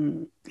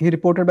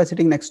by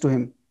sitting next to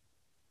him.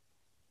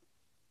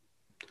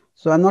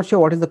 So I'm not sure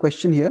what is the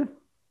question here.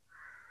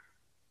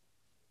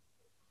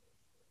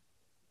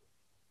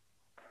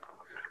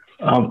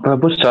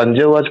 Prabhu,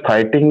 Sanjay was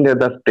fighting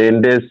the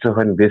 10 days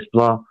when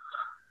Bhishma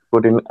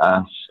put in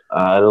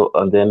arrow,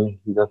 and then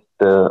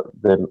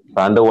then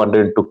Panda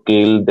wanted to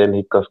kill, then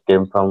he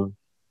came from,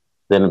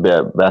 then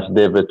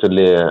Vasudev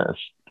actually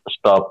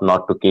stopped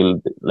not to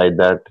kill like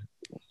that.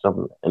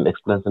 Some an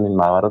explanation in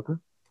Mahabharata.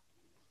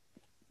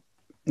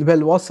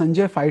 Well, was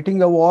Sanjay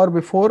fighting a war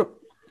before?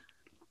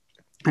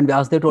 And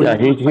Vasudev told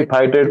him. He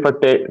fighted for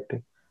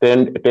 10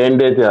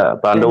 days.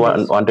 Panda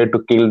wanted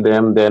to kill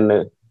them, then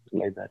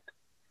like that.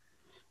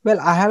 Well,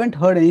 I haven't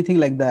heard anything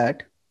like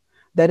that.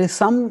 There is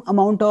some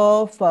amount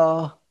of,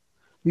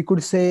 we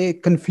could say,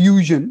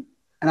 confusion.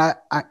 And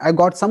I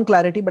got some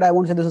clarity, but I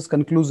won't say this is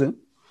conclusive.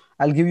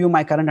 I'll give you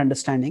my current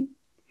understanding.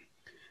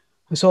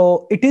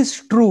 So it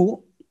is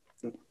true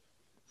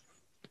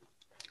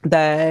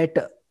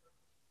that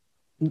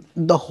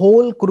the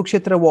whole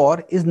Kurukshetra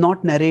war is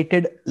not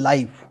narrated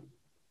live.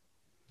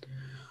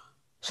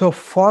 So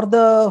for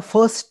the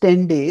first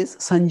 10 days,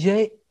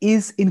 Sanjay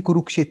is in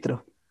Kurukshetra.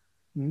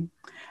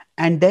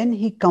 And then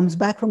he comes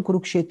back from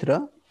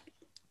Kurukshetra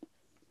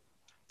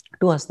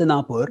to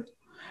Hastinapur.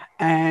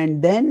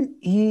 And then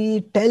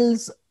he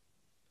tells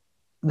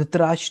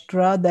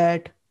Dhritarashtra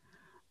that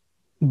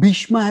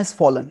Bhishma has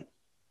fallen.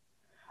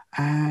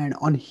 And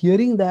on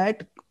hearing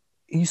that,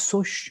 he's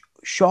so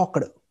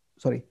shocked.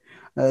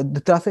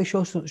 Dhritarashtra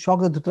is so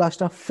shocked that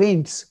Dhritarashtra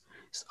faints.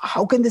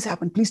 How can this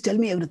happen? Please tell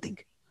me everything.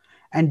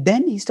 And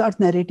then he starts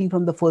narrating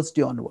from the first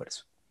day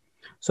onwards.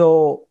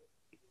 So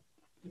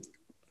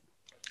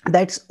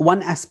that's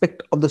one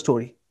aspect of the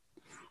story.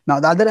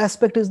 Now, the other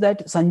aspect is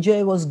that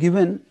Sanjay was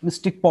given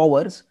mystic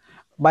powers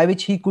by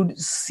which he could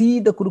see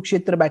the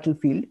Kurukshetra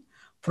battlefield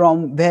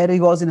from where he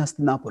was in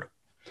Hastinapur.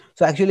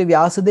 So actually,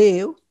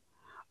 Vyasadeva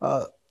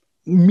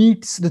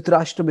meets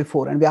Dhritarashtra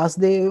before, and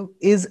Vyasadeva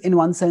is in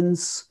one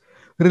sense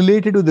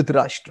related to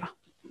Dhritarashtra.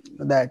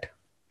 That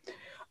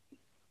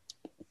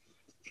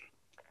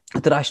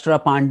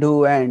Dhritarashtra,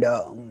 Pandu, and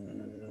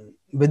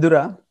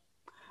Vidura,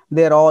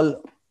 they are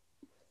all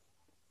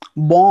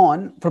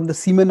born from the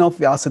semen of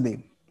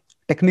Vyasadeva.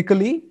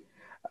 Technically,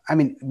 I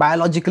mean,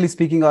 biologically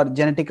speaking, or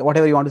genetic,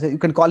 whatever you want to say, you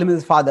can call him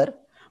his father.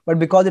 But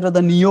because it was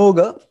the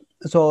niyoga,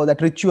 so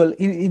that ritual,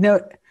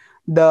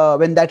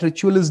 when that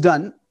ritual is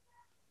done,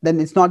 then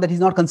it's not that he's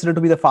not considered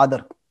to be the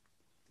father.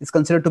 It's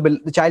considered to be,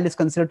 the child is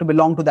considered to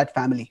belong to that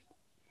family.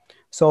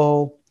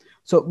 So,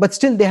 but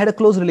still they had a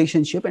close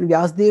relationship, and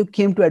Vyasadeva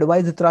came to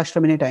advise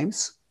Dhritarashtra many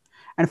times.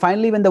 And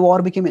finally, when the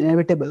war became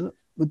inevitable,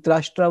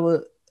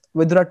 Vyasadeva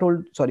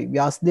told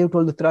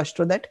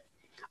Dhritarashtra that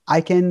I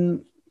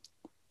can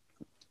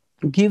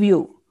give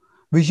you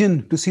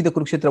vision to see the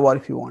Kurukshetra war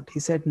if you want. He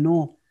said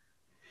no.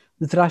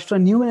 Dhritarashtra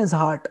knew in his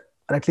heart,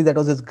 or at least that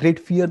was his great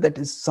fear, that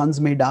his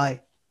sons may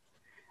die.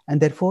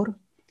 And therefore,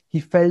 he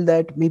felt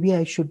that maybe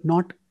I should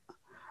not.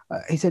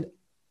 He said,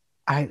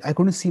 I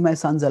couldn't see my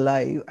sons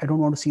alive. I don't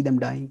want to see them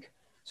dying.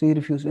 So he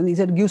refused. And he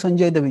said, give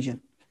Sanjay the vision.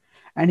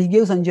 And he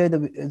gave Sanjay the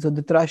vision. So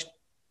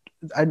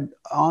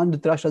on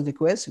Dhritarashtra's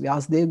request,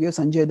 Vyasadeva gave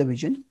Sanjay the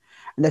vision.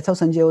 And that's how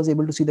Sanjay was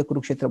able to see the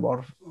Kurukshetra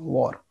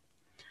war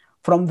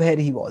from where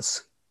he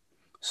was.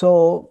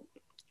 So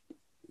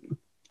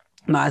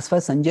now, as far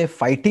as Sanjay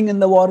fighting in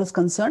the war is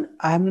concerned,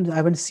 I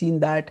haven't seen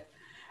that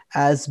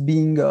as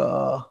being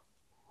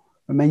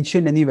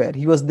mentioned anywhere.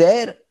 He was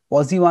there.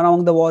 Was he one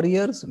among the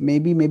warriors?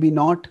 Maybe, maybe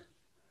not.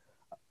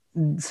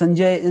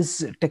 Sanjay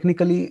is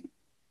technically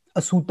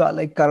a Suta,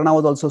 like Karna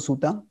was also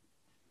Suta.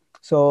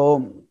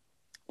 So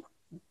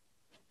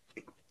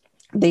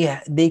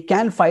they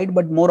can fight,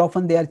 but more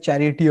often they are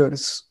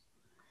charioteers.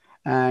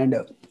 And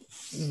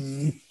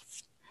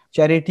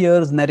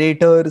charioteers,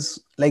 narrators,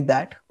 like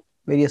that,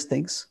 various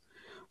things.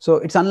 So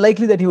it's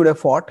unlikely that he would have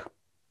fought.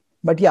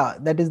 But yeah,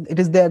 it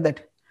is there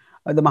that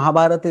the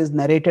Mahabharata is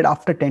narrated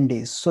after 10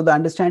 days. So the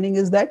understanding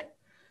is that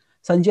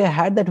Sanjay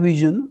had that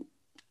vision,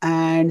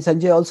 and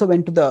Sanjay also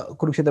went to the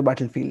Kurukshetra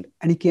battlefield,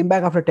 and he came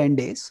back after 10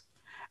 days.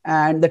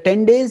 And the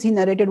 10 days he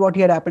narrated what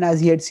he had happened as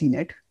he had seen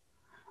it.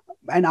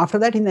 And after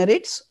that he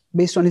narrates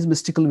based on his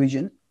mystical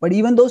vision. But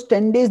even those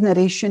 10 days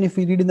narration, if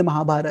we read in the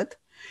Mahabharata,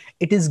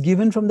 it is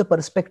given from the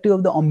perspective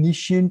of the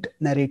omniscient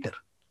narrator.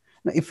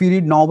 Now, if we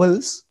read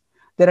novels,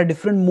 there are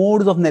different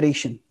modes of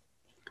narration.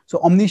 So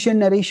omniscient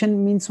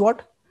narration means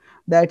what?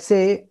 That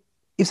say,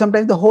 if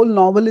sometimes the whole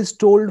novel is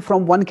told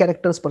from one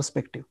character's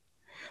perspective,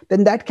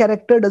 then that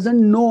character doesn't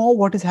know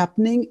what is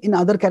happening in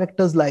other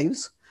characters'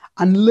 lives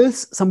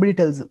unless somebody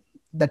tells them,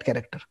 that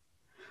character.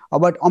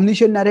 But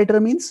omniscient narrator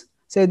means,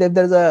 say that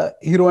there's a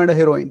hero and a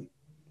heroine.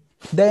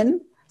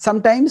 Then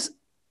sometimes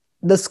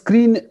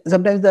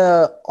sometimes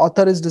the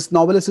author this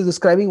novelist is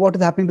describing what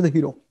is happening to the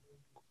hero.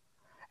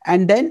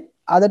 And then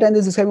other times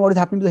is describing what is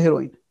happening to the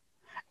heroine.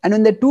 And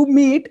when the two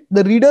meet,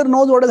 the reader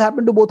knows what has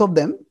happened to both of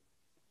them,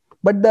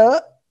 but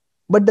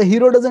the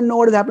hero doesn't know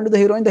what has happened to the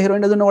heroine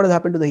doesn't know what has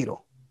happened to the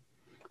hero.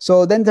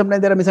 So then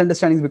sometimes there are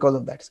misunderstandings because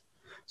of that.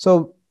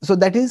 So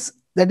that is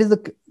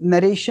the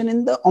narration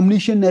in the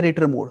omniscient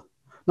narrator mode,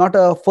 not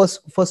a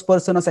first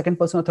person or second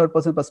person or third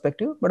person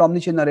perspective, but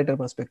omniscient narrator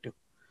perspective.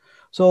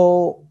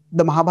 So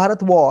the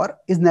Mahabharata war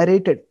is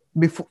narrated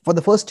for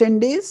the first 10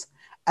 days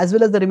as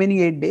well as the remaining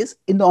 8 days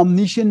in the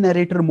omniscient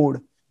narrator mode.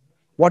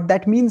 What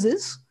that means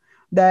is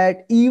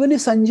that even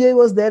if Sanjay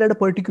was there at a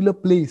particular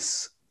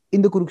place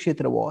in the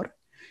Kurukshetra war,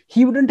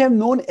 he wouldn't have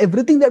known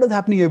everything that was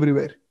happening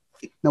everywhere.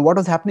 Now, what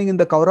was happening in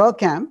the Kaurava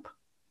camp,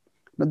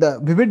 the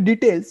vivid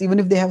details, even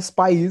if they have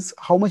spies,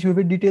 how much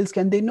vivid details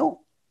can they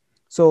know?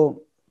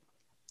 So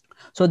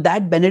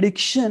that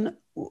benediction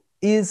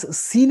is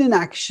seen in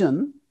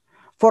action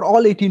for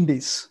all 18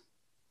 days.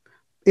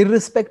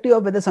 Irrespective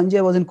of whether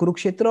Sanjay was in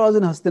Kurukshetra or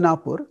in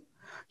Hastinapur,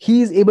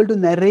 he is able to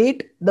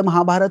narrate the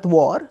Mahabharata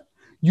war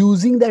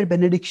using that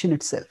benediction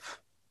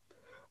itself.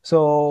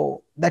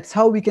 So that's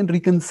how we can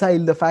reconcile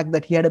the fact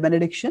that he had a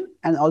benediction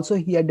and also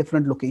he had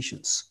different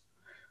locations.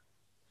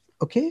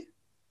 Okay.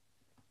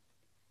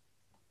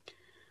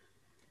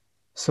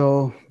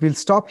 So we'll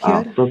stop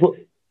here.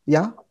 Prabhu,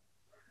 yeah.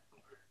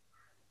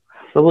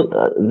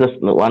 Prabhu,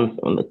 just one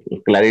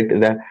clarity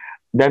that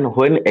then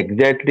when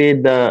exactly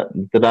the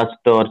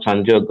Dhritarashtra or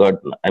Sanjay got,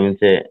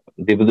 say,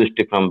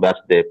 Divyadrushti from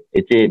Vyasdev,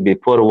 is it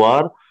before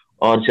war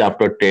or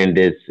after 10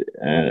 days?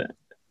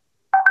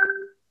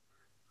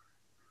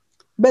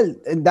 Well,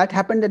 that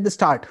happened at the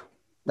start.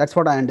 That's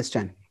what I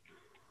understand.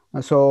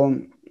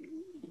 So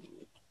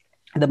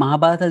the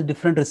Mahabharata has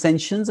different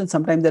recensions and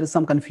sometimes there is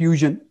some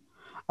confusion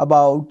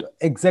about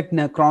exact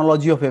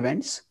chronology of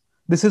events.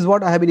 This is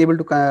what I have been able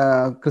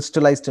to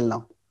crystallize till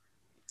now.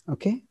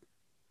 Okay.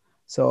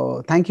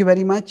 So thank you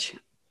very much,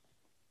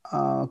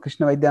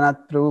 Krishna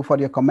Vaidyanath Prabhu, for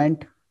your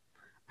comment.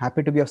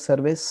 Happy to be of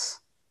service.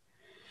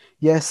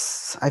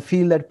 Yes, I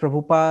feel that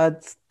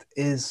Prabhupada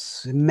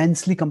is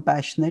immensely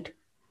compassionate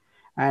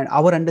and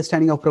our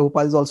understanding of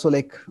Prabhupada is also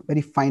like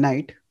very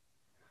finite.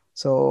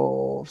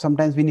 So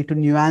sometimes we need to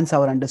nuance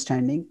our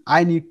understanding.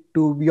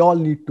 We all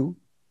need to.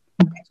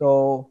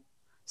 So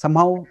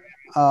somehow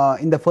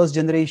in the first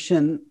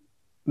generation,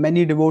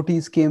 many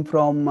devotees came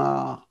from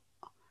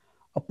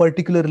a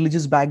particular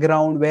religious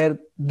background where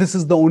this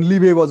is the only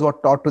way was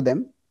what taught to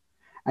them.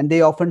 And they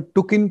often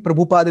took in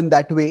Prabhupada in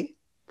that way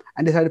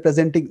and they started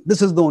presenting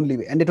this is the only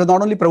way. And it was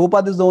not only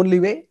Prabhupada is the only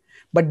way,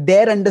 but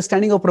their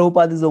understanding of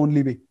Prabhupada is the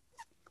only way.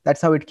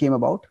 That's how it came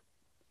about.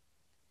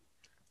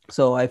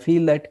 So I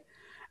feel that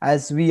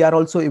as we are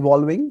also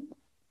evolving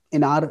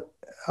in our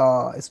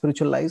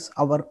spiritual lives,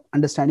 our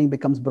understanding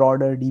becomes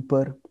broader,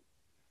 deeper.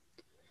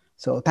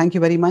 So thank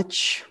you very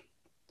much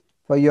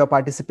for your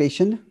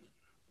participation.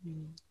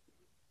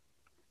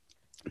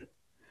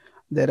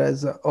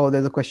 There's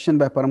a question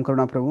by Param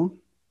Karuna Prabhu.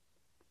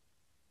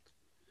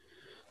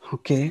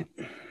 Okay.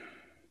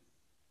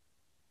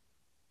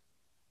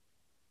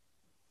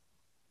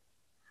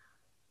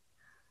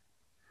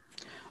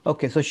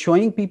 Okay, so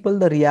showing people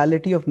the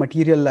reality of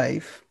material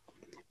life,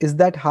 is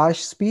that harsh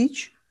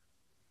speech?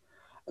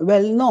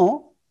 Well,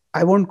 no,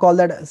 I won't call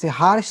that. Say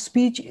harsh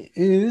speech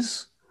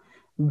is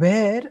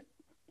where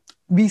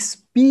we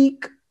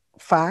speak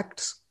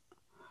facts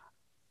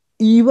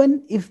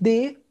even if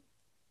they,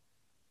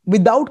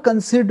 without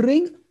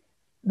considering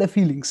the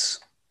feelings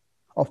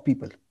of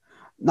people.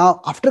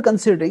 Now, after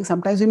considering,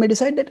 sometimes we may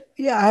decide that,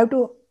 yeah,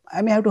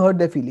 I may have to hurt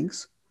their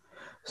feelings.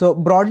 So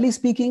broadly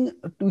speaking,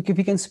 if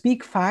we can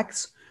speak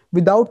facts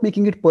without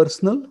making it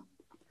personal,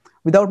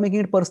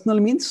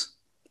 means,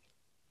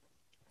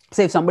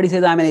 say if somebody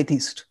says I'm an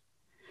atheist,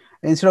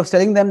 instead of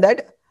telling them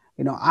that,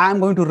 I'm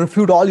going to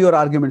refute all your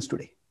arguments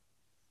today.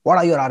 What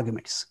are your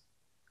arguments?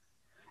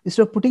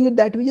 Instead of putting it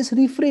that way, just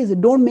rephrase it.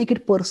 Don't make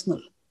it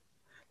personal.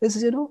 This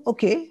is,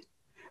 okay,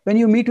 when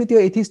you meet with your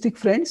atheistic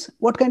friends,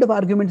 what kind of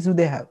arguments do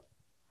they have?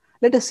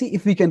 Let us see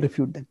if we can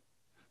refute them.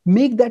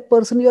 Make that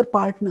person your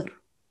partner.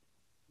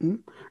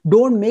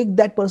 Don't make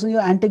that person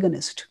your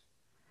antagonist.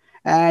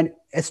 And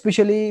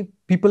especially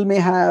people may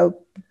have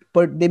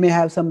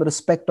some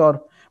respect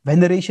or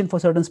veneration for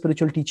certain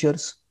spiritual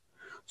teachers.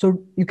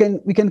 So we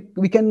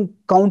can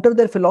counter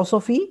their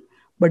philosophy,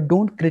 but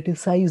don't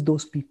criticize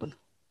those people.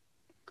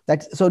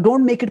 So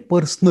don't make it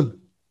personal.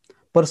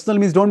 Personal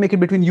means don't make it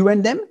between you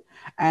and them,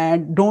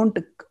 and don't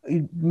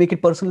make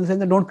it personal in the sense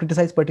that don't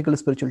criticize particular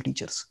spiritual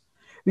teachers.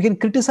 We can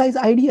criticize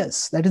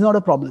ideas. That is not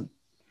a problem.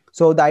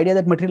 So the idea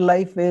that material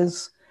life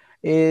is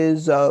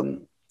is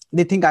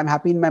they think I'm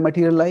happy in my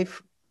material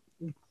life.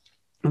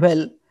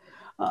 Well,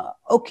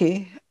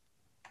 okay,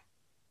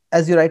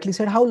 as you rightly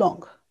said, how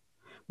long?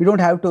 We don't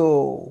have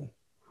to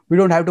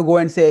go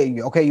and say,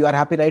 okay, you are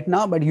happy right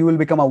now, but you will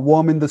become a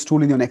worm in the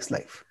stool in your next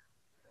life.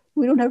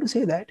 We don't have to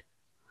say that.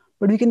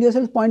 But we can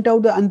just point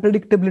out the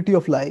unpredictability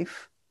of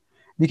life.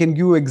 We can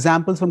give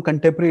examples from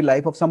contemporary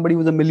life of somebody who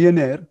was a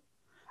millionaire,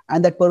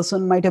 and that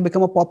person might have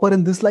become a pauper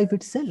in this life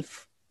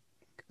itself.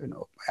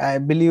 I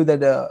believe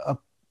that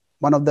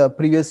one of the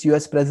previous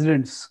US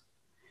presidents,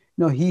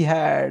 he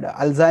had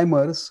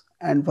Alzheimer's,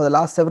 and for the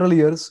last several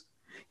years,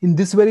 in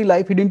this very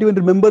life, he didn't even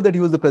remember that he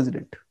was the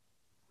president.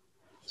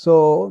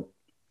 So,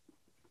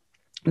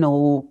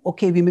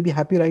 okay, we may be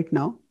happy right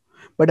now,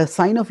 but a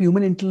sign of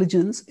human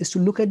intelligence is to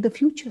look at the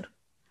future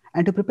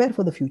and to prepare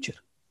for the future.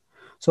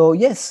 So,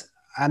 yes,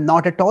 I'm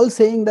not at all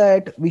saying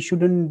that we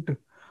shouldn't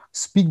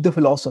speak the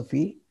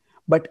philosophy,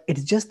 but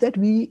it's just that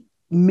we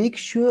make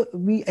sure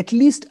we at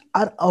least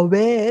are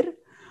aware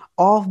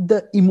of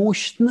the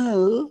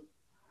emotional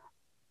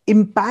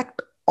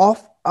impact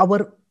of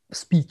our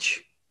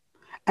speech.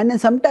 And then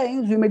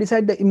sometimes we may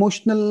decide the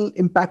emotional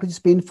impact, which is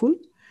painful,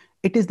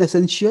 it is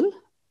essential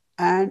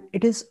and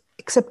it is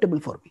acceptable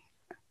for me.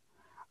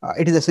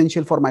 It is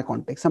essential for my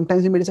context.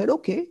 Sometimes we may decide,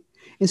 okay,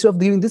 instead of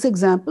giving this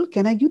example,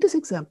 can I give this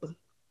example?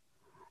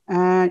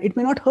 And it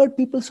may not hurt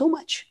people so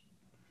much.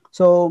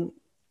 So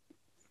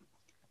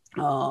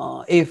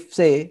if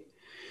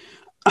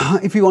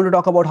you want to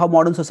talk about how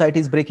modern society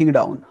is breaking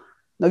down,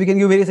 now we can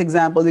give various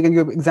examples. We can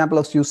give example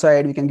of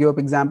suicide. We can give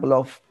example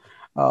of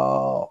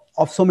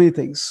so many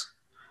things.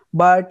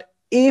 But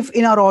if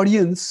in our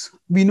audience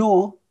we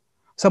know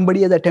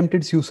somebody has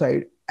attempted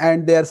suicide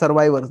and they are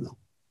survivors now,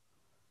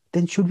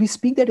 then should we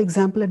speak that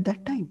example at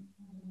that time?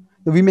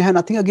 We may have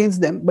nothing against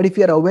them, but if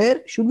we are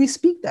aware, should we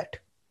speak that?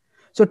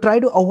 So try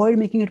to avoid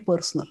making it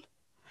personal.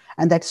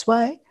 And that's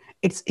why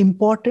it's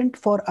important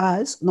for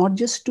us not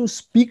just to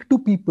speak to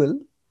people,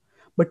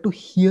 but to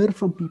hear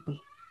from people,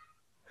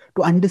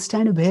 to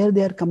understand where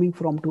they are coming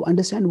from, to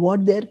understand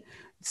what their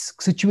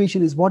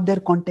situation is, what their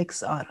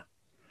contexts are.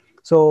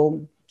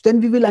 So then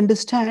we will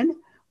understand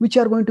which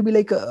are going to be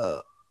like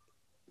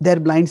their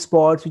blind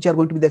spots, which are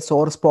going to be their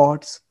sore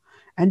spots,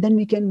 and then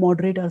we can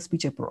moderate our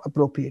speech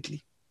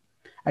appropriately.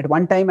 At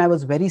one time, I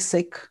was very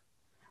sick.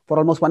 For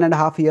almost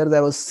 1.5 years,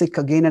 I was sick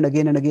again and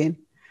again and again,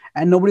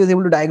 and nobody was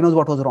able to diagnose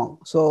what was wrong.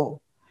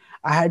 So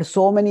I had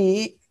so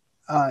many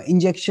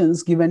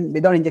injections given,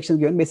 without injections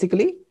given,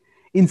 basically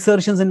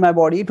insertions in my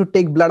body to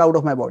take blood out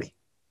of my body.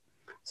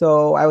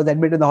 So I was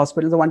admitted in the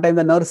hospital. So one time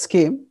the nurse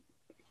came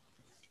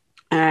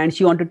and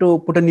she wanted to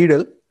put a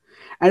needle,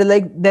 and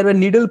like there were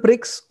needle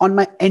pricks on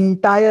my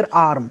entire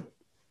arm,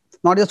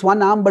 not just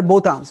one arm, but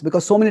both arms,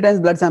 because so many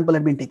times blood sample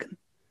had been taken.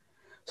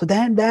 So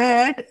then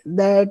that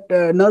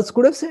nurse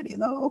could have said,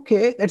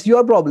 okay, that's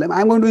your problem.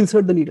 I'm going to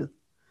insert the needle.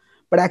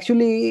 But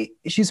actually,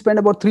 she spent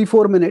about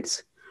 3-4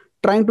 minutes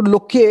trying to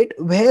locate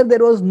where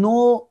there was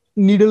no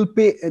needle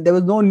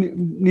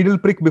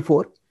prick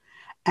before,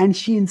 and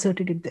she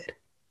inserted it there.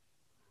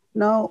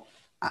 Now,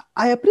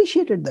 I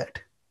appreciated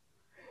that.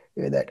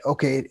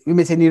 Okay, we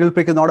may say needle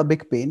prick is not a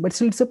big pain, but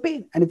still it's a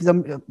pain. And if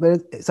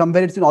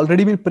somewhere it's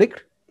already been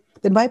pricked,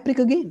 then why prick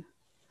again?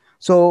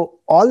 So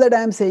all that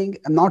I'm saying,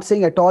 I'm not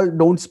saying at all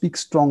don't speak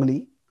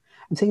strongly.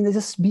 I'm saying that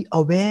just be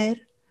aware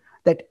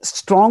that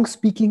strong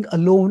speaking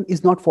alone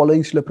is not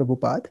following Srila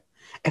Prabhupada.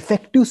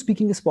 Effective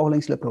speaking is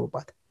following Srila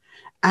Prabhupada.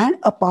 And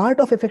a part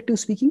of effective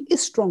speaking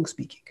is strong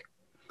speaking.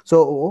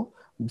 So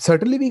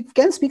certainly we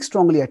can speak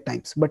strongly at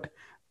times, but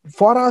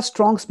for our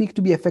strong speech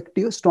to be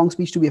effective,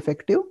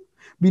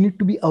 we need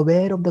to be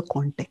aware of the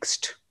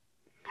context.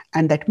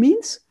 And that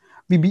means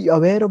we be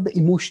aware of the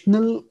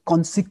emotional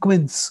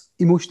consequence,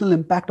 emotional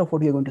impact of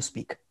what we are going to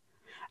speak.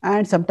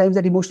 And sometimes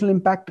that emotional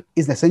impact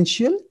is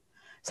essential.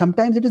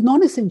 Sometimes it is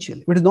non-essential.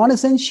 If it is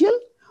non-essential,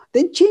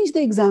 then change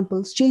the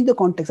examples, change the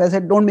context. As I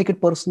said, don't make it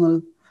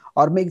personal,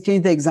 or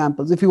change the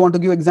examples. If you want to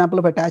give example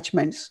of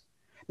attachments,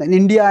 in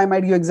India, I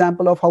might give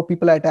example of how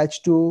people are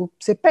attached to,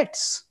 say,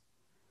 pets.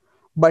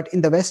 But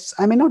in the West,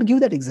 I may not give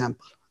that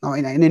example. Now,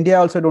 in India, I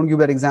also don't give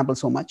that example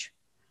so much.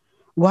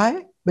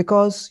 Why?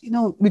 Because,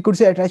 we could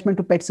say attachment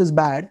to pets is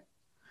bad.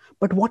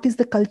 But what is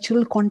the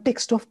cultural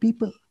context of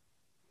people?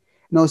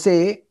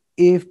 Say,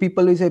 if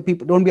people say,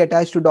 people don't be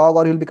attached to dog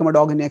or you'll become a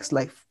dog in next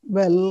life.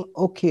 Well,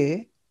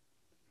 okay.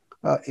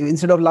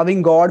 Instead of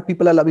loving God,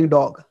 people are loving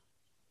dog.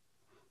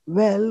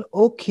 Well,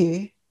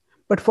 okay.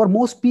 But for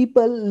most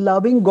people,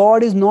 loving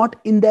God is not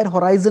in their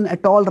horizon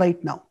at all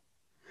right now.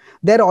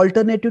 Their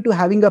alternative to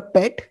having a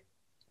pet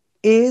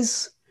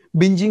is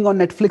binging on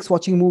Netflix,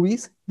 watching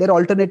movies. Their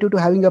alternative to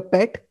having a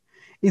pet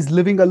is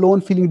living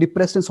alone, feeling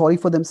depressed and sorry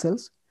for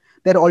themselves.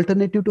 Their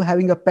alternative to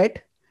having a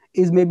pet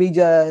is maybe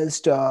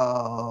just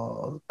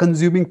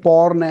consuming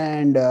porn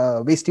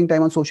and wasting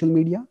time on social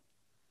media.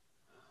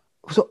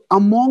 So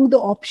among the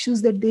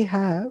options that they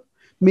have,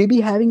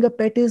 maybe having a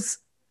pet is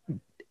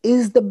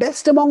the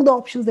best among the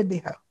options that they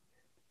have.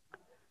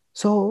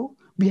 So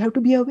we have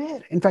to be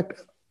aware. In fact,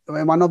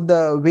 one of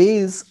the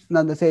ways,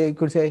 you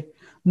could say,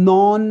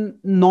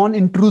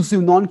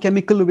 non-intrusive,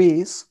 non-chemical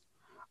ways,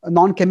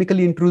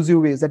 non-chemically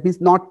intrusive ways. That means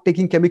not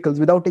taking chemicals.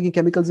 Without taking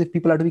chemicals, if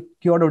people are to be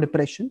cured of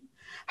depression,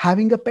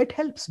 having a pet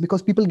helps,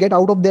 because people get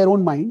out of their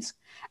own minds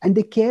and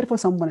they care for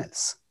someone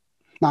else.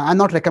 Now, I'm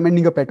not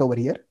recommending a pet over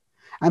here.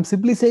 I'm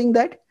simply saying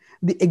that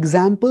the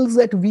examples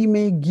that we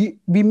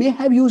may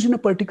have used in a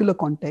particular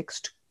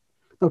context.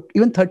 Now,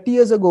 even 30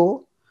 years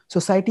ago,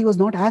 society was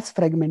not as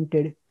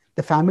fragmented.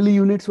 The family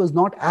units was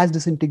not as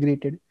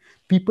disintegrated.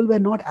 People were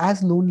not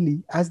as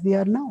lonely as they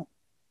are now.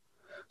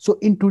 So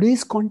in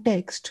today's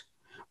context,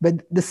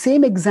 when the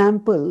same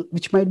example,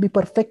 which might be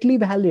perfectly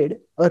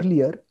valid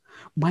earlier,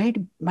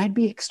 might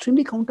be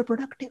extremely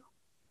counterproductive.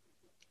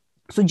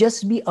 So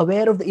just be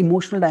aware of the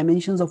emotional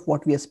dimensions of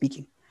what we are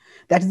speaking.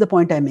 That is the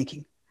point I'm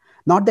making.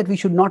 Not that we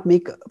should not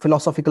make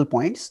philosophical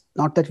points,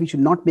 not that we should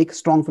not make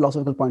strong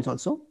philosophical points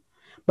also,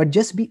 but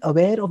just be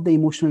aware of the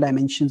emotional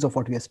dimensions of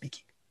what we are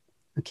speaking.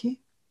 Okay.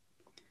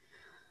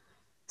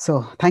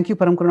 So thank you,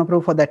 Param Karuna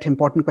Prabhu, for that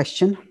important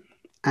question.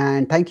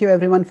 And thank you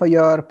everyone for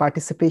your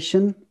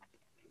participation.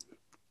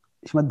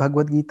 Shrimad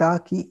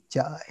Bhagavad-Gītā ki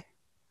jai.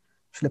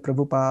 Srila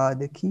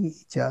Prabhupada ki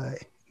jai.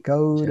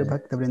 Gaur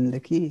Bhakta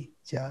Vrinda ki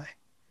jai.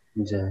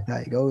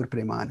 Jai Gaur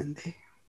Premanande.